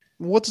for?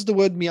 What does the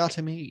word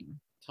Miata mean?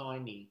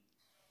 Tiny.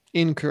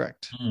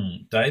 Incorrect.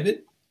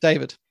 David?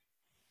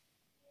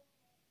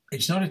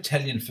 It's not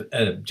Italian for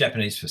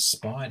Japanese for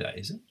spider,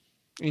 is it?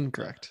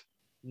 Incorrect.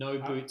 No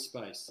boot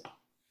space.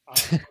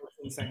 Something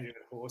to do with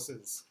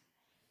horses.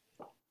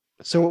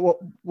 So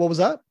what was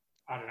that?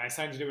 I don't know,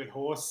 something to do with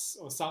horse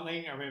or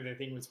something. I remember the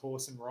thing was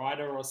horse and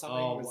rider or something.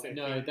 Oh,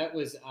 no, that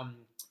was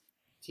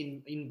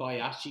Tim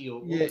Inbayashi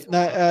or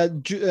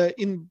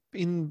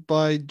in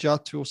by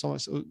Jatu or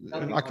something.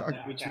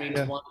 Which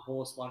means one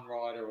horse, one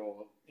rider,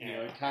 or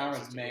car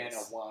and man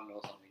are one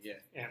or something.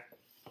 Yeah.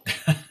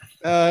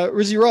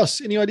 Rizzy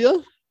Ross, any idea?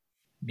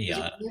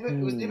 Miata.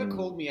 It was never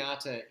called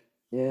Miata.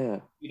 Yeah.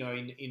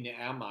 In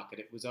our market,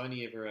 it was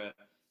only ever a.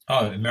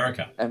 Oh,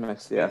 America.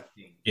 MX, yeah.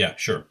 Yeah,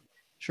 sure.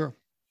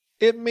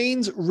 It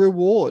means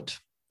reward.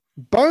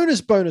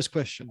 Bonus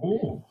question.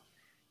 Ooh.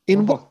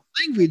 In what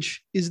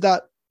language is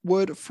that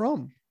word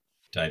from?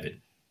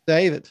 David.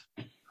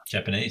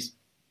 Japanese.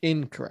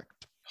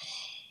 Incorrect.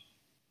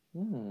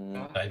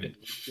 David.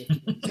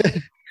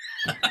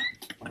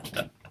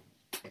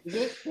 Is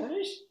it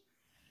Spanish?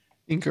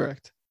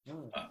 Incorrect.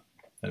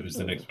 That was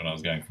the next one I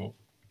was going for.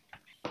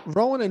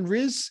 Rowan and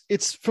Riz,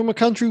 it's from a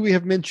country we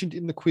have mentioned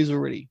in the quiz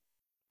already.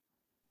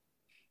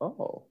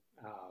 Oh.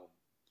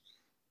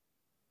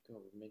 God,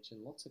 we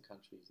mentioned lots of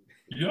countries.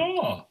 Yeah.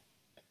 All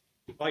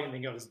I can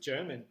think of is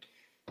German.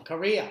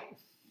 Korea.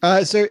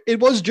 So it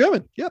was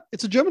German. Yep,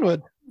 it's a German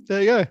word.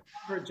 There you go.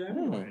 For a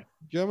German word.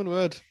 German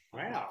word.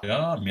 Wow.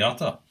 Yeah,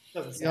 Miata.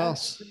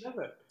 Yes.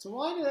 So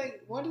why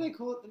do they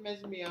call it the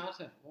Mazda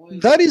Miata?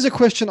 That is a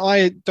question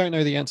I don't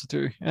know the answer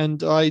to,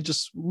 and I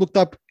just looked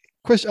up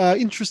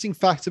interesting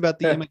facts about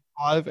the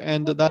MX-5,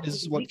 and that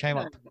is what came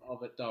up.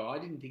 Of it though, I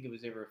didn't think it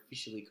was ever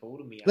officially called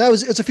a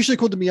Miata. It's officially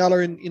called the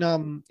Miata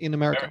in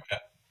America.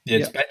 Yeah,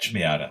 it's batch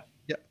Miata.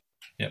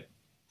 Yep.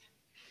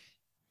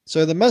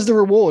 So the Mazda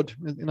reward,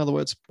 in other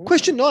words.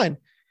 Question 9.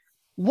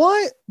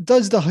 Why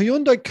does the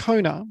Hyundai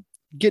Kona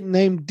get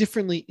named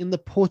differently in the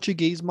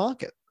Portuguese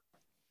market?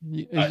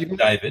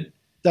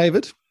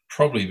 David?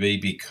 Probably be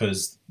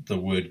because the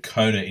word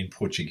Kona in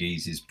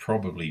Portuguese is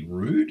probably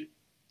rude.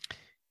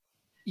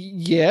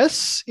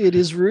 Yes, it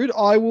is rude.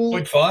 I will.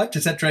 0.5?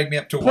 Does that drag me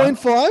up to 1?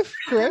 0.5,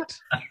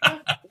 correct.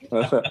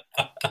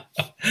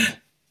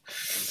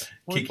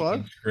 0.5.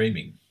 And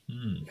screaming.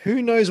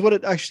 Who knows what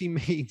it actually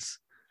means?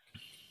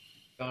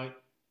 Don't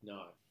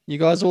know. You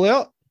guys all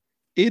out?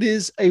 It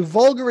is a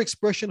vulgar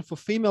expression for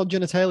female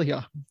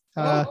genitalia.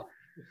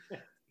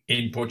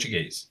 In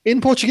Portuguese.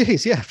 In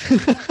Portuguese, yeah.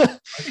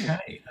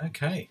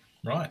 Okay.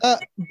 Right.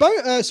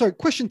 Sorry,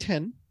 question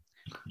 10.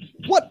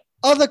 What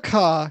other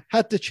car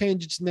had to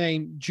change its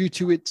name due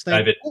to its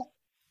name?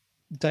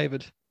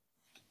 David.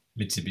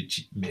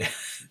 Mitsubishi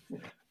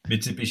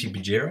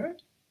Pajero?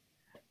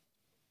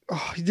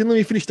 Oh, you didn't let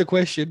me finish the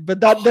question, but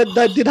that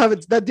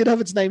did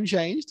have its name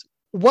changed.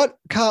 What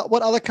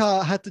other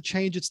car had to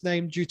change its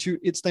name due to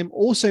its name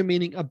also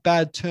meaning a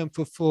bad term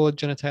for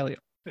genitalia?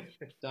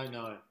 Don't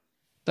know.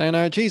 Don't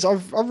know. Geez,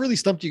 I've really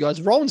stumped you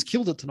guys. Rowan's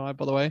killed it tonight,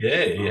 by the way.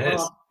 Yeah, he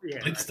has. Yeah.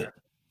 Blitzed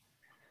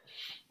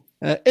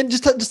it. And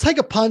just take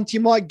a punt. You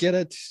might get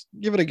it.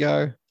 Give it a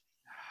go.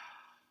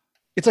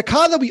 It's a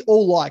car that we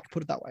all like.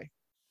 Put it that way.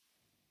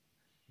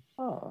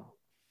 Oh.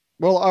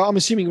 Well, I'm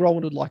assuming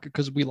Rowan would like it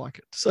because we like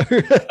it. So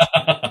It's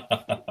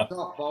not It's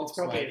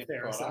probably a Volkswagen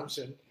fair product.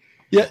 assumption.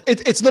 yeah,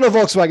 it's not a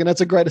Volkswagen.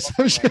 That's a great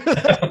assumption.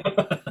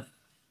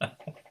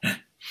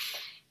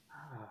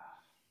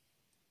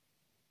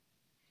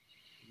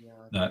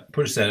 No,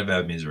 put us out of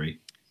our misery.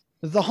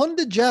 The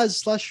Honda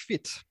Jazz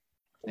 /Fit.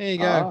 There you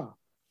go.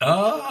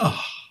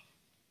 Oh,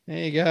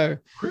 There you go.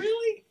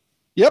 really?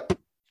 Yep.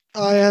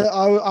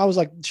 I was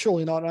like,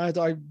 surely not.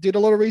 I did a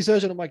lot of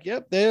research and I'm like,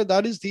 yep,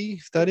 that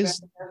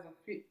is.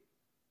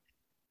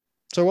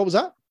 So what was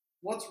that?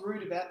 What's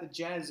rude about the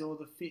Jazz or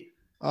the Fit?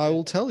 I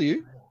will tell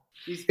you.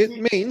 Is It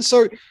Fit- means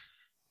so.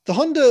 The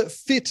Honda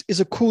Fit is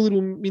a cool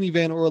little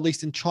minivan, or at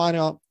least in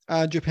China,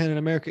 Japan, and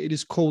America, it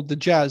is called the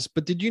Jazz.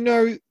 But did you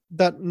know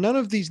that none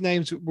of these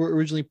names were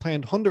originally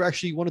planned? Honda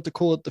actually wanted to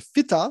call it the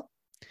Fitter,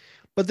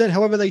 but then,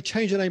 however, they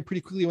changed the name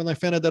pretty quickly when they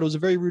found out that it was a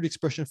very rude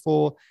expression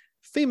for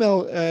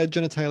female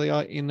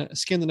genitalia in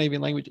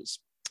Scandinavian languages.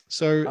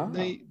 So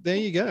there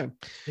you go.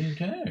 There you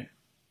go.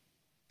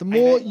 The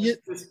more Hey, you,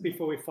 just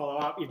before we follow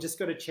up, you've just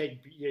got to check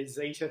your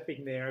Zeta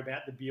thing there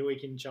about the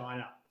Buick in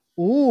China.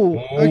 ooh,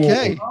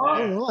 okay, Oh.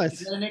 all right. Is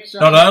there an extra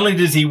Not only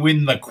does he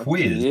win the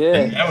quiz,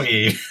 Yeah. now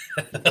he is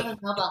there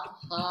another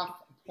half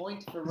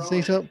point for Rowan?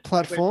 Zeta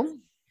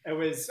platform. It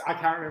was, I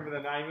can't remember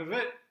the name of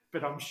it,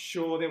 but I'm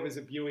sure there was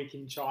a Buick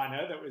in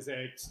China that was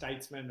a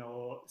Statesman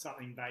or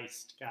something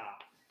based car.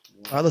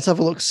 All right, let's have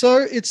a look. So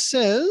it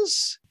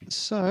says,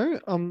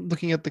 I'm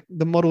looking at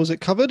the models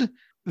it covered.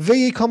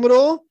 VE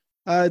Commodore,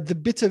 the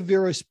Bitter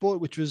Vero Sport,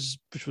 which was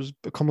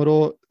a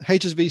Commodore,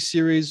 HSV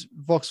series,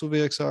 Vauxhall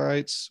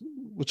VXR8s,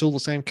 which are all the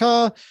same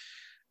car,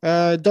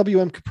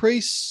 WM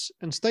Caprice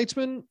and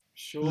Statesman.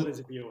 Sure, there's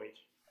a Buick.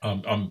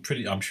 I'm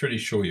pretty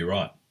sure you're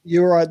right.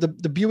 You're right. The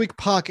Buick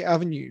Park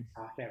Avenue.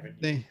 Park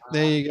Avenue.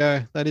 There you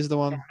go. That is the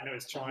one. And it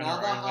was China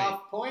Another only.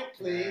 half point,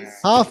 please.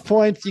 Half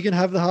point. You can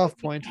have the half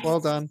point.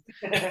 Well done.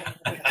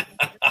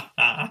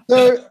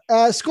 So,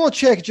 score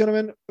check,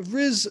 gentlemen.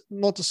 Riz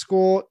not to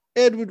score.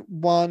 Edward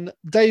 1,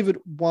 David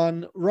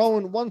 1,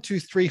 Rowan 1, 2,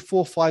 3,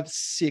 4, 5,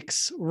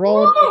 6.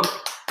 Rowan,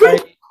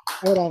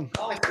 hold on,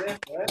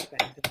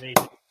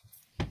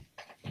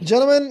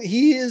 gentlemen.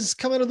 He has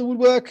come out of the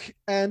woodwork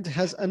and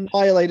has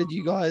annihilated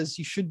you guys.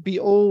 You should be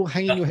all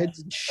hanging your heads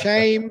in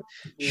shame,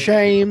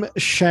 shame,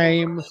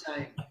 shame.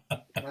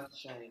 That's a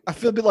shame. I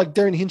feel a bit like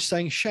Darren Hinch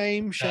saying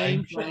shame,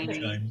 shame, shame.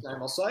 Shame.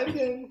 I'll say it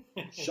again.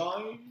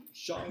 Shame,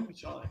 shame,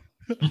 shame.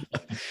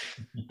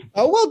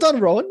 Well done,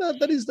 Rowan.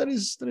 That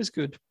is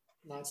good.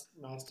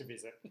 Nice to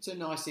visit. It's a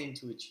nice end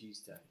to a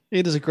Tuesday.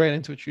 It is a great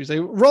end to a Tuesday.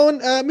 Rowan,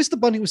 Mr.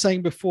 Bunting was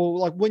saying before,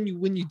 like when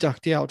you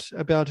ducked out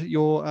about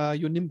your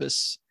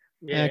Nimbus,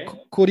 Yeah.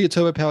 Cordia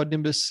turbo powered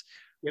Nimbus.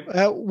 Yep.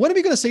 When are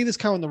we going to see this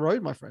car on the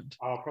road, my friend?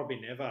 Oh, probably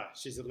never.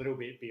 She's a little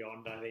bit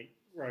beyond, I think,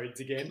 roads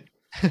again.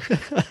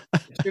 It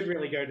should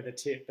really go to the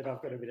tip, but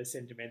I've got a bit of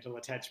sentimental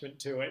attachment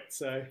to it.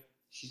 So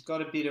She's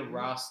got a bit of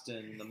rust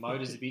and the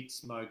motor's a bit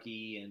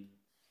smoky and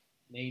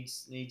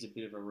needs a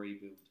bit of a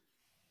rebuild.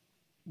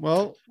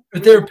 Well,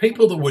 But there are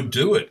people that would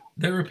do it.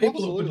 There are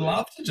people that would Absolutely.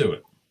 love to do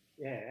it.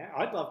 yeah,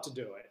 I'd love to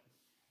do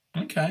it.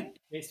 Okay.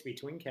 Needs to be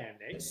twin cam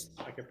next,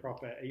 like a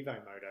proper Evo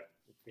motor.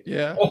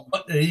 yeah, Oh,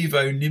 an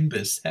Evo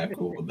Nimbus. How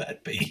cool would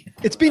that be?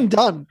 it's been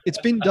done. It's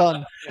been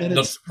done, and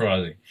Not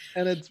surprising.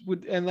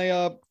 and they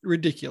are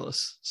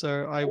ridiculous.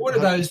 So What are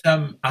those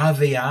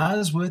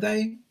RVRs? Were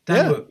they?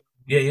 Yeah. Were,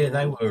 yeah.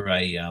 They were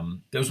a.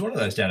 There was one of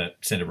those down at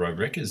Centre Road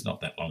Wreckers not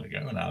that long ago.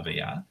 An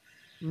RVR.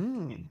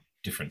 Mm.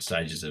 Different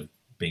stages of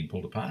being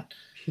pulled apart.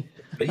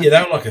 But yeah,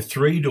 they were like a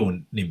 3-door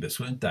Nimbus,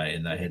 weren't they?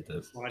 And they had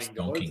the Sliding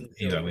doors stonking and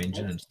Evo silver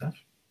engine and bolts. stuff.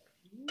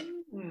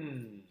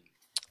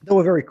 They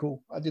were very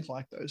cool. I did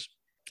like those,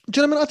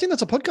 gentlemen. I think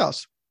that's a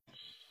podcast.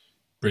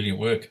 Brilliant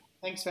work.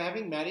 Thanks for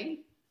having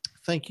Maddie.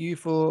 Thank you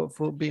for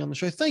being on the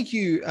show. Thank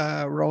you,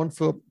 Rowan,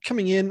 for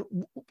coming in.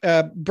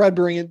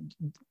 Bradbury,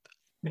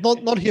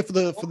 not here for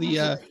the At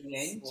the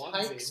end,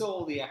 takes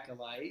all the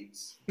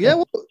accolades.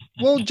 yeah.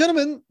 Well,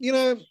 gentlemen,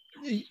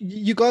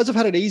 you guys have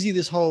had it easy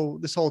this whole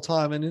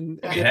time, and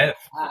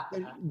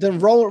then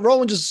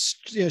Rowan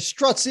just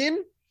struts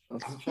in,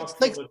 Chock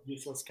Thanks. full of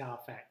useless car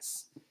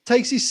facts.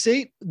 takes his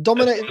seat,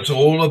 dominates. It's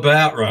all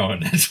about,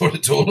 Rowan. That's what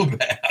it's all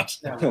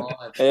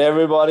about.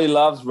 Everybody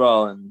loves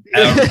Rowan.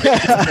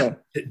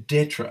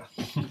 Detra.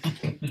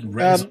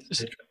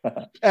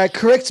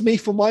 Corrects me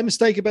for my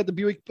mistake about the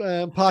Buick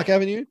Park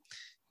Avenue,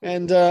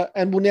 and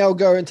will now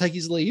go and take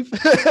his leave.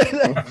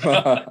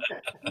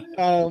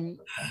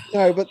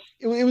 No, but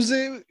it was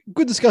a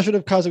good discussion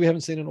of cars that we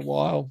haven't seen in a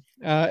while.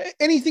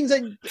 Anything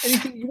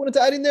you wanted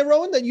to add in there,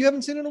 Rowan, that you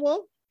haven't seen in a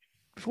while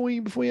before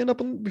you finish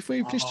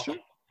the show?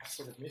 I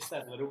sort of missed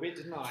that a little bit,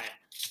 didn't I?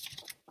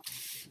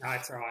 No,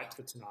 it's all right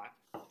for tonight.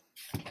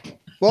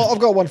 Well, I've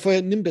got one for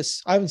you,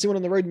 Nimbus. I haven't seen one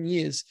on the road in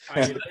years.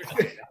 I didn't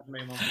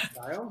mean on the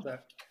sale,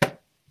 but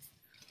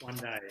one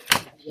day.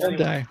 One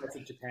day. That's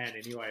in Japan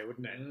anyway,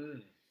 wouldn't it?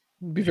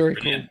 It'd be very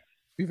Brilliant. cool.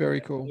 Be very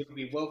cool. You'll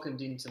be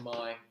welcomed into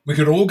my. We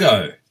could all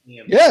go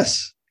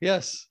Yes.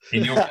 Yes.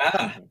 in your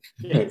car.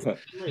 Yes.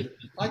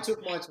 I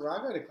took my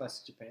Tarago to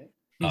Classic Japan.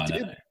 I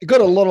did. know. You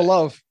got a lot of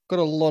love. Got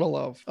a lot of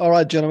love. All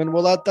right, gentlemen.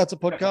 Well, that's a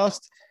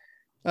podcast.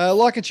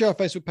 Like and share our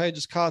Facebook page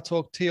is Car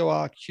Talk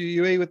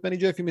TORQUE with Benny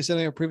Joe. If you missed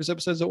any of our previous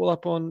episodes, they're all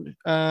up on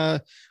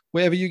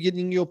wherever you're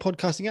getting your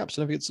podcasting apps.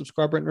 So don't forget to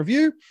subscribe, rate, and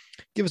review.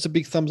 Give us a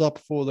big thumbs up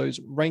for those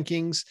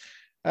rankings.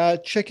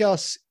 Check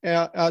out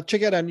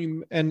our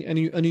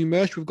new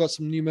merch. We've got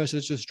some new merch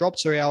that's just dropped.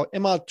 So our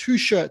MR2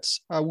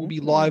 shirts will be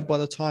live by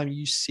the time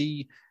you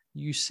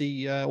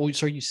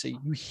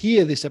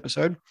hear this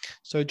episode.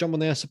 So jump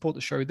on there, support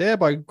the show there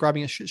by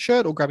grabbing a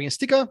shirt or grabbing a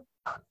sticker,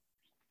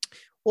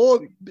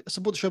 or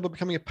support the show by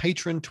becoming a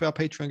patron to our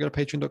Patreon. Go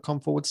to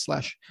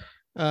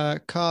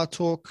patreon.com/Car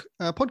Talk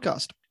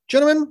podcast.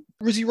 Gentlemen,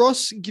 Rizzy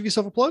Ross, give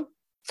yourself a plug.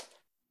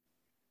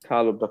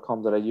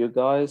 Carloop.com.au,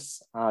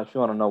 guys. If you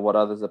want to know what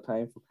others are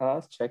paying for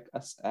cars, check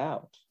us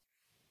out.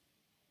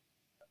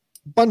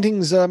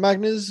 Bunting's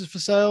Magnas is for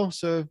sale,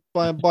 so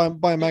buy a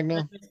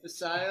Magna. It's for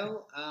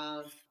sale.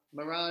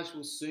 Mirage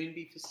will soon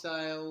be for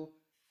sale.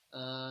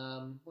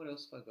 What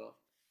else have I got?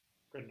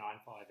 Got a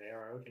 9.5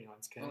 Aero if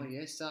anyone's keen. Oh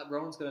yes,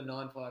 Rowan's got a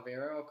 9.5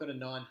 Aero. I've got a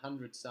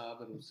 900 Saab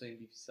that will soon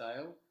be for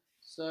sale.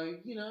 So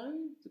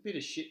it's a bit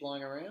of shit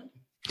lying around.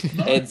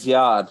 Ed's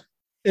Yard.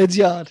 Ed's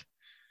Yard.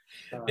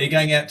 Are you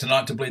going out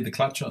tonight to bleed the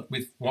clutch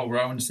with while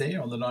Rowan's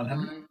there on the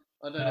 900?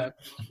 I don't know if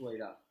it's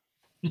bleeder.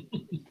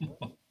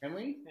 Can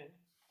we?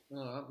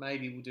 All right,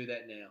 maybe we'll do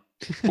that now.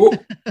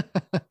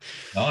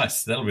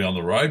 Nice. That'll be on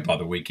the road by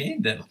the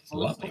weekend. That's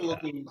lovely.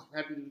 Looking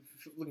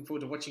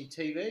forward to watching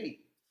TV.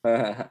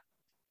 And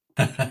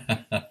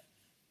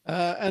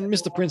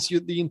Mr. Prince,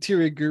 you're the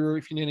interior guru.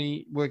 If you need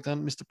any work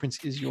done, Mr.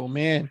 Prince is your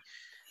man.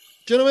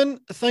 Gentlemen,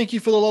 thank you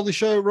for the lovely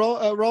show.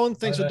 Rowan,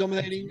 thanks for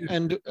dominating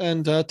and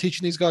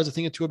teaching these guys a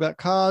thing or two about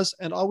cars.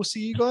 And I will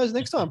see you guys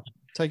next time.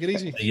 Take it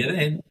easy. See you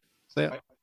then. See ya.